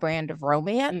not my brand of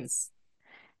romance.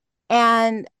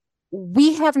 And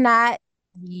we have not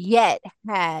yet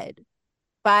had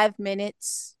 5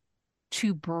 minutes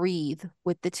to breathe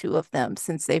with the two of them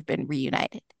since they've been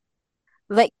reunited.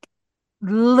 Like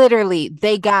literally,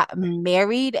 they got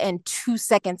married and 2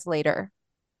 seconds later,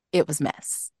 it was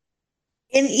mess.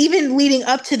 And even leading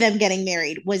up to them getting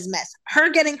married was mess. Her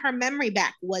getting her memory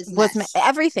back was mess.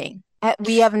 Everything.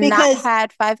 We have not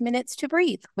had 5 minutes to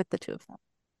breathe with the two of them.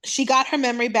 She got her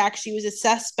memory back. She was a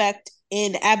suspect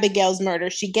in Abigail's murder.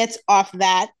 She gets off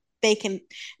that.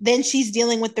 Then she's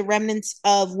dealing with the remnants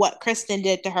of what Kristen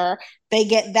did to her. They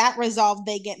get that resolved.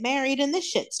 They get married, and this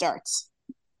shit starts.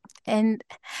 And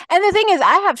the thing is,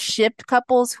 I have shipped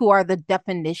couples who are the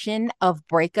definition of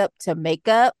breakup to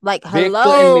makeup. Like, Victor and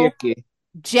hello, Nikki.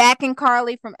 Jack and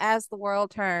Carly from As the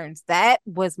World Turns. That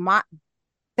was not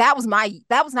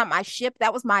my ship.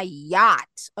 That was my yacht.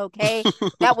 Okay.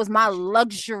 That was my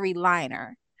luxury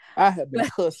liner. I have been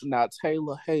cussing out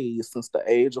Taylor Hayes since the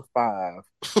age of 5.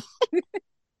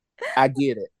 I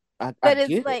get it. I But get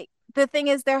it's it. like the thing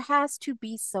is there has to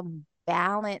be some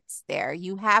balance there.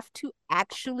 You have to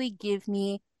actually give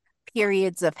me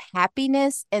periods of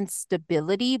happiness and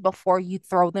stability before you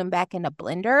throw them back in a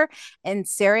blender. And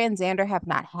Sarah and Xander have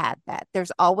not had that.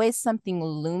 There's always something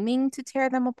looming to tear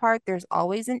them apart. There's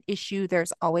always an issue.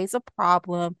 There's always a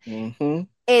problem. Mm-hmm.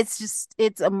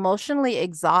 It's emotionally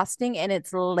exhausting and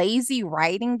it's lazy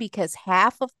writing because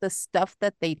half of the stuff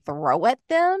that they throw at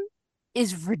them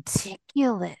is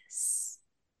ridiculous.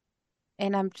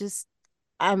 And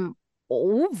I'm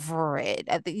over it.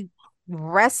 I think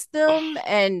rest them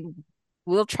and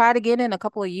we'll try to get in a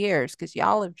couple of years because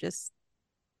y'all have just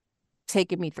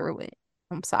taken me through it.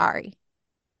 I'm sorry.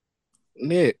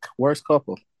 Nick, worst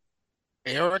couple.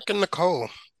 Eric and Nicole.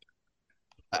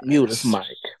 Mute his mic.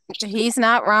 He's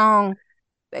not wrong.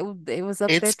 It was up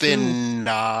there It's too. been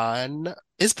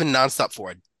nonstop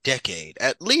for a decade.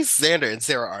 At least Xander and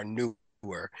Sarah are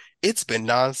newer. It's been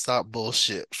nonstop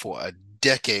bullshit for a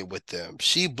decade with them.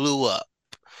 She blew up.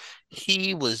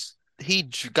 He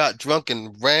got drunk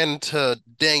and ran to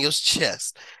Daniel's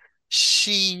chest.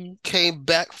 She came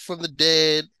back from the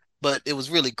dead, but it was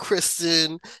really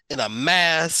Kristen in a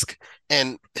mask.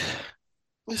 And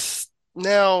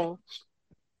now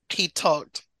she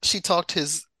talked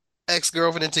his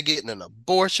ex-girlfriend into getting an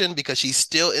abortion because she's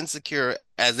still insecure,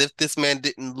 as if this man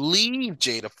didn't leave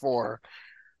Jada for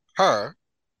her.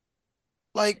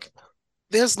 Like,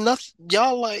 there's nothing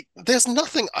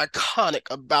iconic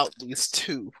about these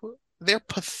two. They're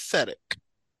pathetic,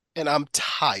 and I'm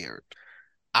tired.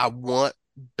 I want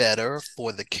better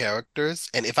for the characters,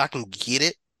 and if I can get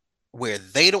it where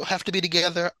they don't have to be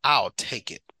together, I'll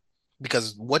take it.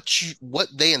 Because what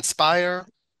they inspire,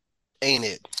 ain't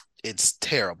it? It's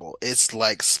terrible. It's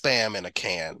like spam in a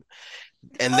can.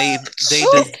 And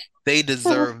they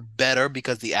deserve better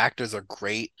because the actors are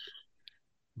great,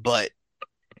 but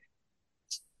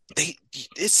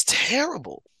it's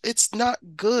terrible. It's not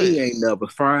good. He ain't never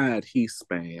fried, he's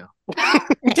spam.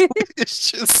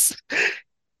 It's just,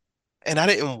 and I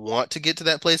didn't want to get to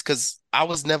that place because I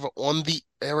was never on the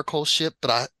Eric Cole ship,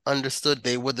 but I understood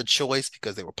they were the choice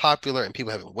because they were popular and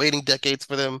people have been waiting decades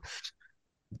for them.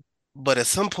 But at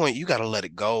some point, you got to let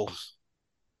it go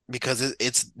because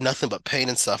it's nothing but pain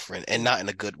and suffering, and not in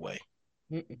a good way.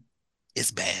 It's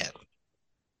bad.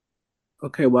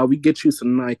 Okay, while we get you some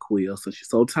NyQuil since you're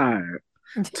so tired.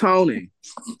 Tony,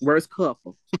 worst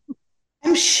couple.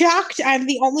 I'm shocked I'm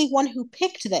the only one who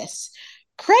picked this.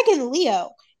 Craig and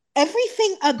Leo,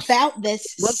 everything about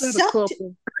this Was that a sucked.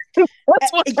 couple?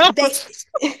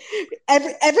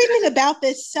 Everything about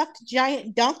this sucked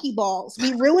giant donkey balls.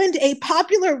 We ruined a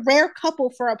popular rare couple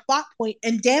for a plot point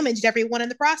and damaged everyone in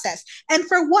the process. And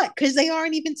for what? Because they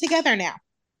aren't even together now.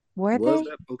 Were Was they?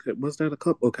 that okay? Was that a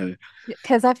couple? Okay.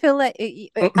 Because I feel like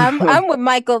I'm with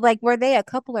Michael. Like, were they a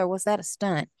couple or was that a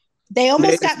stunt? They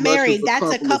almost got As much married. as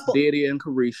That's a as couple. Diddy and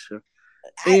Carisha.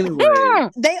 Anyway,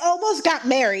 They almost got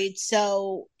married,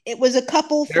 so it was a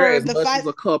couple they're for as the much 5. as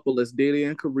a couple as Diddy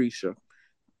and Carisha.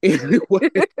 Anyway,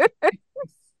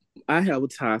 I have a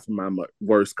tie for my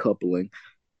worst coupling.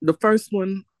 The first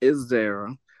one is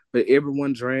Zara, but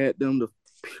everyone dragged them to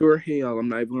pure hell. I'm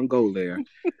not even gonna go there.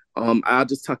 I'll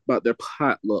just talk about their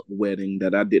potluck wedding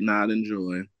that I did not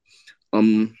enjoy.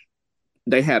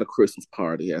 They had a Christmas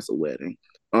party as a wedding.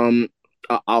 An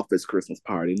office Christmas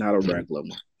party, not a regular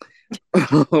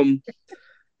one.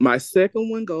 My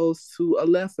second one goes to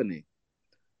Alephany.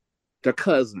 They're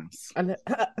cousins. I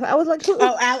was like,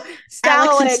 Alex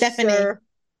and Stephanie.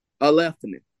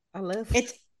 Alephany.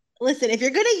 Listen, if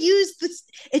you're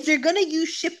gonna use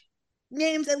ship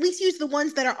names, at least use the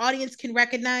ones that our audience can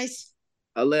recognize.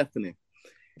 Alephany.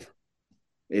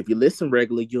 If you listen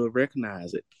regularly, you'll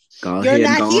recognize it. You're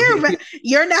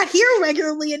not here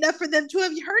regularly enough for them to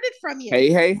have heard it from you.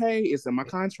 Hey, it's in my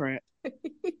contract.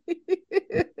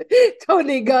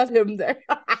 Tony got him there.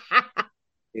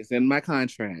 It's in my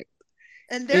contract.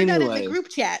 And they're not in the group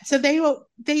chat, so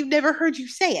they've never heard you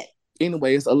say it.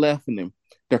 Anyway, it's Alephany.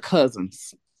 They're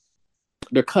cousins.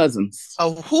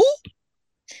 Oh, who?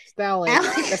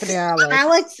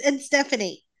 Alex and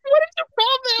Stephanie. What did you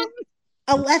call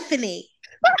them? Alephany.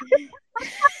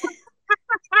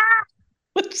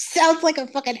 Which sounds like a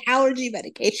fucking allergy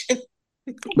medication.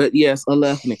 But yes,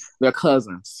 Alephany. They're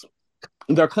cousins.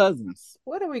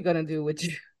 What are we gonna do with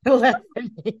you,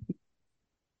 Stephanie?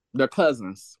 They're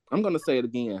cousins. I'm gonna say it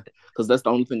again because that's the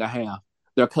only thing I have.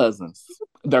 They're cousins.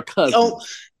 They're cousins. Oh,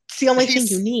 it's the only thing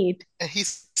He's- you need. And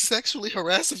he's sexually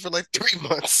harassing for like 3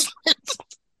 months.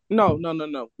 No.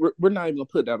 We're not even gonna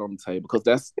put that on the table because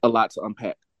that's a lot to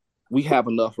unpack. We have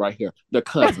enough right here. They're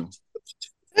cousins.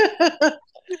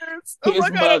 Yes. Oh my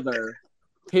God.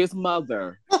 His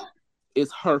mother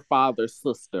is her father's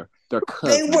sister. They're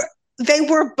cousins. They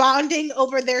were bonding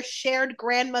over their shared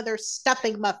grandmother's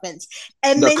stuffing muffins,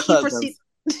 and They're then he cousins. proceeded.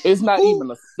 It's not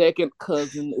even a second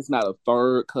cousin. It's not a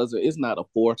third cousin. It's not a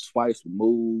fourth twice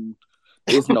removed.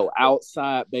 It's no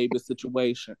outside baby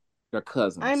situation. They're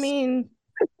cousins. I mean,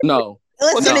 no.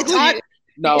 Listen, no. it's hot.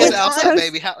 No. It's It's outside honest-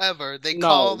 baby. However, they No.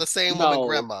 call the same woman No.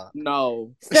 grandma.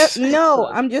 No. no,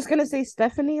 I'm just gonna say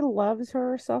Stephanie loves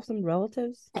herself some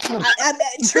relatives.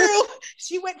 True.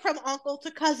 She went from uncle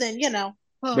to cousin.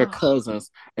 They're cousins,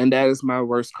 and that is my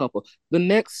worst couple. The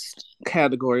next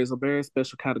category is a very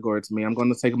special category to me. I'm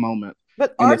going to take a moment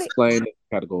But and are they? explain the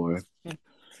category.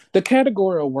 The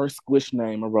category of worst squish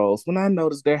name arose when I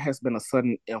noticed there has been a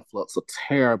sudden influx of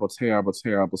terrible, terrible,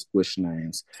 terrible squish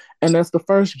names. And as the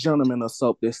first gentleman of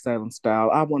Soap This Sailing Style,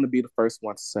 I want to be the first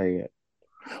one to say it.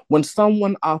 When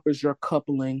someone offers your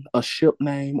coupling a ship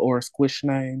name or a squish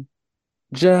name,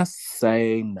 just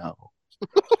say no.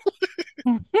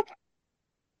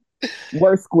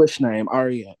 Worst squish name,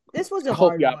 Ariette. This was I a hope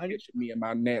hard y'all one. picture me in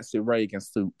my Nancy Reagan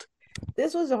suit.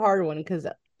 This was a hard one because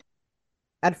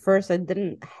at first I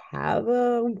didn't have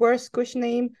a worst squish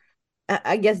name.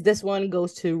 I guess this one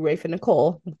goes to Rafe and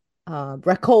Nicole.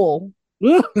 Racole.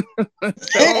 Oh,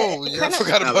 yeah, I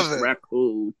forgot about that.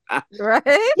 Raccoon. Right?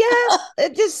 Yeah,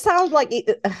 it just sounds like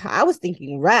I was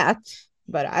thinking rat,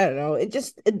 but I don't know. It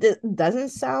doesn't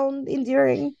sound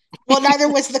endearing. Well, neither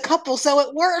was the couple, so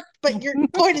it worked. But your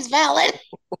point is valid.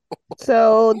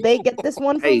 So they get this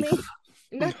one from me. Ace.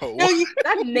 No, No,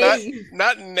 not name.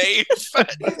 not Nate.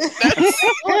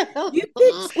 You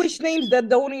pick squish names that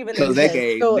don't even So they exist.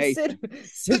 gave So Nathan.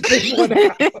 sit this one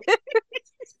out.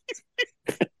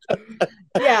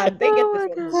 Yeah, they get Oh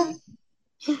this my one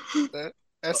from me.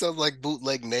 That sounds like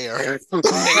bootleg Nair.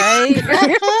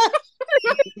 Right?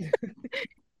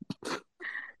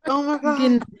 Oh my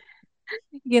god.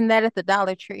 Getting that at the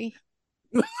Dollar Tree.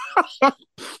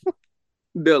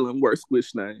 Dylan, worst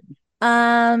squish name.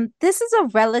 This is a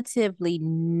relatively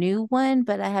new one,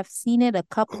 but I have seen it a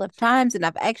couple of times, and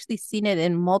I've actually seen it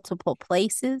in multiple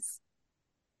places.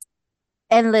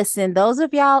 And listen, those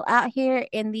of y'all out here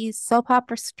in these soap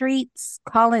opera streets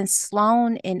calling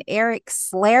Sloan and Eric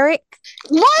Slarick,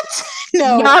 What?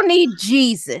 No. y'all need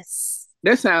Jesus.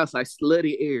 That sounds like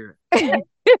slutty air.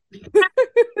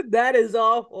 That is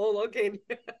awful. Okay.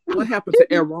 What happened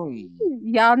to Aaron?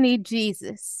 Y'all need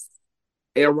Jesus.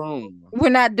 Aaron. We're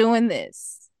not doing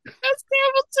this. That's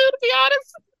terrible too, to be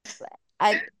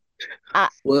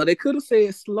honest. Well, they could have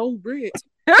said slow Brit.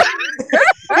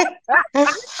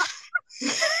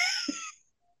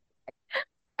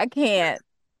 I can't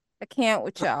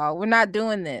with y'all. We're not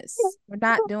doing this. We're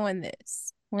not doing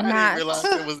this. We're I didn't not. realize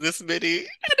there was this many.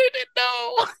 I didn't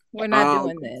know. We're not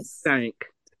doing this. Thank.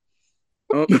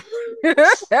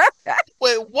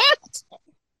 Wait, what?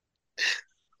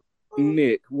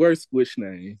 Nick, worst squish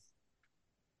name.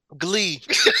 Glee.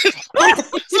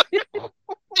 That's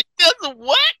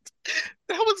what?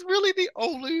 That was really the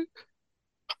only.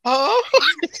 Oh.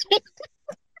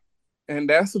 And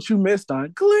that's what you missed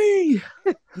on Glee.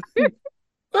 I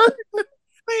was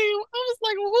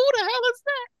like, who the hell is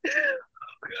that?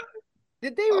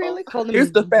 Did they really call them?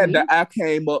 It's the fact Glee? that I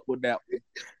came up with that one.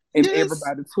 And Yes.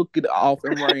 everybody took it off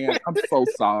and ran. I'm so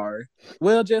sorry.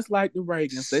 Well, just like the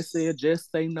Reagans, they said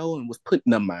just say no and was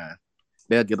putting them mind.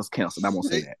 They'll get us canceled. I won't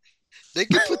say that. They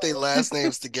can put their last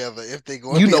names together if they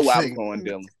go. You know where I was going,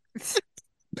 Dylan.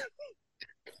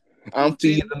 I'm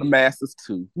feeding the masses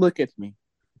too. Look at me.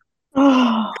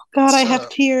 Oh God, I Shut have up.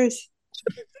 tears.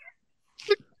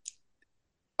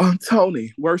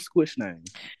 Tony, worst squish name.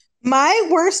 My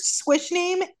worst squish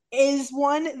name is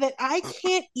one that I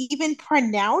can't even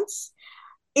pronounce.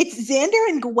 It's Xander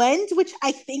and Gwen's, which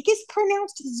I think is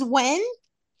pronounced Zwen.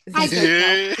 I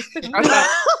don't know. I thought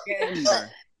Gander.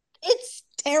 It's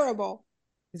terrible.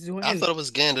 I thought it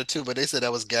was Gander too, but they said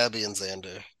that was Gabby and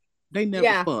Xander. They never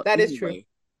Yeah, fucked. that is true.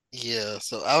 Yeah,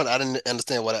 so I didn't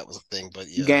understand why that was a thing, but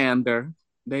yeah. Gander.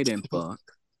 They didn't fuck.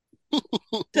 So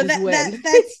Zwen.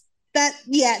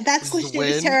 that squish name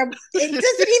is Zwen. terrible. It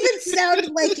doesn't even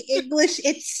sound like English.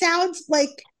 It sounds like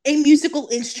a musical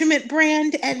instrument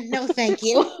brand, and no, thank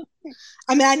you.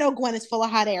 I mean, I know Gwen is full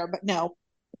of hot air, but no.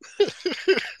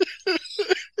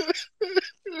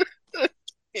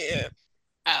 Yeah.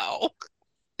 Ow.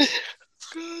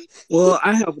 Well,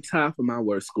 I have a time for my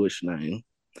worst squish name.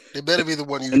 It better be the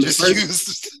one you And the just first-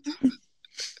 used.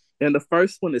 And the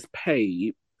first one is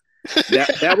Paid.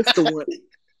 That was the one.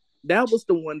 That was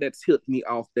the one that tipped me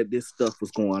off that this stuff was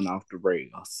going off the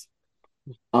rails.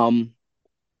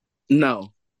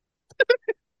 No,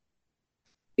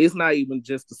 it's not even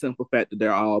just the simple fact that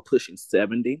they're all pushing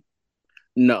 70.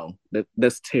 No,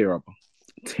 that's terrible,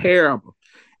 terrible.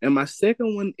 And my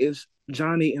second one is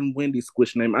Johnny and Wendy's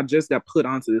squish name. I just got put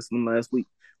onto this one last week.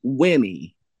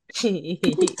 Winnie. Ew. I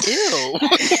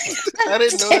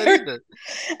didn't know that either.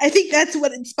 I think that's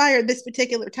what inspired this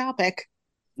particular topic.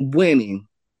 Winnie.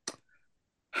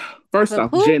 First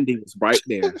off, Who? Jendi was right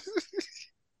there.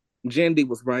 Jendi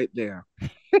was right there.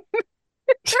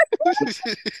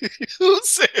 Who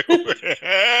said?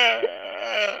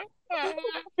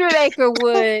 Baker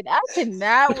Wood. I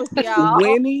cannot with y'all.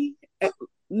 Winnie,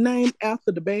 named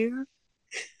after the bear.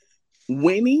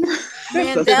 Winnie,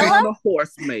 that's the Mandela? son of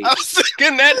horse mate. I was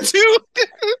thinking that too.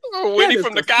 Or Winnie That is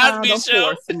from the son Cosby of Show.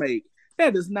 horse mate.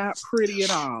 That is not pretty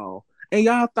at all. And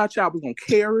y'all thought y'all was gonna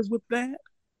carry with that.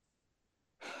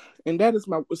 And that is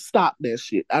my stop that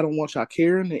shit. I don't want y'all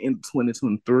carrying it in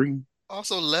 2023.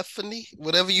 Also, Leffany,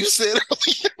 whatever you said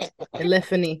earlier.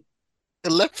 Elephany.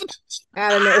 Leffany. I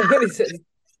don't know what it says.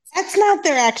 That's not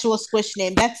their actual squish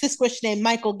name. That's the squish name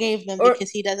Michael gave them Or- because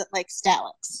he doesn't like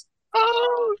Stalex.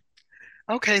 Oh,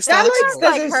 okay. That Stalex looks is like-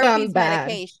 Like doesn't sound herpes bad.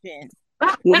 medication.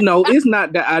 Well, no, it's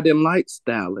not that I didn't like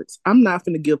Stalex. I'm not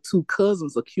finna give two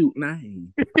cousins a cute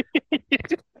name.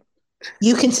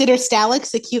 You consider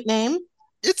Stalex a cute name?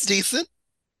 It's decent.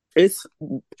 It's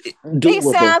It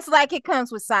doable. sounds like it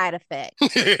comes with side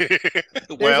effects.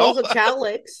 There's Well, also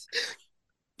Chalix.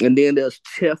 And then there's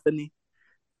Tiffany.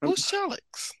 who's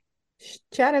Chalix?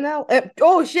 Chad and Al.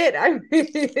 Oh shit!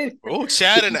 Oh,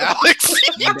 Chad and Alex.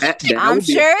 That I'm would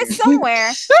be sure a it's thing.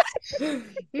 somewhere.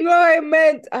 No, I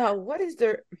meant what is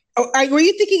there? Oh, were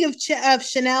you thinking of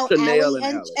Chanel, Chanel Allie,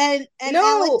 and and No.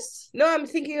 Alex? No, I'm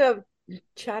thinking of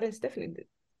Chad and Stephanie.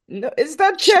 No, it's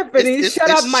not Stephanie. It's- Shut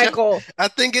it's up, Michael. I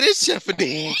think it is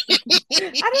Tiffany. I don't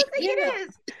think Yeah. it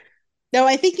is. No,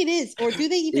 I think it is. Or do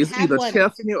they even It's have either one?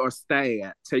 Tiffany or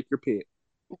Stad. Take your pick.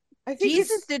 I think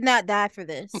Jesus did not die for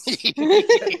this.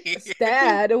 it's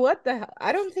Dad. What the hell?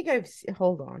 I don't think I've seen.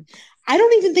 Hold on. I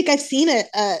don't even think I've seen a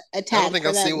I tag don't think for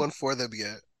I've them. seen one for them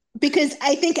yet. Because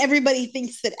I think everybody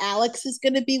thinks that Alex is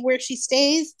going to be where she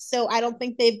stays. So I don't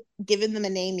think they've given them a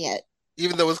name yet.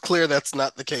 Even though it's clear that's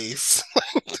not the case.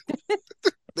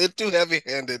 They're too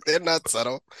heavy-handed. They're not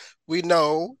subtle. We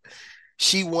know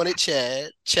she wanted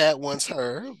Chad. Chad wants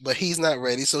her, but he's not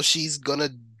ready. So she's gonna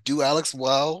do Alex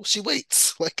while she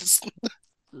waits. Like it's...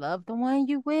 Love the one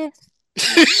you with.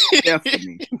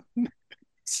 Stephanie.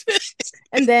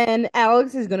 And then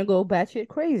Alex is gonna go batshit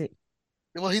crazy.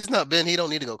 Well, he's not been. He don't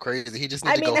need to go crazy. He just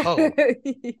needs I to mean,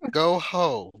 go ho. Go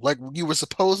ho. Like you were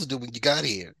supposed to do when you got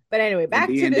here. but anyway, back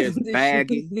to then this. there's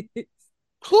Baggy.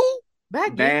 Who?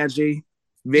 Baggy. Badgie.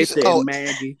 Victor Oh. and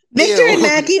Maggie. Victor and Ew.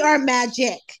 Maggie are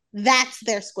magic. That's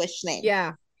their squish name.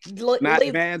 Yeah. Not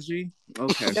Badgie.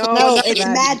 Okay. No, No, not it's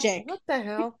magic. What the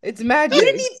hell? It's You magic.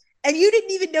 didn't even, and you didn't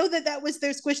even know that that was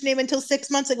their squish name until 6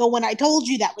 months ago when I told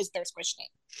you that was their squish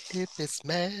name. If it's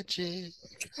magic.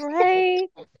 Right?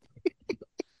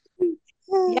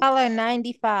 Y'all are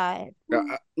 95. Look,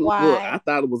 Why? I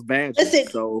thought it was Badgie. Listen,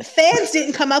 So fans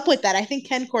didn't come up with that. I think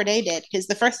Ken Corday did because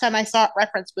the first time I saw it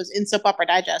referenced was in Soap Opera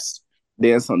Digest.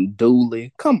 there's some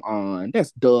Dooley. Come on.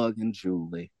 That's Doug and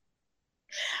Julie.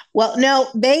 Well, no,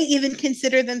 they even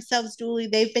consider themselves Dooley.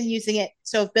 They've been using it.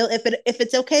 So if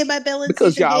it's okay by Bill and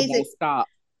Because Susan y'all Hayes, won't stop.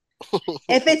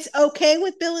 if it's okay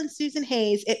with Bill and Susan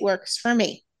Hayes, it works for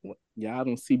me. Y'all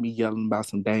don't see me yelling about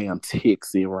some damn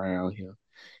Tixie around here.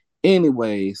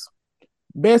 Anyways,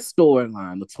 best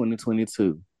storyline of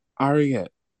 2022. Ariette.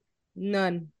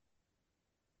 None.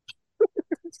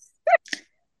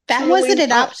 That Truly wasn't an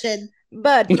not. option.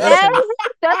 But That's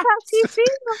how she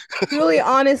feels. really,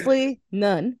 honestly,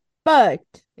 none. But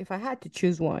if I had to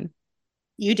choose one,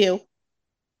 You do.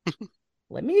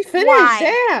 let me finish.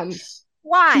 Why? Damn.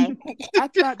 Why? I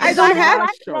thought I this don't was have- our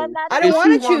I show. I don't If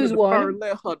wanna she wanna choose one. defer,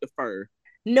 let her defer.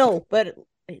 No, but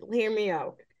hear me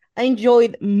out. I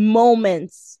enjoyed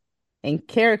moments and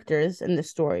characters in the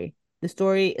story. The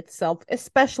story itself,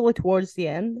 especially towards the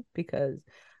end, because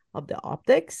of the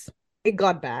optics, it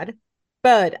got bad.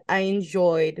 But I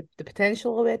enjoyed the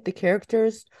potential of it, the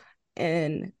characters,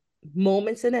 and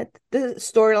moments in it. The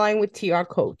storyline with TR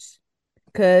Coates,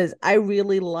 because I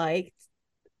really liked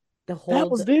the whole.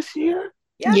 That was this year?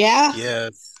 Yeah. Yeah.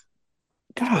 Yes.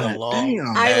 God long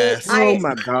damn. I- ass. Oh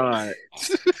my God.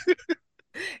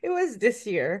 It was this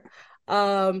year.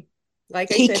 Um,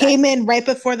 like I He said, came in right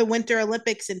before the Winter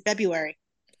Olympics in February.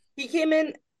 he came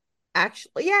in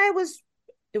actually, yeah, it was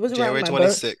around January my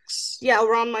birth. 26th. Yeah,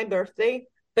 around my birthday.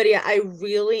 But yeah, I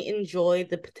really enjoyed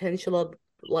the potential of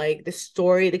like the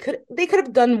story. They could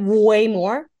have done way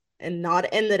more and not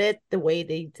ended it the way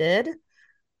they did.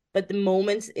 But the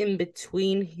moments in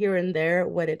between here and there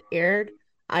when it aired,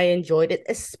 I enjoyed it,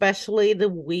 especially the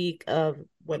week of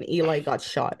when Eli got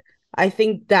shot. I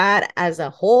think that as a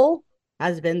whole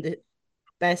has been the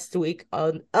best week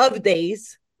of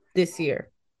days this year,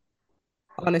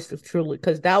 honestly, truly,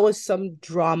 because that was some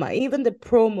drama. Even the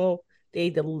promo they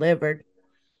delivered,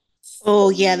 Oh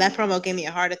yeah, that promo gave me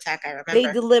a heart attack. I they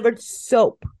remember. delivered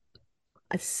soap.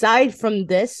 Aside from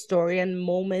this story and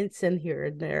moments in here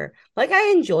and there, like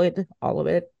I enjoyed all of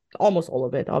it, almost all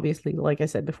of it. Obviously, like I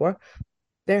said before,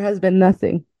 there has been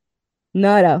nothing,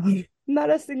 not a,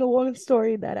 not a single one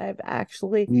story that I've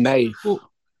actually. Naif.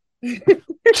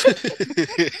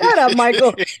 Shut up,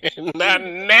 Michael. Not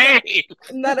name.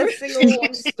 Not a single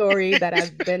one story that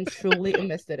I've been truly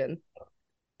invested in,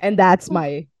 and that's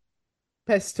my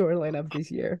best storyline of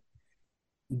this year.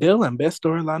 Dylan, best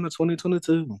storyline of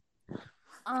 2022.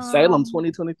 Salem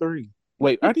 2023.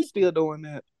 Wait, are they still doing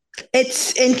that?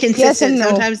 It's inconsistent. Yes and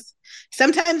no.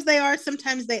 Sometimes they are,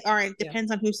 sometimes they aren't.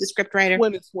 Depends on who's the script writer.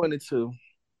 2022.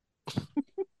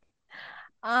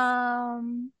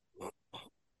 I'm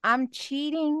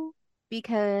cheating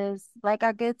because, like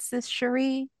our good sis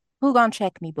Cherie, who gonna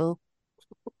check me, boo?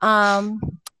 I'm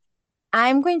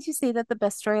going to say that the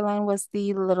best storyline was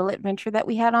the little adventure that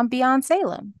we had on Beyond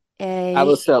Salem. I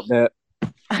will accept that.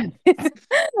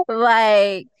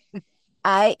 Like,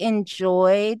 I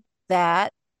enjoyed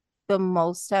that the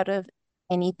most out of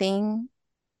anything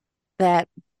that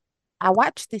I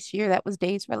watched this year that was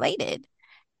days related.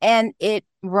 And it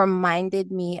reminded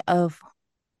me of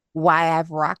why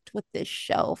I've rocked with this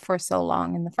show for so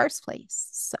long in the first place.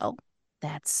 So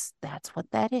that's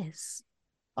what that is.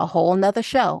 A whole nother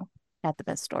show had the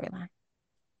best storyline.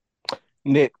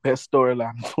 Nick, best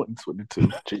storyline of 2022.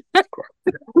 Jesus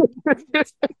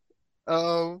Christ.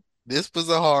 This was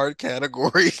a hard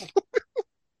category.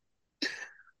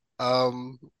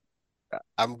 I'm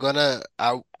gonna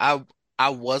I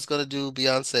was gonna do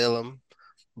Beyond Salem,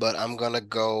 but I'm gonna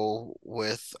go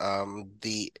with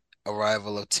the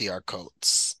arrival of TR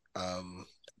Coates.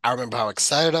 I remember how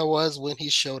excited I was when he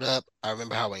showed up. I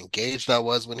remember how engaged I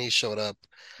was when he showed up.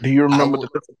 Do you remember the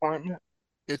disappointment?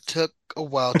 It took a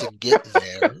while to get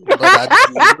there, but I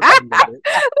do remember it.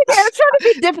 Yeah, I'm trying to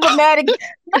be diplomatic.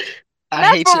 I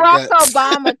Not hate your Barack guts.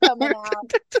 Obama coming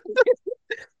out.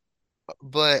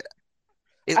 But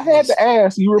I had to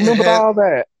ask. You remembered all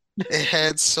that? It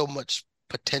had so much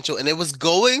potential, and it was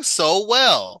going so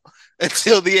well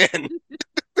until the end.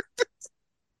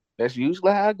 That's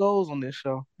usually how it goes on this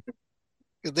show.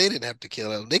 They didn't have to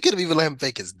kill him. They could have even let him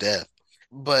fake his death.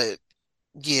 But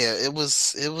yeah, it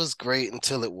was great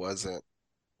until it wasn't.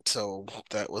 So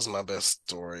that was my best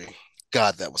story.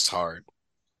 God, that was hard.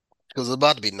 It was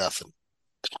about to be nothing.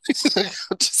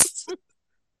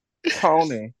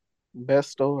 Tony, best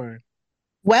story.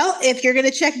 Well, if you're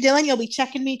gonna check Dylan, you'll be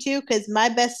checking me too, because my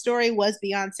best story was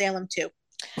Beyond Salem too.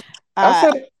 I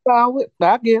said it's solid.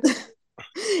 I get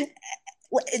it.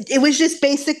 It was just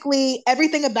basically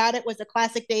everything about it was a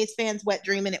classic Days fans' wet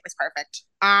dream, and it was perfect.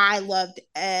 I loved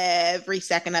every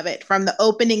second of it, from the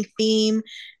opening theme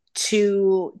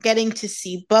to getting to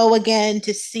see Bo again,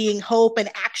 to seeing Hope and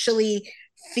actually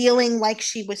feeling like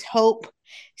she was Hope.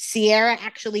 Sierra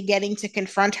actually getting to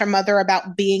confront her mother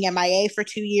about being MIA for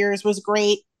 2 years was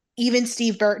great. Even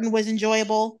Steve Burton was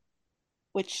enjoyable,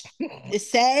 which is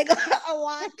saying a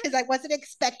lot because I wasn't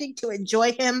expecting to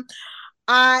enjoy him.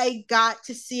 I got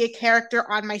to see a character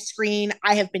on my screen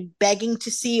I have been begging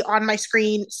to see on my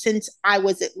screen since I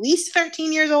was at least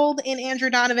 13 years old in Andrew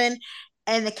Donovan,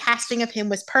 and the casting of him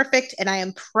was perfect, and I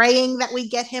am praying that we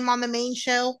get him on the main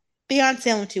show. Beyond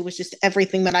Salem 2 was just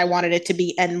everything that I wanted it to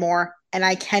be and more, and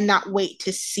I cannot wait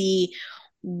to see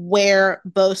where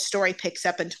Bo's story picks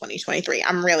up in 2023.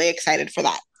 I'm really excited for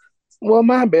that. Well,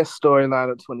 my best storyline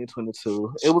of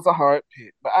 2022, it was a hard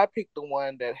pick, but I picked the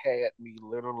one that had me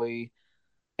literally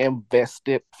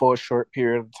invested for a short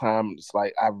period of time. It's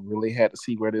like I really had to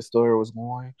see where this story was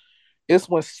going. It's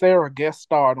when Sarah guest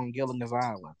starred on Gilligan's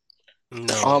Island.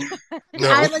 No.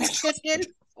 No. Island Chicken.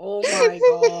 Oh my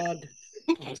god.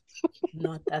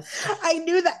 Not that stuff. I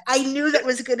knew that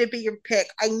was going to be your pick.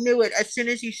 I knew it as soon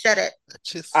as you said it.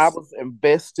 I was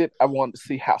invested. I wanted to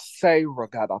see how Sarah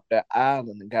got off that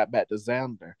island and got back to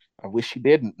Xander. I wish she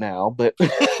didn't now, but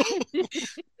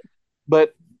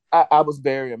but I was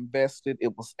very invested.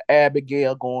 It was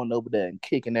Abigail going over there and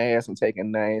kicking ass and taking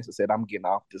names and said, I'm getting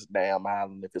off this damn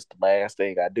island if it's the last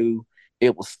thing I do.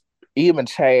 It was even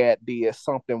Chad did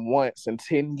something once in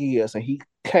 10 years and he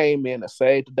came in and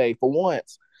saved the day for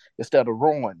once instead of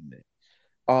ruining it.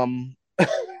 Um,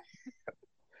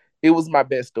 it was my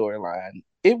best storyline.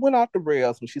 It went off the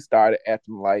rails when she started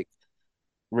acting like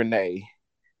Renee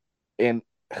and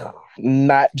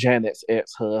not Janet's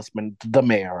ex-husband, the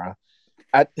mayor.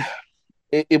 I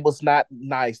it was not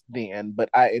nice then, but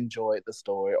I enjoyed the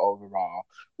story overall.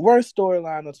 Worst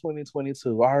storyline of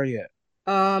 2022, Aria.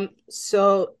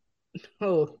 So,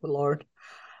 oh Lord,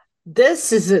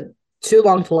 this isn't too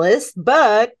long to list,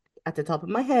 but at the top of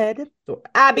my head, so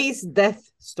Abby's death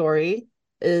story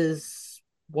is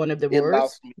one of the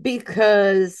worst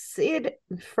because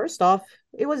first off,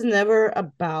 it was never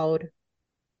about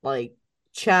like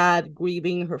Chad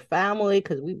grieving her family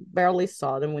because we barely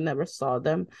saw them. We never saw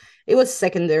them. It was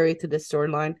secondary to the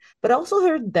storyline, but also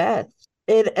her death.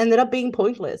 It ended up being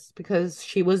pointless because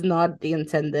she was not the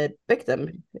intended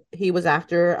victim. He was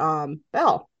after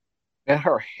Belle. And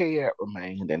her hair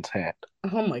remained intact.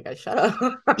 Oh my god, shut up.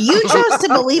 You chose to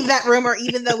believe that rumor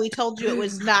even though we told you it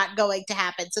was not going to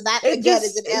happen. So that again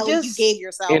is an L you gave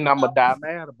yourself. And I'm gonna die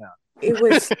mad about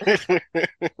it.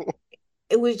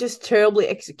 It was just terribly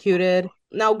executed.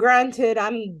 Now, granted,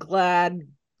 I'm glad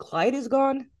Clyde is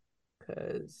gone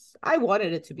because I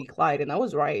wanted it to be Clyde, and I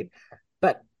was right.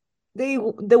 But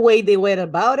the way they went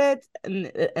about it, and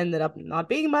it ended up not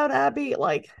being about Abby,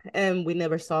 and we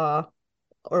never saw,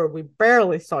 or we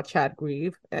barely saw Chad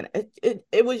grieve, and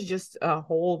it was just a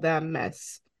whole damn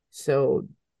mess. So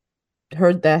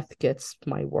her death gets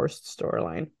my worst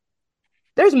storyline.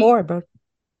 There's more, but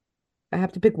I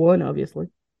have to pick one, obviously.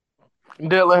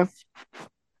 Dylan,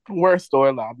 worst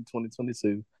storyline in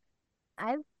 2022.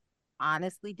 I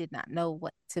honestly did not know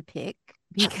what to pick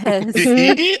because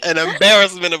an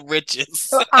embarrassment of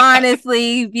riches.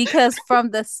 Honestly, because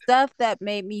from the stuff that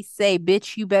made me say,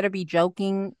 bitch, you better be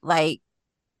joking, like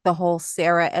the whole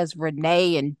Sarah as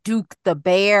Renee and Duke the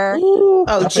Bear. Ooh,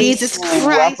 oh, Jesus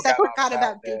Christ. I forgot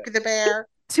about Duke the Bear.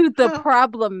 To the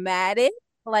problematic,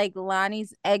 like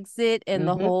Lonnie's exit and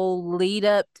the whole lead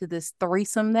up to this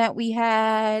threesome that we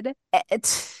had,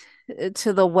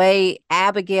 to the way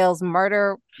Abigail's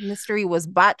murder mystery was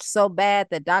botched so bad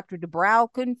that Dr.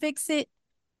 DeBrow couldn't fix it.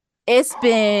 It's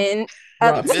been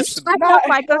you're missing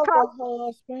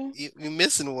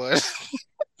one.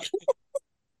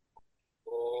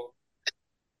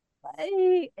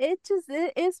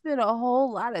 It's been a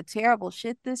whole lot of terrible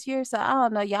shit this year. So I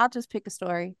don't know. Y'all just pick a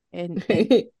story and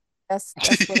that's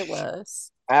what it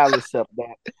was. I'll accept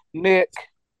that. Nick,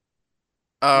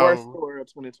 worst story of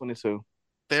 2022.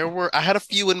 I had a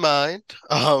few in mind.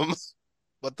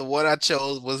 But the one I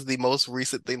chose was the most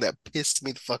recent thing that pissed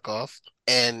me the fuck off.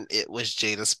 And it was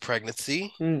Jada's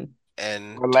pregnancy and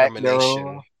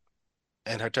termination.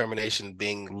 And her termination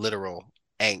being literal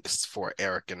angst for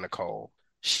Eric and Nicole.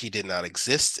 She did not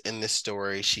exist in this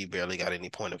story. She barely got any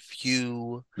point of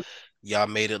view. Y'all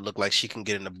made it look like she can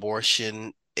get an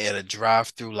abortion at a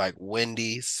drive-through like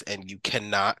Wendy's, and you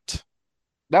cannot.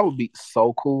 That would be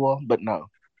so cool, but no.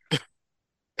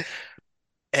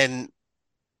 And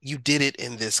you did it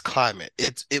in this climate.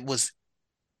 It was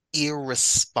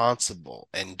irresponsible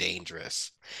and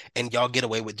dangerous. And y'all get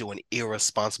away with doing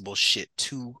irresponsible shit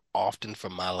too often for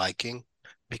my liking.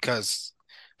 Because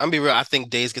I'm gonna be real, I think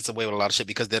Days gets away with a lot of shit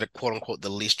because they're the quote unquote the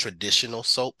least traditional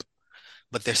soap,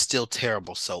 but they're still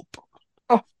terrible soap.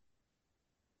 Oh.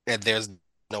 And there's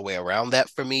no way around that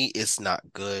for me. It's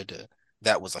not good.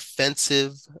 That was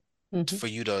offensive for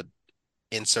you to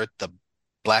insert the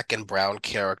black and brown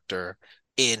character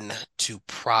in to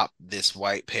prop this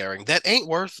white pairing that ain't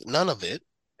worth none of it.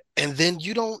 And then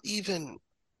you don't even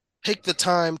take the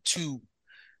time to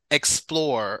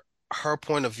explore her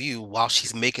point of view while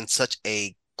she's making such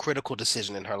a critical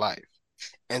decision in her life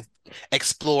and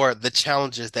explore the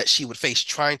challenges that she would face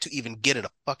trying to even get a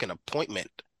fucking appointment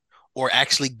or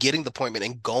actually getting the appointment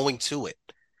and going to it.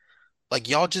 Like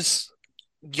y'all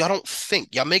don't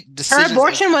think. Y'all make decisions. Her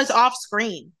abortion was off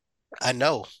screen. I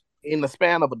know. In the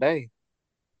span of a day.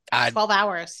 12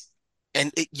 hours.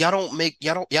 And y'all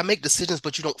make decisions,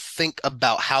 but you don't think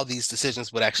about how these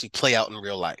decisions would actually play out in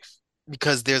real life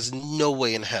because there's no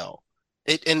way in hell.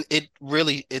 It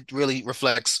really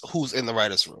reflects who's in the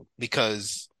writer's room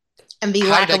because and the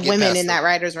lack of women in that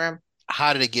writer's room.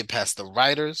 How did it get past the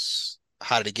writers?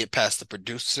 How did it get past the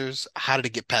producers? How did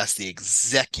it get past the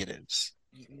executives?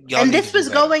 And this was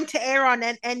going to air on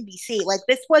NBC. Like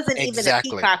this wasn't even a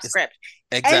Peacock script.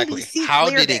 Exactly. NBC How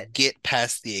did it get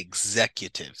past the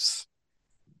executives?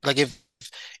 Like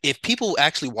If people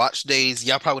actually watched Days,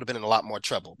 y'all probably would have been in a lot more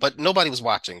trouble. But nobody was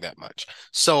watching that much,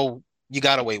 so you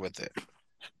got away with it.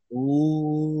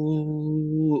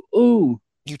 Ooh, ooh.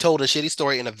 You told a shitty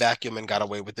story in a vacuum and got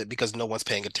away with it because no one's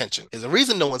paying attention. There's a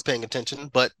reason no one's paying attention,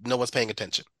 but no one's paying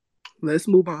attention. Let's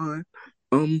move on.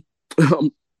 Um,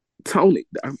 Tony,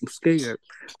 I'm scared.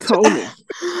 Tony,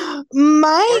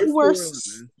 My worst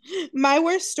worst my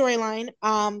worst storyline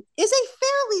is a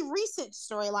fairly recent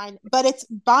storyline, but it's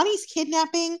Bonnie's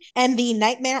kidnapping and the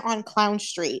Nightmare on Clown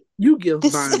Street. you give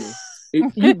This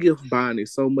Bonnie, you give Bonnie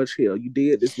so much hell. You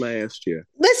did this last year.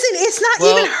 Listen, it's not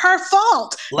Well, even her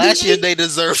fault. Last year they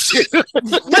deserved it.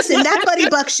 Listen, that Buddy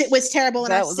Buck shit was terrible,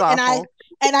 and That I was sit, and I awful.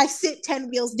 and I sit 10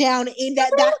 wheels down in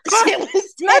that shit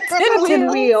was Not 10 terrible. wheels.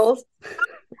 10 wheels.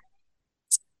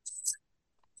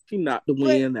 She knocked the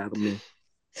wind out of me.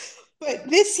 But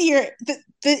this year,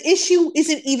 the issue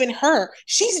isn't even her.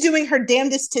 She's doing her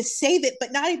damnedest to save it,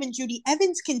 but not even Judy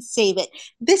Evans can save it.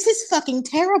 This is fucking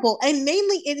terrible. And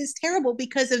mainly it is terrible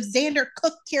because of Xander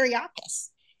Cook Kiriakis.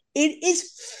 It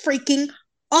is freaking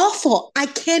awful. I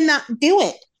cannot do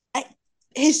it.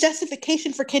 His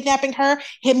justification for kidnapping her,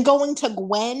 him going to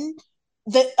Gwen,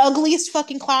 the ugliest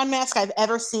fucking clown mask I've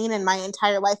ever seen in my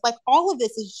entire life. Like, all of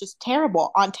this is just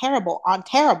terrible on terrible on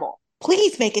terrible.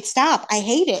 Please make it stop. I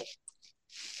hate it.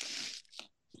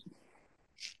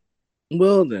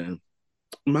 Well then,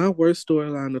 my worst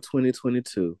storyline of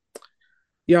 2022.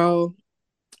 Y'all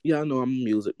know I'm a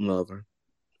music lover.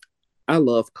 I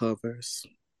love covers.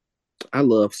 I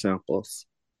love samples.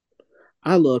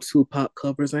 I love Tupac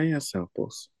covers and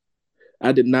samples.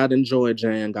 I did not enjoy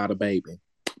Jan Got a Baby.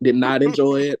 Did not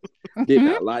enjoy it. Did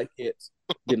not like it.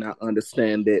 Did not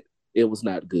understand it. It was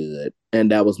not good.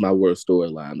 And that was my worst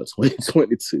storyline of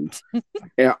 2022.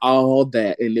 And all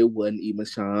that. And it wasn't even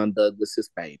Sean Douglas's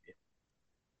baby.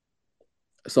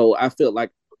 So I felt like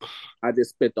I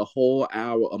just spent the whole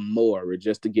hour or more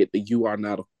just to get the "You Are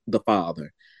Not the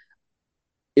Father."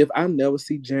 If I never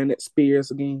see Janet Spears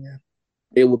again,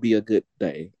 it will be a good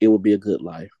day. It will be a good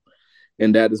life.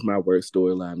 And that is my worst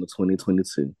storyline of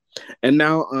 2022. And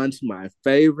now on to my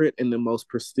favorite and the most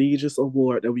prestigious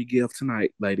award that we give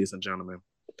tonight, ladies and gentlemen.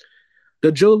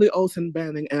 The Julie Olsen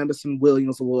Banning Anderson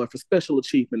Williams Award for Special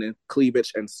Achievement in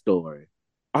Cleavage and Story.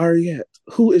 Ariette,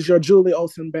 who is your Julie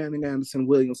Olsen Banning Anderson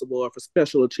Williams Award for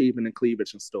Special Achievement in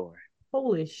Cleavage and Story?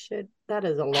 Holy shit, that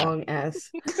is a long ass.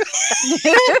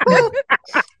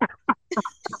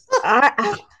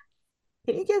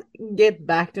 Can you get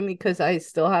back to me because I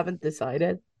still haven't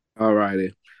decided? All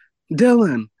righty.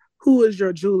 Dylan, who is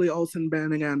your Julie Olsen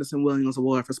Banning Anderson Williams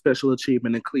Award for Special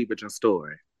Achievement in Cleavage and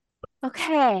Story?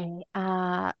 Okay.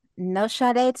 No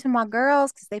Sade to my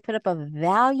girls because they put up a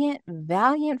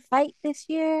valiant fight this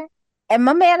year. And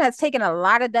my man has taken a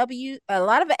lot of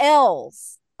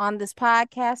L's on this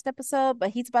podcast episode, but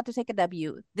he's about to take a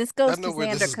W. This goes to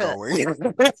Xander Cook.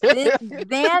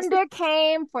 Xander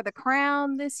came for the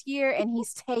crown this year, and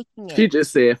he's taking it. She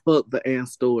just said, fuck the and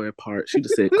story part. She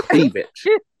just said cleavage.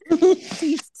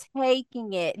 He's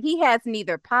taking it. He has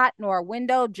neither pot nor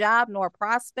window, job nor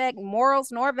prospect,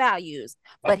 morals nor values,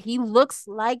 but he looks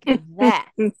like that.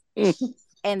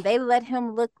 And they let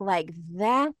him look like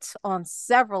that on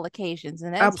several occasions,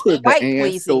 and that was quite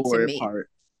pleasing to me. Part.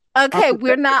 Okay,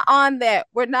 we're not on that.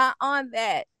 We're not on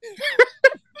that.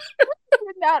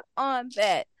 We're not on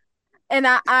that. And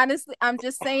I'm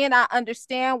just saying, I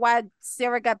understand why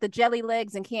Sarah got the jelly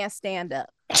legs and can't stand up.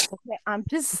 Okay, I'm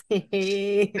just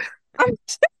saying,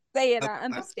 I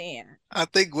understand. I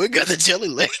think we got the jelly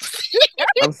legs.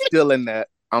 I'm still in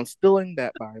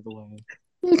that, by the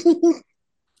way.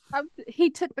 He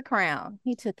took the crown.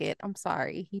 He took it. I'm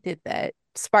sorry. He did that.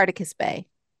 Spartacus Bay.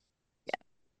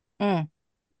 Yeah.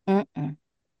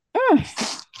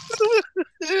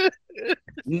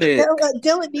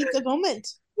 Dylan needs a moment.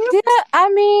 Yeah, I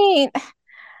mean,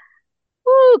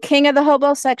 king of the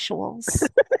hobosexuals.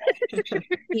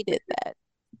 He did that.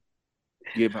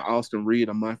 Giving Austin Reed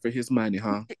a month for his money,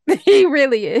 huh? He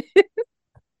really is.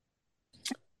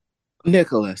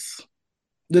 Nicholas,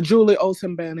 the Julie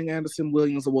Olsen Banning Anderson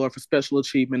Williams Award for Special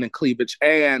Achievement in Cleavage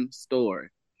and Story.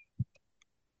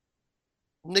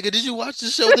 Nigga, did you watch the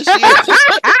show this year?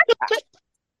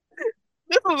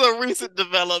 This was a recent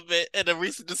development and a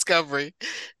recent discovery.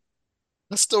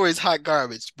 The story's hot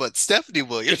garbage, but Stephanie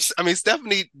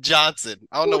Johnson.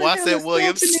 I don't know why I said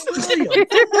Williams.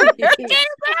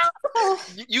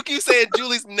 You keep saying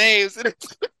Julie's names. And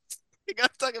it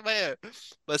got stuck in my head.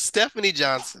 But Stephanie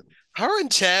Johnson, her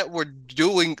and Chad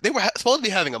they were supposed to be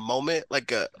having a moment,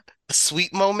 like a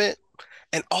sweet moment,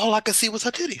 and all I could see was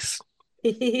her titties.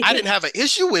 I didn't have an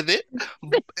issue with it,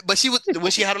 but she was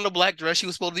when she had on the black dress, she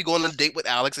was supposed to be going on a date with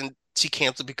Alex, and she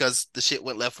canceled because the shit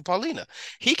went left for Paulina.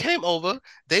 He came over,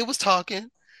 they was talking,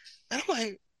 and I'm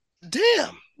like,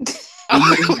 damn.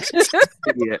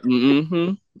 Yeah.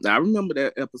 Mm-hmm. I remember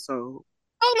that episode.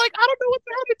 I'm like, I don't know what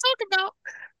the hell they're talking about,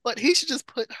 but he should just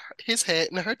put his head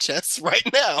in her chest right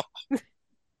now.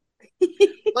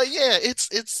 But yeah, it's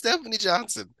Stephanie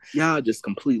Johnson. Y'all just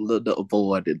completely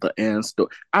avoided the end story.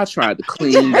 I tried to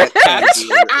clean that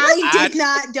category. I did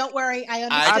not. Don't worry. I I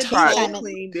understood the tried to assignment.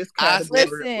 clean this I category.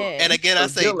 Listen. And again, I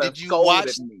So say, Dylan did you scolded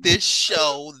watch me. this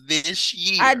show this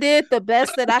year? I did the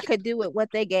best that I could do with what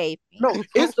they gave me. No,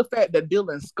 it's the fact that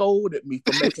Dylan scolded me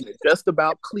for making it just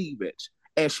about cleavage.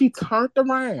 And she turned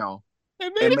around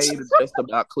and made it just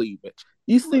about cleavage.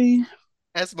 You see?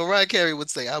 As Mariah Carey would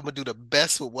say, I'm gonna do the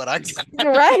best with what I got.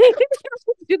 Right?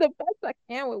 Do the best I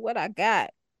can with what I got.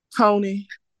 Tony,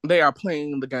 they are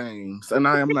playing the games, and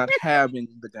I am not having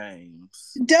the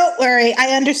games. Don't worry.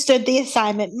 I understood the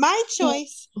assignment. My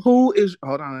choice. Hold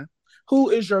on. Who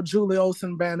is your Julie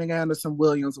Olsen, Banning Anderson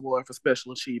Williams Award for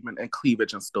Special Achievement in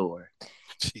Cleavage and Story?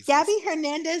 Jesus. Gabby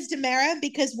Hernandez de Mera,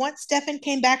 because once Stefan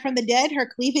came back from the dead, her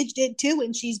cleavage did too,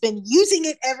 and she's been using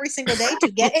it every single day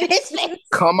to get in his face.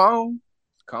 Come on.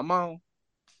 Come on.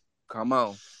 Come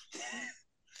on.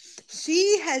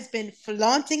 She has been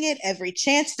flaunting it every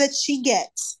chance that she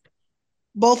gets.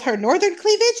 Both her northern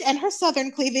cleavage and her southern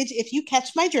cleavage, if you catch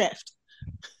my drift.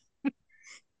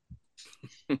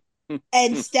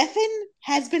 And Stefan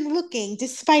has been looking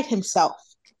despite himself.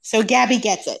 So Gabby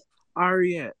gets it.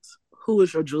 Ariette, who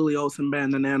is your Julie Olsen,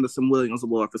 Banning Anderson Williams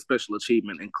Award for Special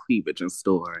Achievement in Cleavage and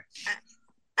Story?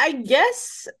 I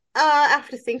guess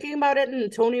after thinking about it,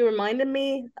 and Tony reminded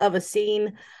me of a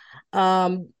scene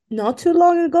not too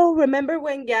long ago. Remember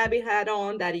when Gabby had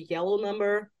on that yellow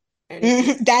number?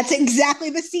 And That's exactly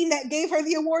the scene that gave her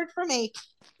the award for me.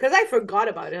 because I forgot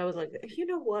about it. I was like, you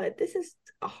know what? This is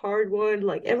a hard one.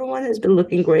 Like, everyone has been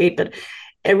looking great, but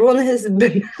everyone has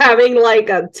been having like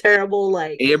a terrible,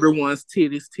 like, Everyone's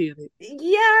titties.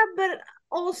 yeah, but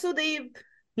also they've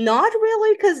not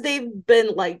really, because they've been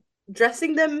like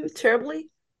dressing them terribly,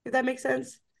 if that makes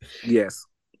sense. Yes.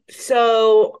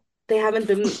 So they haven't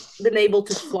been able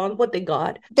to flaunt what they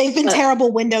got. They've been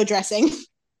terrible window dressing.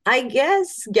 I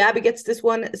guess Gabby gets this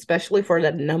one, especially for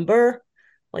that number,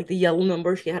 like the yellow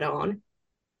number she had on.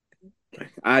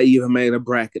 I even made a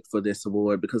bracket for this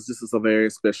award because this is a very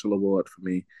special award for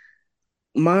me.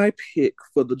 My pick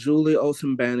for the Julie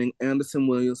Olsen, Banning Anderson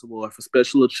Williams Award for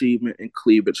Special Achievement in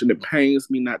Cleavage, and it pains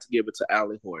me not to give it to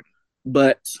Allie Horton,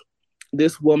 but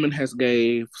this woman has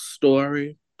gave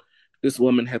story. This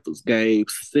woman has gave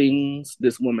scenes.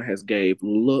 This woman has gave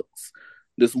looks.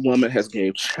 This woman has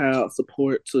gave child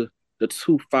support to the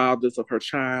two fathers of her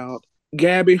child.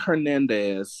 Gabby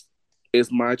Hernandez is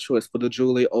my choice for the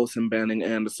Julie Olsen, Banning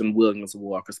Anderson Williams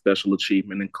Award for Special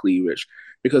Achievement in Cleavage,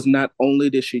 because not only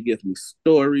did she give me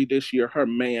story this year, her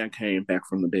man came back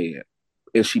from the dead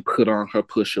and she put on her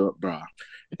push-up bra,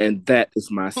 and that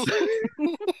is my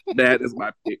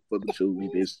pick for the Julie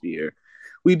this year.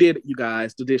 We did it, you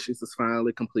guys. The dishes is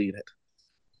finally completed.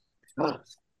 Oh,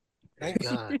 thank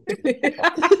God.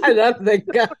 Thank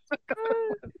God.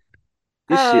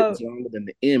 This shit was longer than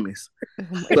the Emmys.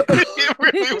 But, It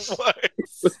really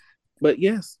was. but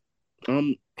yes,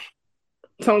 Tony,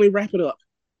 wrap it up.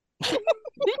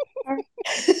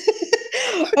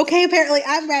 Okay, apparently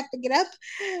I'm wrapping it up.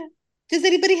 Does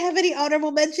anybody have any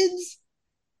honorable mentions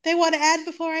they want to add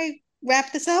before I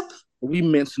wrap this up? We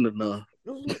mentioned enough.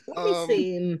 Let me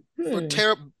see.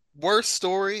 For worst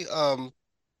story,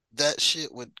 that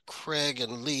shit with Craig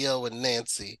and Leo and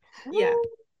Nancy. Yeah.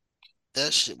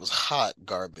 That shit was hot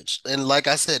garbage. And like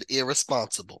I said,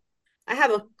 irresponsible. I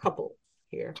have a couple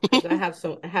here. I had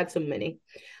so many.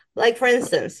 Like, for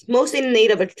instance, most in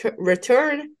need of a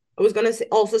return. I was gonna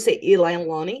also say Eli and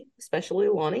Lonnie, especially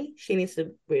Lonnie. She needs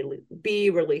to really be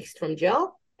released from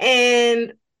jail.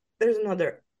 And there's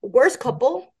another worst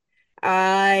couple.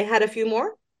 I had a few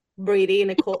more. Brady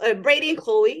and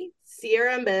Chloe,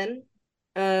 Sierra and Ben,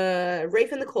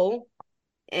 Rafe and Nicole,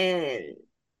 and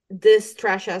this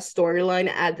trash ass storyline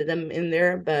added them in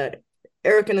there, but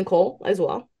Eric and Nicole as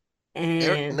well.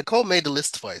 And Nicole made the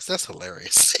list twice. That's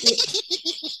hilarious.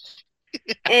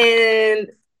 And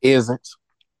Isn't.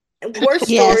 worst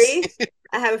Yes. story.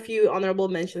 I have a few honorable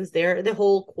mentions there. The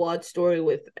whole quad story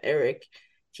with Eric,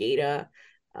 Jada,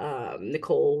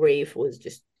 Nicole, Rafe was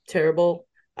just terrible.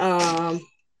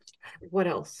 What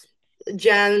else?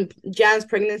 Jan's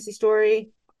pregnancy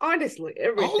story. Honestly,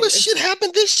 everything. All this shit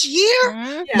happened this year?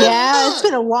 Mhm. Yeah, it's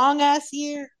been a long ass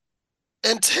year.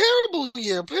 And terrible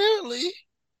year, apparently.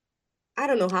 I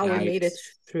don't know how we made it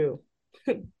through,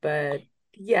 but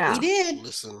yeah. We did.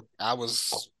 Listen, I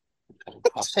was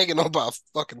hanging on by a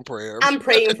fucking prayer. I'm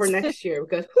praying for next year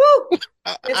because whew,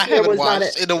 I this year haven't was not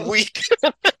watched it. in a week.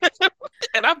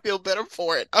 And I feel better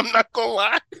for it. I'm not gonna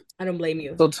lie. I don't blame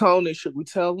you. So Tony, should we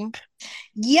tell them?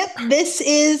 Yep, this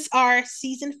is our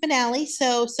season finale.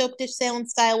 So Soap Dish Sail and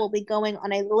Style will be going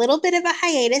on a little bit of a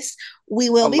hiatus. We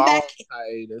will be back.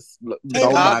 Hiatus. A Don't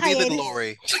long God knock be the hiatus.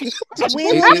 glory.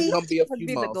 It's gonna be a few Be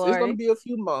the months. It's glory. gonna be a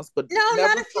few months, but No, never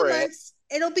not a few fret. months.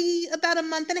 It'll be about a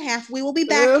month and a half. We will be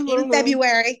back in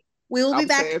February. We will be I'm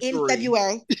back saying in 3.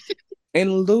 February. In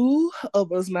lieu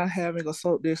of us not having a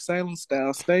Soap Dish Salem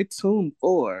Style, stay tuned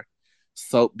for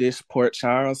Soap Dish Port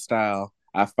Charles Style.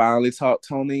 I finally talked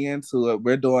Tony into it.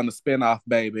 We're doing a spinoff,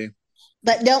 baby.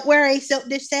 But don't worry, Soap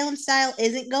Dish Salem Style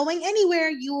isn't going anywhere.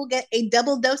 You will get a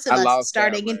double dose of I us lost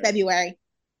starting that in round. February.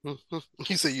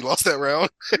 You said you lost that round.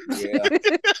 Yeah.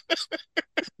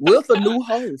 With a new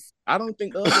host. I don't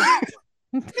think the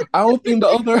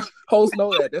other hosts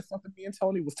know that. That's something me and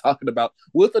Tony was talking about.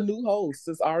 With a new host,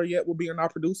 since Ariette will be in our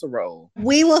producer role.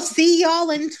 We will see y'all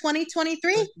in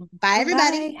 2023. Bye,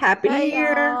 everybody. Bye. Happy New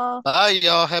Year. y'all. Bye,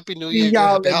 y'all. Happy New Year.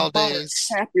 Y'all Happy in holidays.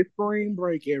 March. Happy spring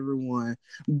break, everyone.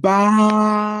 Bye.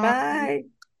 Bye.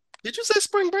 Did you say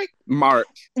spring break? March.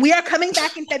 We are coming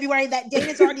back in February. That date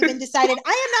has already been decided.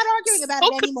 I am not arguing about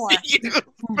it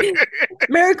anymore.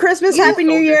 Merry Christmas, You Happy so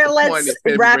New Year. disappointed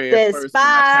Let's wrap February this. 1st when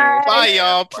I Bye. Bye,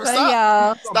 y'all. Bye,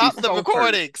 y'all. Stop the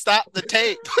recording. Stop the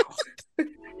tape.